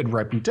very good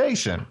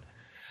reputation.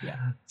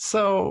 Yeah.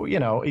 So,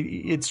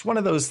 it's one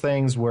of those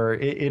things where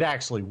it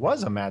actually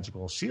was a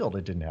magical shield.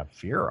 It didn't have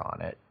fear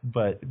on it.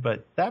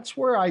 But that's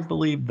where I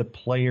believe the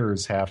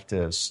players have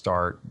to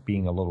start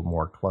being a little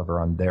more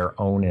clever on their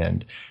own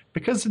end.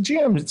 Because the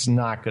GM is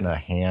not going to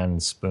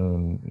hand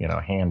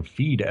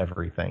feed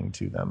everything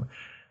to them.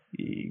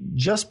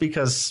 Just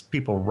because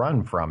people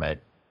run from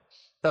it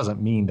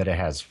doesn't mean that it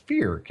has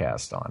fear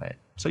cast on it.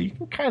 So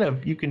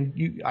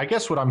I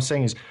guess what I'm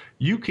saying is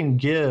you can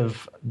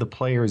give the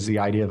players the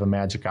idea of a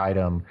magic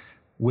item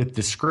with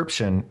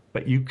description,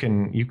 but you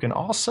can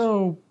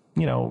also,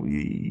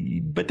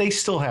 but they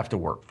still have to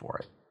work for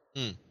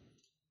it.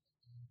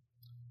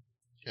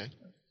 Okay.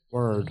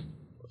 Word.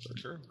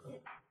 Sure.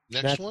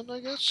 Next one,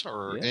 I guess,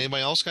 or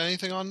anybody else got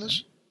anything on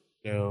this?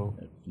 No.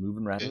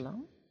 Moving right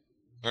along.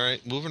 All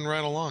right, moving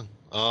right along.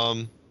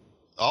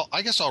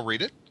 I guess I'll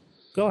read it.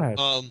 Go ahead.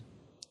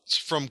 It's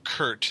from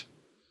Kurt.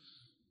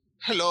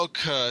 Hello,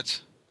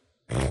 Kurt.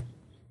 I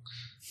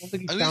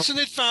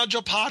recently found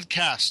your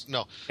podcast.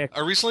 No, I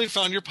recently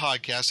found your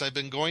podcast. I've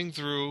been going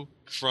through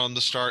from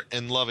the start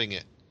and loving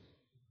it.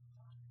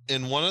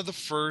 In one of the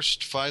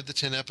first 5 to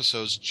 10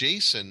 episodes,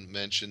 Jason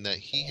mentioned that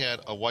he had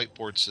a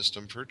whiteboard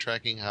system for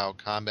tracking how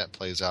combat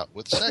plays out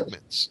with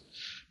segments.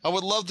 I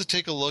would love to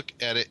take a look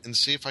at it and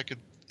see if I could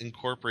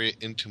incorporate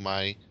it into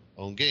my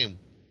own game.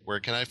 Where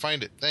can I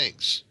find it?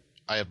 Thanks.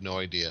 I have no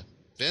idea.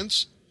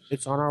 Vince?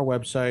 It's on our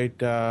website.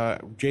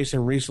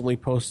 Jason recently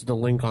posted a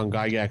link on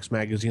Gygax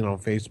Magazine on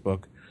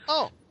Facebook.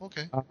 Oh,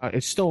 okay.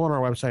 It's still on our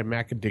website.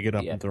 Matt could dig it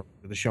up and throw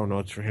the show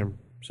notes for him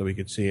so we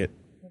could see it.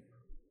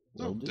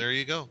 Oh, there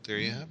you go. There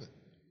you have it.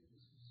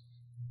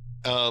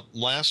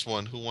 Last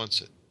one. Who wants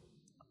it?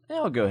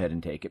 I'll go ahead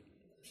and take it.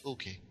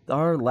 Okay.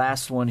 Our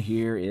last one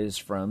here is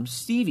from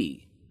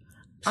Stevie.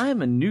 I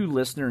am a new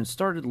listener and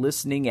started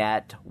listening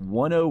at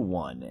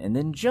 101 and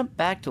then jumped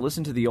back to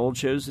listen to the old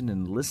shows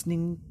and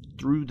listening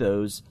through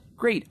those.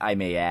 Great, I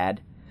may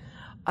add.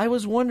 I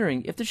was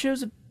wondering if the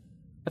shows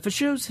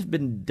have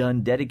been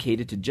done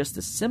dedicated to just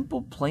a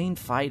simple plain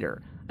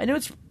fighter. I know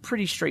it's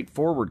pretty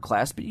straightforward,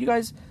 class, but you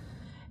guys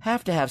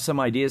have to have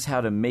some ideas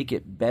how to make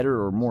it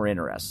better or more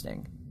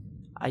interesting.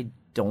 I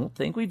don't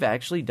think we've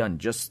actually done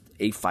just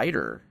a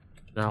fighter.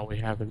 No, we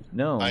haven't.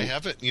 No. I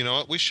haven't. You know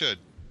what? We should.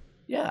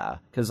 Yeah,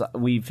 because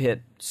we've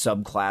hit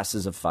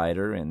subclasses of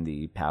fighter and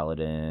the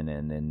paladin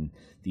and then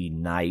the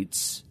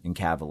knights and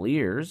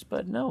cavaliers,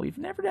 but no, we've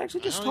never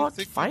actually just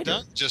talked fighter.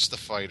 Not just the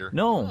fighter.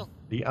 No.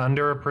 The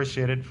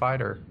underappreciated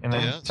fighter. And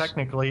then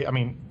technically,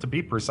 to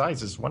be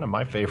precise, is one of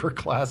my favorite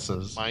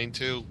classes. Mine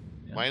too.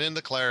 Yeah. Mine and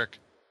the cleric.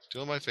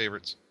 2 of my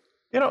favorites.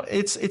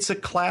 It's a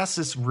class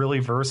that's really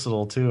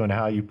versatile too in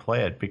how you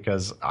play it,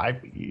 because I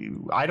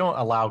don't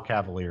allow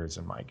cavaliers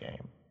in my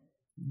game.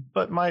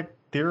 But my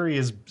theory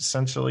is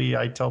essentially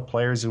I tell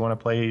players who want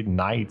to play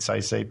knights, I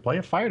say play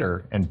a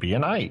fighter and be a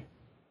knight.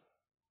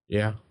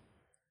 Yeah.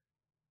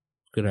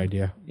 Good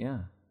idea.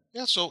 Yeah.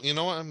 Yeah, so you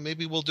know what?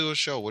 Maybe we'll do a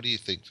show. What do you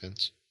think,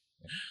 Vince?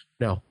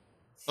 No.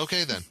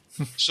 Okay then.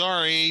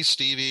 Sorry,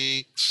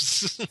 Stevie.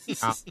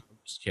 I'm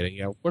just kidding.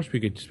 Yeah, of course we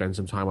could spend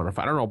some time on it.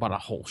 I don't know about a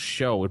whole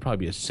show. It'd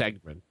probably be a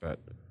segment, but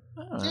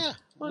yeah,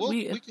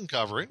 we can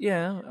cover it.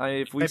 Yeah,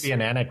 if we maybe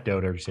an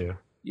anecdote or two.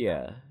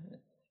 Yeah.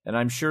 And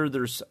I'm sure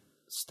there's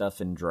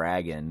stuff in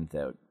Dragon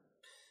that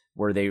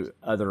where they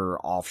other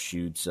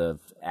offshoots of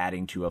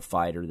adding to a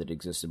fighter that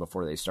existed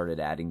before they started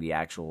adding the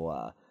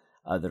actual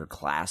other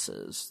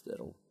classes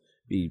that'll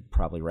be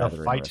probably rather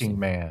The Fighting interesting.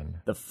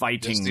 Man. The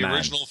Fighting The Man.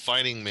 original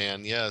Fighting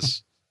Man,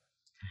 yes.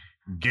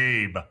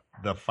 Gabe,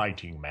 the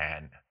Fighting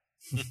Man.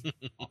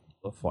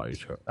 The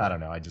fighter. I don't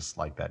know. I just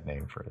like that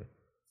name for it.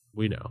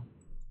 We know.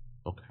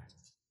 Okay.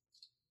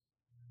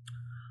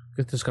 I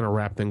guess this is going to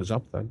wrap things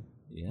up then.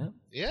 Yeah.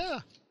 Yeah.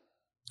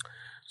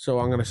 So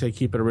I'm going to say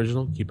keep it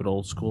original, keep it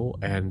old school,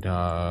 and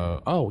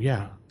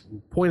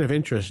point of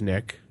interest,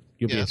 Nick,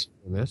 you'll be interested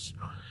in this.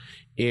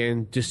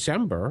 In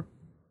December,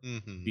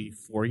 be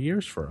 4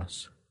 years for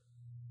us.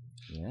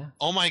 Yeah.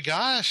 Oh my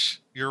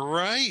gosh, you're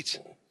right.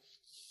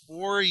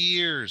 4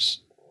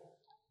 years.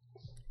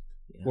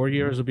 4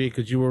 years will be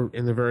because you were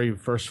in the very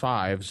first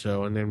 5.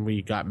 So, and then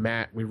we got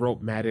Matt. We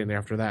wrote Matt in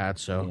after that.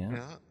 So,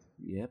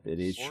 Yep. It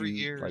is 4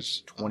 years. like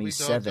I'll be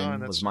 27 doggone,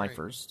 was that's my right.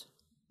 first.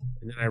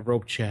 and then I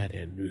roped Chad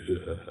in.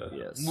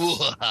 Yes.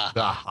 What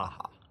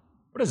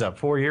is that?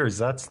 4 years?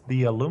 That's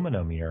the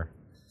aluminum year.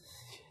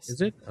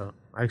 Is it? Oh,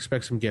 I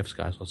expect some gifts,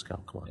 guys. Let's go.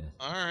 Come on.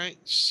 All right,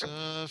 so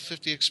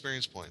 50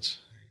 experience points.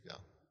 There you go.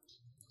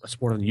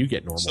 That's more than you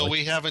get normally. So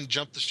we haven't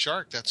jumped the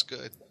shark. That's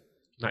good.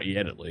 Not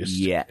yet, at least.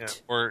 Yet. Yeah.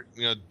 Or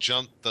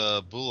jumped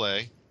the boule.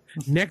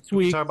 Next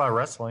week. Talk about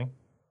wrestling.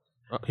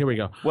 Oh, here we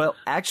go. Well,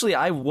 actually,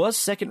 I was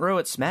second row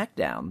at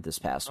SmackDown this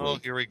past Oh,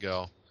 week. here we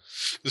go.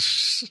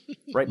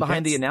 Right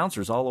behind the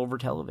announcers, all over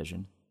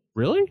television.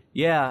 Really?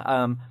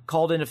 Yeah.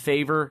 Called in a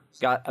favor,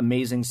 got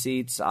amazing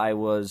seats. I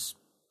was,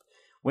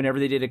 whenever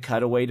they did a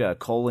cutaway to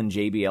Cole and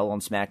JBL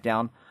on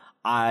SmackDown,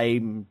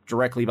 I'm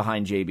directly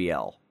behind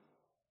JBL.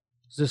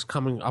 Is this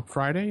coming up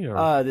Friday?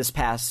 Or? This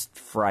past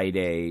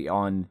Friday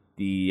on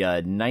the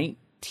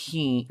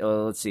 19th.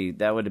 Let's see.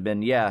 That would have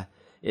been,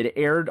 it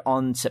aired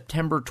on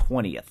September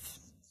 20th.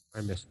 I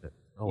missed it.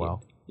 Oh,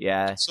 well.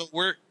 Yeah. So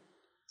what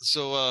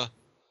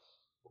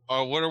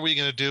are we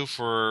going to do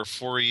for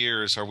 4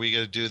 years? Are we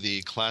going to do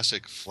the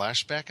classic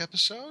flashback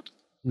episode?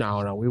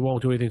 No, we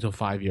won't do anything until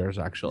 5 years,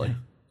 actually.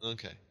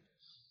 Okay.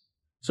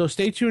 So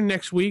stay tuned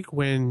next week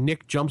when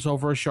Nick jumps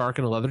over a shark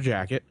in a leather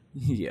jacket.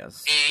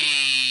 Yes.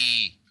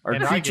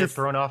 And I get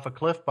thrown off a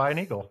cliff by an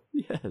eagle.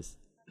 Yes.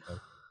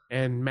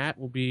 And Matt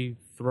will be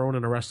thrown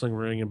in a wrestling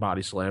ring and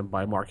body slammed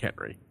by Mark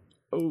Henry.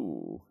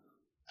 Oh.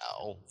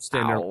 Ow.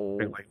 Stand there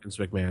like Vince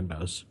McMahon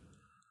does.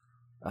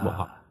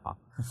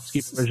 Let's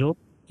keep it original,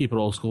 keep it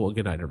old school, and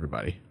good night,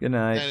 everybody. Good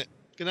night.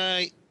 Good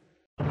night.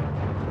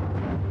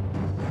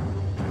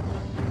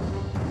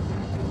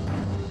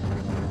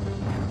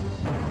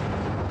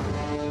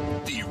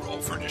 The Roll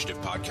for Initiative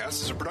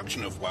podcast is a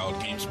production of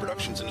Wild Games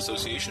Productions in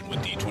association with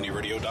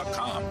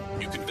D20Radio.com.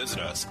 You can visit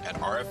us at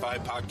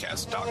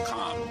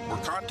rfipodcast.com or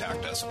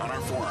contact us on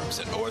our forums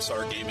at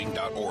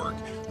osrgaming.org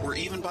or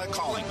even by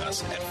calling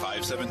us at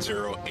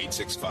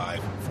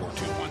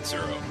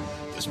 570-865-4210.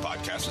 This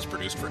podcast is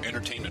produced for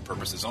entertainment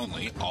purposes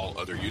only. All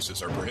other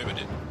uses are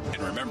prohibited.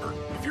 And remember,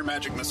 if your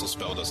magic missile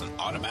spell doesn't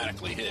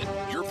automatically hit,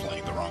 you're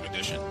playing the wrong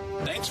edition.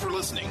 Thanks for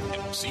listening,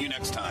 and we'll see you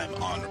next time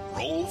on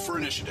Roll for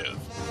Initiative.